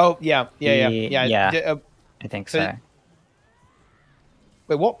 Oh, yeah. Yeah. I think So- so.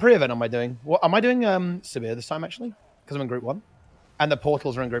 Wait, what pre-event am I doing? What am I doing? Severe this time, actually? Because I'm in group 1. And the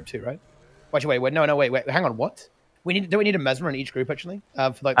portals are in group 2, right? Actually, wait. No, wait. Hang on, what? Don't we need a Mesmer in each group, actually?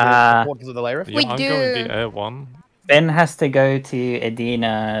 For like the portals of the layer rift? Yeah, We I'm do. going the air one. Ben has to go to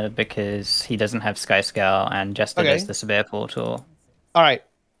Edina because he doesn't have Skyscale, and Jester Okay. does the Sabir portal. All right.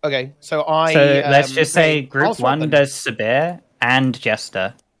 Okay. So let's just say I'll Group swap 1 them. does Sabir and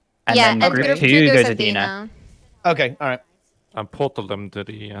Jester. And yeah, then and Group group 2 2 goes goes Edina. Adina. Okay. All right. And portal them to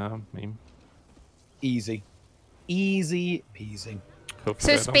the meme. Easy. Easy peasy.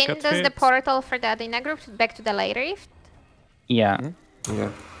 Hopefully So I don't Spin get does the hit. portal for the Adina group back to the lay rift. Yeah. Yeah.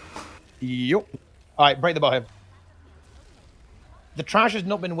 Yup. All right. Break the bar here. The trash has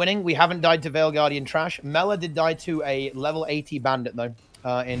not been winning. We haven't died to Veil Guardian trash. Mela did die to a level 80 bandit though,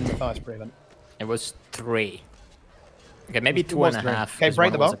 in the first pre-event. It was 3. Okay, maybe It two was and a three. half. Okay, 'cause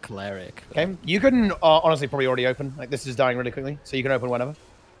break one the was bar. a cleric. but- Okay, you can honestly probably already open. Like this is dying really quickly, so you can open whenever.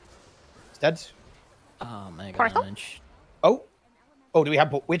 It's dead. Oh, mega Portal? damage. Oh, oh, do we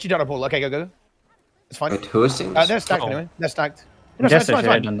have? We actually don't have portal. Okay, go. It's fine. Wait, who is seeing They're this? stacked Oh. anyway. They're stacked. No, Just it's a fine,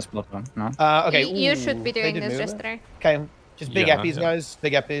 shade on it's the spot one. No. fine. Okay. You should ooh, be they doing did this move just it. there. Okay, just big Yeah, eppies, yeah. guys.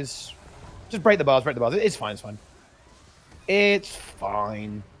 Big eppies. Just break the bars. Break the bars. It's fine. It's fine. It's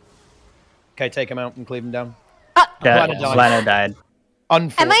fine. Okay, take him out and cleave him down. Yeah, Glenna died. Glenna died.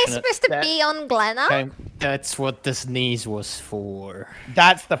 Unfortunate. Am I supposed to That- be on Glenna? Okay, That's what the sneeze was for.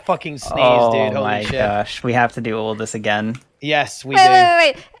 that's the fucking sneeze, Oh dude. Holy my shit. gosh, we have to do all this again. Yes, we Wait, do.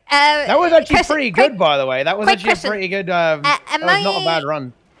 wait. That was actually question- pretty quick- good, by the way. That was quick actually question. a pretty good. am That was not a I- bad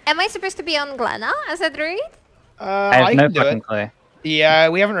run. Am I supposed to be on Glenna as a druid? I have I no can do fucking it. clue. Yeah,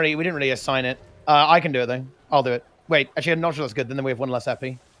 we didn't really assign it. I can do it though. I'll do it. Wait, actually, I'm not sure that's good. Then we have one less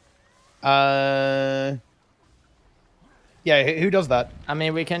epi. Yeah, who does that? I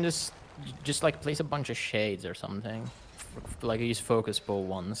mean, we can just like place a bunch of shades or something. Like use focus pull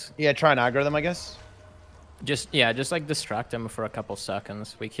ones. Yeah, try and aggro them, I guess. Just like distract them for a couple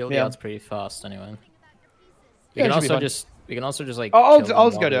seconds. We kill the Yeah. odds pretty fast anyway. Yeah, it should be fine. We can also just like. I'll kill them just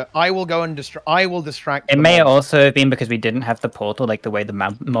go while to we- it. I will go and distract. It the may mobs. also have been because we didn't have the portal, like the way the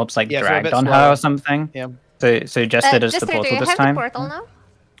mobs like Yeah, so a dragged bit on her slower. or something. Yeah, So just did us the Jester, do portal you this have time. the portal now?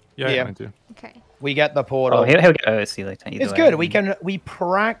 Yeah, Yeah. I do. Okay. we get the portal. Oh, he'll get OC later. either It's way. good. We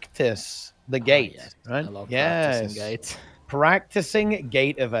practice the gate, yes. right? I love Yes. practicing gate. Practicing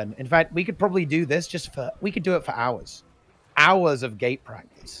gate event. In fact, we could probably do this we could do it for hours. Hours of gate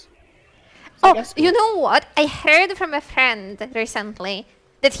practice. Oh, guess you know what? I heard from a friend recently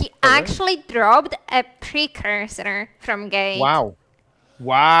that he actually dropped a precursor from gate. Wow.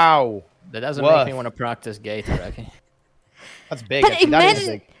 Wow. That doesn't Worth. make me want to practice gate, I reckon. That's big. But actually. That is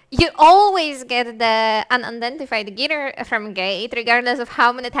imagine big. you always get the unidentified gear from gate, regardless of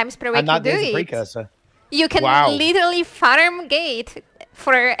how many times per week And you that do is a it. precursor. You can Wow. literally farm gate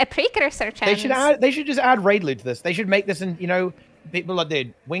for a precursor chance. They should just add raid loot to this. They should make this in, people like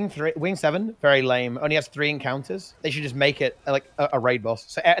dude, Wing 7, very lame. Only has 3 encounters. They should just make it like a raid boss.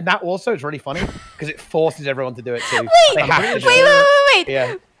 So and that also is really funny because it forces everyone to do it too. They have to Wait, do wait, it. wait, wait.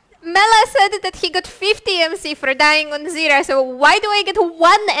 Yeah. Mela said that he got 50 MC for dying on Zira, so why do I get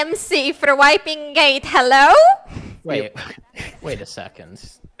 1 MC for wiping gate? Hello? Wait a second.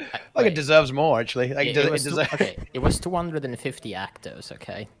 Like it deserves more actually. Like It was okay, it was 250 actos,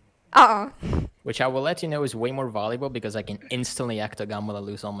 okay? Oh. Which I will let you know is way more valuable because I can instantly acto gamble and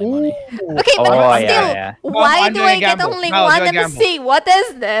lose all my money. Okay, but Oh, still, yeah, yeah. why I'm do doing I a get gamble. only Mel, 1 do a gamble. MC? What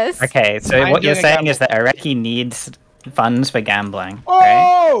is this? Okay, so I'm what you're doing a saying gamble. is that Areki needs funds for gambling,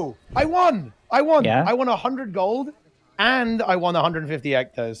 right? Oh, I won. Yeah? I won 100 gold and I won 150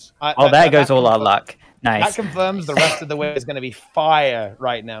 hectares. Oh, there goes all our luck. That Nice. confirms the rest of the way is going to be fire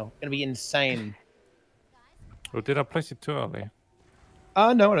right now. Going to be insane. Or did I place it too early? No,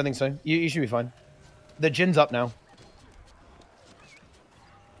 I don't think so. You should be fine. The gin's up now.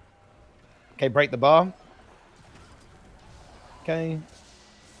 Okay, break the bar. Okay.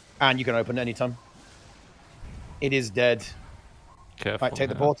 And you can open it anytime. It is dead. Careful. Right, take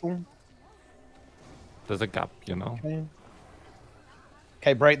the yeah. portal. There's a gap, you know. Okay.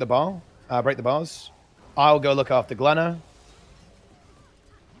 Okay, break the bar. Break the bars. I'll go look after Glenna.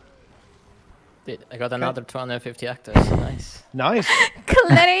 Dude, I got another 250 actos. Nice. Nice.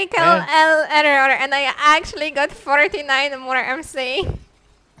 Clerical Yeah. error, and I actually got 49 more MC.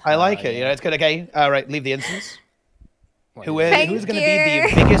 I like it. You know, it's good. Okay. All right. Leave the instance. What Who is is it? who's going to Thank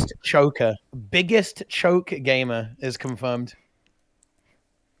be the you. biggest choker? Biggest choke gamer is confirmed.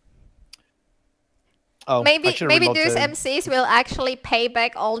 Oh, I Maybe should've maybe relogged those to- MCs will actually pay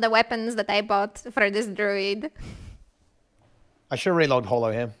back all the weapons that I bought for this druid. I should have relogged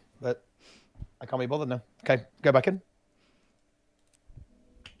Hollow here, but I can't be bothered now. Okay, go back in.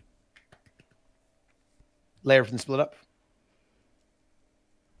 Lay everything split up.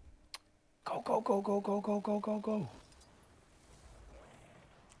 Go, go, go, go, go, go, go, go, go.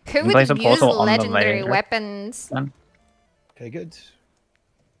 Who Place a would use portal on the legendary layer. weapons? Okay, good.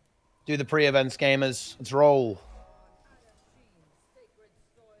 Do the pre-events, gamers. Let's roll.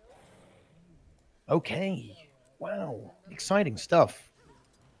 Okay. Wow. Exciting stuff.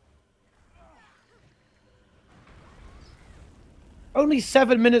 Only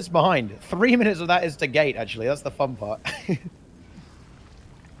 7 minutes behind. 3 minutes of that is to gate, actually. That's the fun part.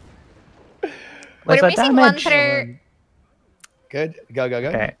 Was We're that missing one damage? for... Good. Go, go, go.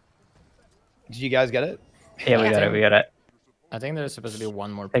 Okay. Did you guys get it? Yeah, we got it. We got it. I think there's supposed to be one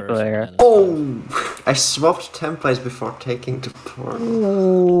more Take person. layer. and- Oh! I swapped templates before taking the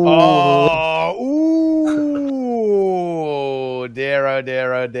portal. Oh, ooh, dear, oh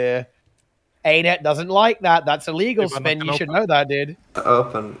dear, oh dear. ANET doesn't like that. That's illegal, If I Sven. can You should open. know that, dude.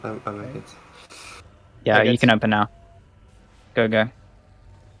 Open. I make it. Yeah, Okay, you good. can open now. Go. Did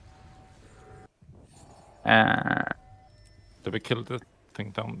we kill the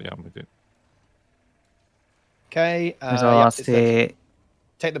thing down? Yeah, we did. Okay. There's Yeah, it says velocity.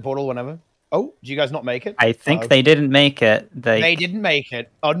 take the portal whenever. Oh, did you guys not make it? I think Uh-oh. they didn't make it. They didn't make it,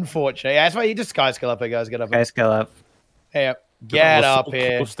 unfortunately. Yeah, that's why you just sky skill up here, guys. Get up. Guys, go up. Hey, Dude, get I was up so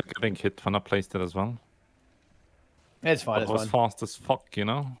here. close to getting hit when I placed it as well. It's fine. But It's it was fine. fast as fuck, you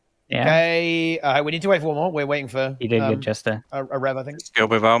know? Yeah. Okay. We need to wait for one more. We're waiting for You did good, Jester. a rev, I think. Let's go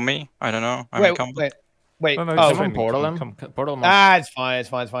without me. I don't know. I'm in combat. Wait. No, no, Oh, it's fine. Portal him. Come. Portal him. it's fine. It's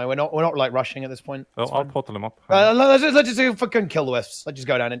fine. We're not like rushing at this point. Oh, It's I'll fine. portal him up. Let's just fucking kill the wisps. Let's just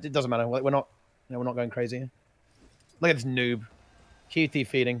go down. It doesn't matter. We're not going crazy here. Look at this noob. QT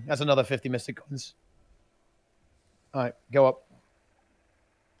feeding. That's another 50 mystic coins. All right, go up.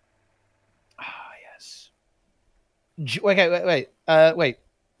 Ah, yes. Okay, wait.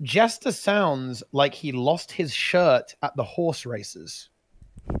 Jester sounds like he lost his shirt at the horse races.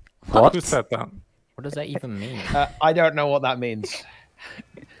 What? Who said that? What does that even mean? I don't know what that means.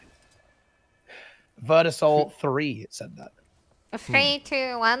 Vertisol 3 said that. 3,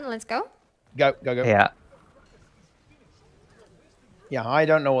 2, 1, let's go. Go. Yeah. Yeah, I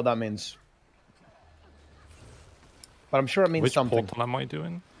don't know what that means. But I'm sure it means Which something. portal am I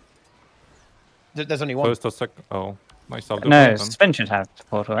doing? There's only one. First or second? Oh, nice. I'll do No, both then. Sven should have the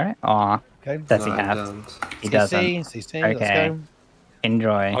portal, right? Aw. Okay. Does No, he I have? don't. He doesn't. CC, let's Okay. go.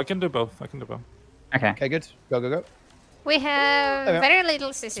 Enjoy. I can do both. Okay. Okay, good. Go. We have Okay. very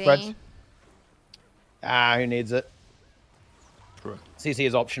little CC. Spread. Who needs it? True. CC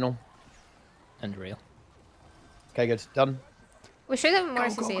is optional. And real. Okay, good. Done. We should have more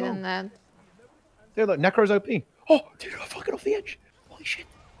Go, CC go. than that. Dude, look, Necro's OP. Oh, dude, I'm fucking off the edge. Holy shit.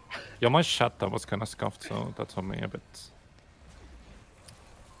 Yeah, my shatter was kind of scuffed, so that's on me a bit.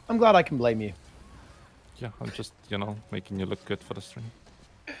 I'm glad I can blame you. Yeah, I'm just, you know, making you look good for the stream.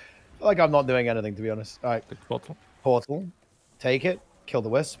 Like I'm not doing anything, to be honest. All right, The portal. portal. Take it. Kill the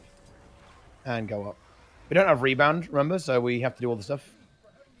wisp. And go up. We don't have rebound, remember? So we have to do all the stuff.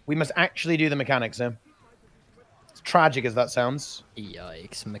 We must actually do the mechanics here. As tragic as that sounds.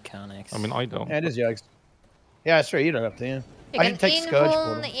 Yikes, mechanics. I mean, I don't. Yeah, it is yikes. Yeah, it's true. You don't have to, yeah. You I can can take Scourge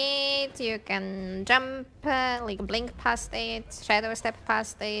invuln portal. it, you can jump, like blink past it, shadow step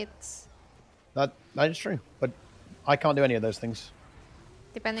past it, That is true. But I can't do any of those things.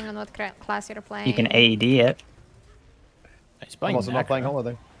 depending on what class you're playing. You can AD it. He's I'm playing also not playing Necro.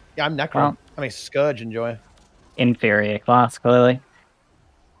 Holiday. Yeah, I'm Necro. Well- I'm a Scourge enjoyer. Inferior class, clearly.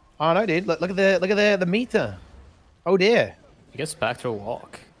 Oh no, dude! Look at the meter. Oh dear. You get Spectral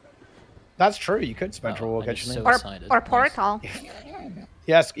Walk. That's true. You could Spectral Oh, Walk and he's actually. so or, excited. or Nice. portal.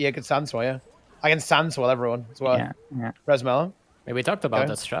 Yes, yeah, you could Sandswell, yeah. I can Sandswell everyone as well. Yeah. Resmello. Maybe we talked about Okay.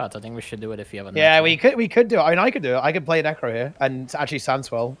 that strat. I think we should do it if you have a Yeah, Necro. we could do it. I mean, I could do it. I could play Necro here and actually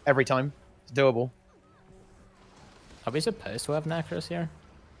Sandswell every time. It's doable. Are we supposed to have Necros here?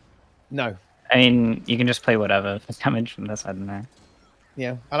 No. I mean, you can just play whatever for damage from this, I don't know.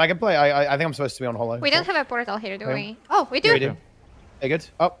 Yeah, and I can play. I think I'm supposed to be on Hollow. We don't have a portal here, do Yeah. we? Oh, we do. Yeah, we do. Okay, good.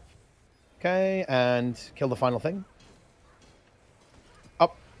 Up. Okay, and kill the final thing.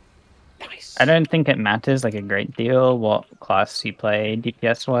 Up. Nice. I don't think it matters like a great deal what class you play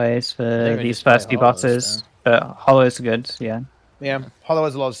DPS-wise for think we these just play first two Hollows, bosses, but Hollow's good, yeah. Yeah, Hollow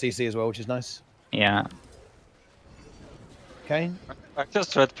has a lot of CC as well, which is nice. Yeah. Okay. I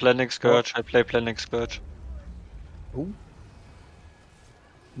just read Blending Scourge. I play Blending Scourge. Ooh.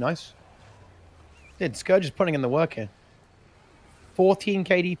 Nice. Dude, Scourge is putting in the work here.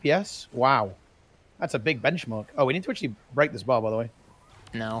 14k DPS? Wow. That's a big benchmark. Oh, we need to actually break this bar, by the way.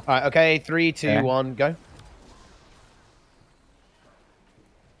 No. All right, okay. 3, 2, Okay. 1, go.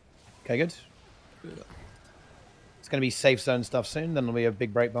 Okay, good. It's going to be safe zone stuff soon. Then there'll be a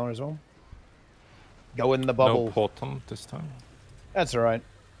big break bar as well. Go in the bubble. No portal this time. That's all right.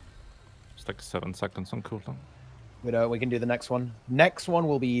 It's like 7 seconds on cooldown. We can do the next one. Next one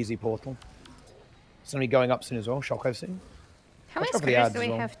will be easy portal. It's going to be going up soon as well. Shockwave soon. How Watch many out for the squares ads do as we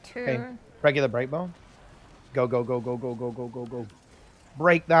well. have? 2. Okay. Regular break bar. Go, go, go, go, go, go, go, go, go.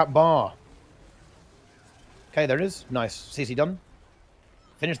 Break that bar. Okay, there it is. Nice. CC done.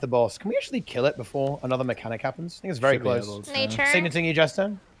 Finish the boss. Can we actually kill it before another mechanic happens? I think it's very Should be close. able to. Nature. Signating you,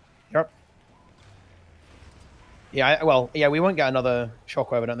 Jester. Yep. Yeah, yeah, we won't get another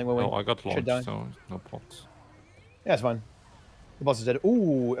shockwave. I don't think we'll win. Oh, I got Should die. launched, so no pots. Yeah, it's fine. The boss is dead.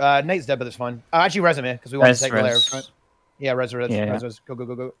 Ooh, Nate's dead, but that's fine. Actually, Res him here because we want to take the layer of front. Yeah, Res. Yeah. Go.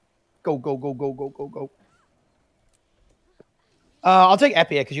 Go. I'll take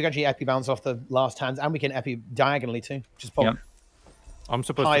Epi here because you can actually Epi bounce off the last hands, and we can Epi diagonally too. Just pop. Yep. I'm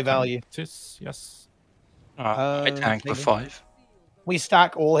supposed High to value. This, yes. I tanked with 5. We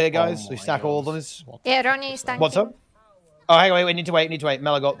stack all here, guys. We stack all of those. Yeah, Ronnie is tanking. What's up? Oh, hang on, wait. Need to wait.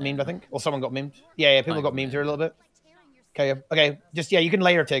 Mela got memed, I think, or someone got memed. Yeah. People got memed here a little bit. Okay. Just you can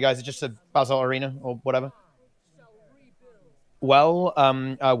layer it here, guys. It's just a Basalt Arena or whatever. Well,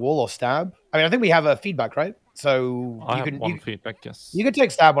 wall or stab. I mean, I think we have a feedback, right? So I you have can one feedback, yes. You could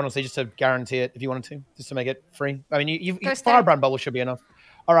take stab honestly, just to guarantee it if you wanted to, just to make it free. I mean, you Firebrand bubble should be enough.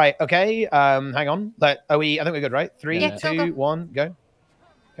 All right, okay. Hang on. I think we're good, right? 3, 2, 1, go.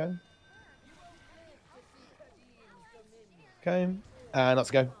 Okay. Okay, and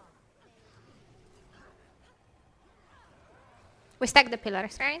let's go. We stack the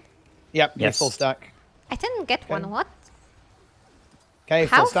pillars, right? Yep. Yes. Full stack. I didn't get one. What? Okay.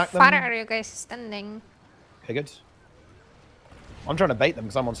 How Full stack them. far are you guys standing? Okay, good. I'm trying to bait them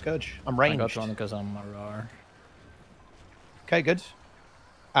because I'm on Scourge. I'm ranged. I got one because I'm a roar. Okay, good.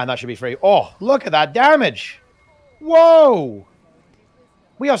 And that should be free. Oh, look at that damage! Whoa!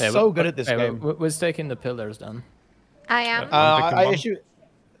 We are so good at this game. Who's taking the pillars then? I am.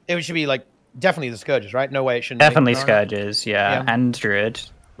 It should be like definitely the Scourges, right? No way it shouldn't. Definitely be. Scourges, yeah, and Druid.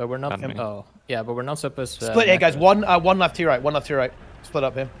 But we're not. Oh, yeah, but we're not supposed to. Split here, guys. One left, 2 right. One left, 2 right. Split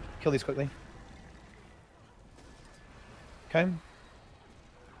up here. Kill these quickly. Okay. And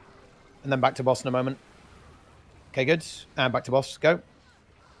then back to boss in a moment. Okay, good. And back to boss. Go.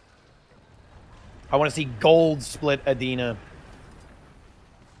 I want to see gold split Adina.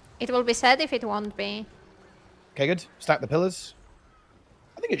 It will be sad if it won't be. Okay, good. Stack the pillars.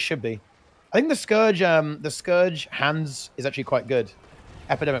 I think it should be. I think the Scourge hands is actually quite good.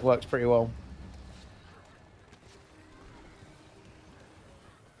 Epidemic works pretty well.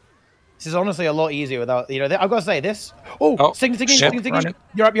 This is honestly a lot easier without, I've got to say this. Oh, sing.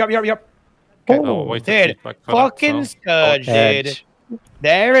 You're up. Okay. Oh, wait, dude, fucking Scourge, dude.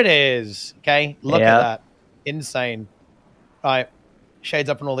 There it is. Okay, look at that. Insane. All right. Shades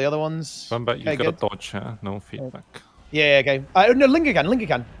up on all the other ones. Remember, you got a dodge, no feedback. Yeah, okay. No, Linker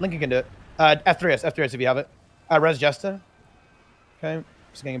can do it. F3S if you have it. Res Jester. Okay,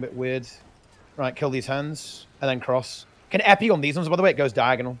 it's getting a bit weird. Right, kill these hands, and then cross. Can Epi on these ones, by the way, it goes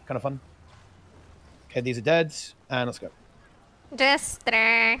diagonal. Kind of fun. Okay, these are dead, and let's go.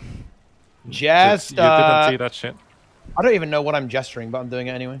 Jester. You didn't see that shit. I don't even know what I'm gesturing, but I'm doing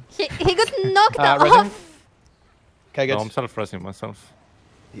it anyway. He got knocked off. Okay, good. No, I'm self-resing myself.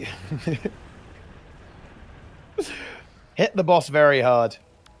 Yeah. Hit the boss very hard.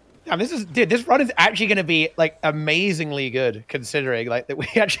 Damn, this run is actually going to be like amazingly good, considering like that we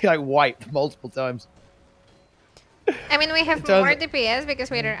actually like wiped multiple times. I mean, we have more DPS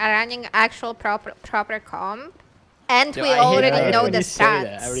because we're running actual proper comp, and we already know the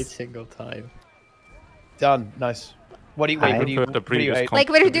stats. Every single time. Done. Nice. What do you hate? Like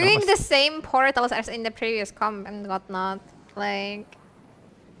we're doing the same portals as in the previous comp and whatnot. Like.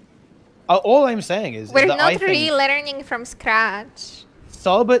 All I'm saying is we're that not relearning from scratch.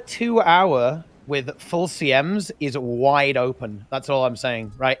 Sub 2 hour with full CMs is wide open. That's all I'm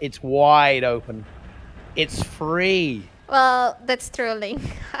saying, right? It's wide open. It's free. Well, that's true, Link.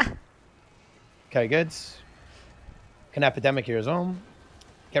 Okay, good. Can Epidemic here as well.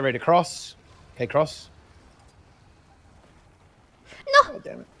 Get ready to cross. Okay, cross. No! Oh,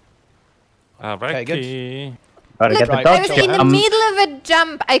 damn it. Okay, good. Gotta get the dodge. I was in the middle of a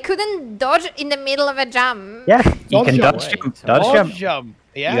jump. I couldn't dodge in the middle of a jump. Yeah, you can dodge jump. Dodge jump.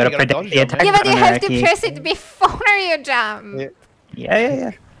 Yeah, you gotta predict the attack. Yeah, but you have to press it before you jump.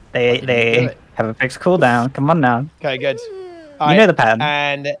 Yeah. They have a fixed cooldown. Come on now. Okay, good. You know the pattern.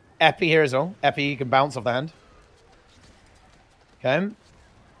 And Epi here as well. Epi, you can bounce off the hand. Okay.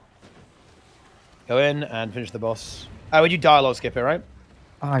 Go in and finish the boss. Would you dialogue skip it, right?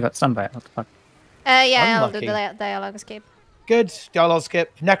 Oh, I got sunbite. What the fuck? Yeah, I'll do the dialogue skip. Good. Dialogue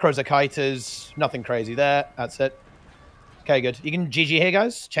skip. Necros are kiters. Nothing crazy there. That's it. Okay, good. You can GG here,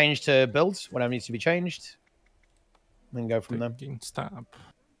 guys. Change to builds whenever needs to be changed. And then go from there. Stab.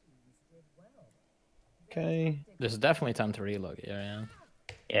 Okay. There's definitely time to reload here,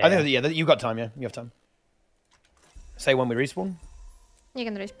 I think, you got time, yeah. You have time. Say when we respawn. You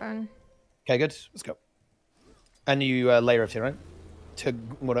can respawn. Okay, good. Let's go. And you layer it here, right? To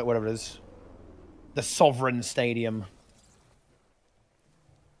whatever it is. The Sovereign Stadium.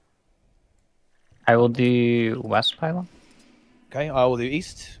 I will do West Pylon. Okay, I will do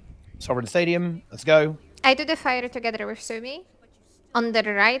East. Sovereign Stadium. Let's go. I do the fire together with Sumi. On the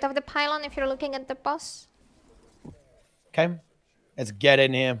right of the pylon, if you're looking at the boss. Okay. Let's get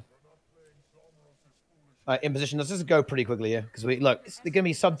in here. In position. Let's just go pretty quickly here because it's gonna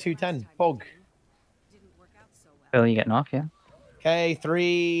be sub 210. Pog. Phil, you getting off? Yeah. Okay,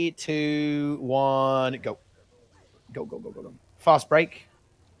 3, 2, 1, go. Go, go, go, go, go. Fast break.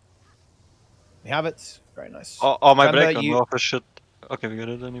 We have it. Very nice. Oh, my Remember break on Warfare should... Okay, we got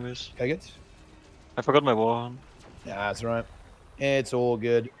it anyways. Okay, good. I forgot my Warhorn. Yeah, that's right. It's all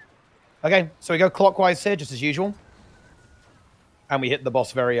good. Okay, so we go clockwise here, just as usual. And we hit the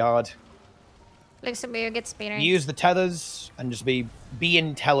boss very hard. Looks to be a good speeder. Use the tethers and just be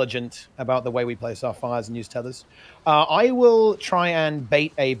intelligent about the way we place our fires and use tethers. I will try and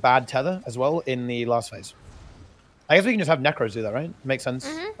bait a bad tether as well in the last phase. I guess we can just have Necros do that, right? Makes sense.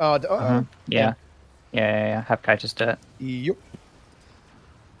 Yeah. Yeah. Have Kai just do it. Yep.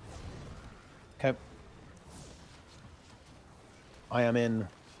 Okay. I am in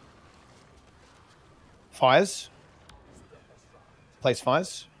fires. Place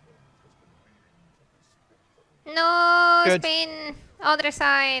fires. No, Good. spin. Other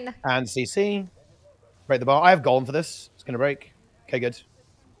side. And CC. Break the bar. I have golem for this. It's going to break. Okay, good.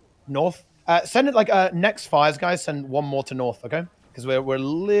 North. Send it like next fires, guys. Send one more to north, okay? Because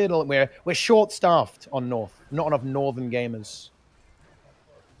we're short-staffed on north. Not enough northern gamers.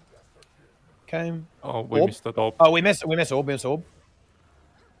 Okay. Oh, we missed that orb. Oh, we missed orb. We missed orb.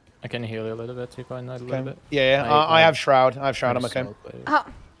 I can heal you a little bit, Teapot, a little bit. Yeah. I have shroud. I'm okay. Oh.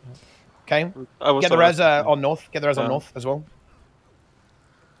 Okay. Get the res on north. Get the res on north as well.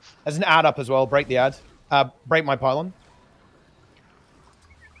 There's an ad up as well. Break the ad. Break my pylon.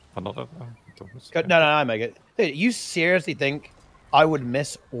 Another. No, I make it. Dude, you seriously think I would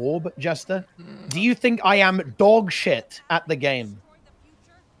miss orb, Jester? Do you think I am dog shit at the game?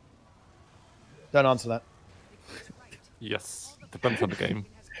 Don't answer that. Yes, depends on the game.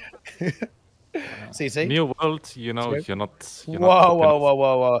 CC? New world, you're not.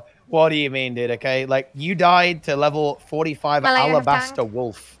 Whoa. What do you mean, dude? Okay, like you died to level 45 Alabaster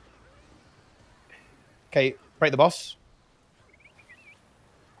Wolf. Okay, break the boss.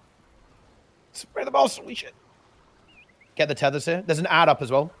 Break the boss. Holy shit. Get the tethers here. There's an ad up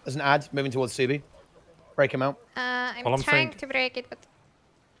as well. There's an ad moving towards Subi. Break him out. I'm trying to break it, but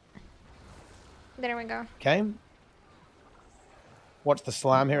there we go. Okay. Watch the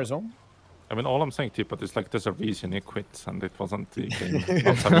slam here as well. I mean, all I'm saying, Teapot, is like there's a reason you quit, and it wasn't the game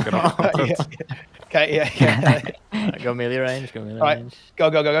not having enough content. Okay, yeah. Go melee range, All right,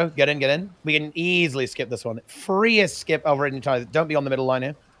 go. Get in. We can easily skip this one. Freest skip over any time. Don't be on the middle line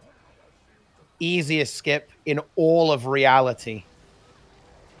here. Easiest skip in all of reality.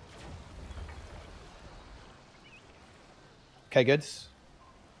 Okay, good.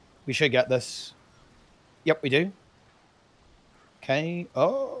 We should get this. Yep, we do. Okay.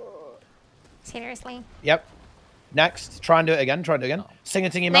 Oh. Seriously? Yep. Next. Try and do it again. Oh. Sing a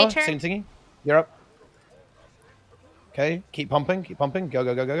tingy, Mel. Sing a tingy. You're up. Okay. Keep pumping. Go.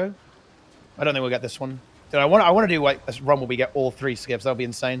 I don't think we'll get this one. Dude, I want to do like a run where we get all 3 skips. That would be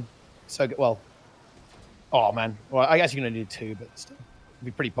insane. So good. Well. Oh, man. Well, I guess you're going to do 2, but still. It'd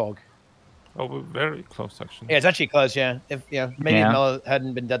be pretty pog. Oh, we're very close, actually. Yeah, it's actually close, yeah. Maybe if Mel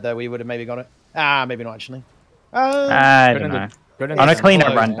hadn't been dead there, we would have maybe got it. Maybe not, actually. I don't know. On a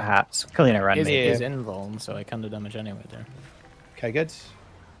cleaner run, perhaps. Cleaner run, maybe. He's invuln, so I can do damage anyway there. Okay, good.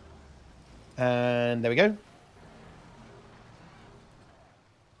 And there we go.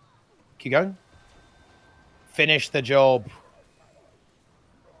 Keep going. Finish the job.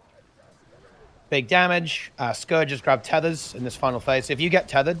 Big damage. Scourges grab tethers in this final phase. So if you get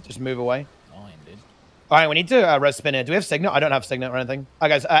tethered, just move away. All right, we need to res spin it. Do we have Signet? I don't have Signet or anything. All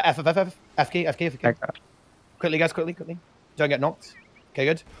right, guys, F key. Quickly, guys, quickly. Don't get knocked. Okay,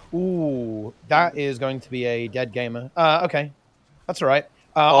 good. Ooh, that is going to be a dead gamer. Okay. That's all right.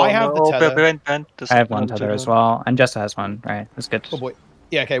 I have the tether. I have one tether as well, and Jester has one. Right, that's good. Oh, boy.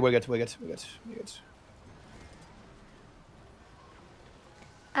 Yeah, okay, we're good.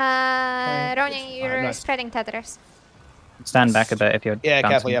 Ronin, you're spreading tethers. Stand back a bit if you're... Yeah,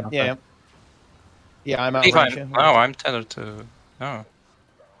 careful, yeah. Yeah, I'm out of range. I'm tethered to... No.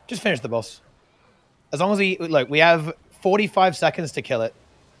 Just finish the boss. As long as we have 45 seconds to kill it.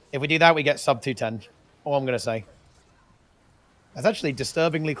 If we do that, we get sub 210. All I'm going to say. That's actually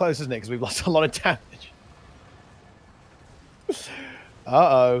disturbingly close, isn't it? Because we've lost a lot of damage.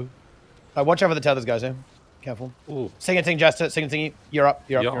 Uh-oh. Watch out for the tethers, guys, here. Careful. Ooh. Sing a ting, Jester. Sing a ting. You're up.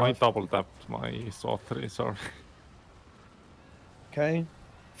 Yeah, I double tapped my SWAT 3, sorry. Okay.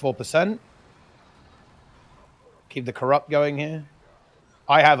 4%. Keep the corrupt going here.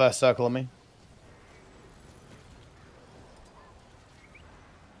 I have a circle on me.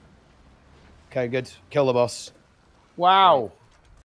 Okay, good. Kill the boss. Wow.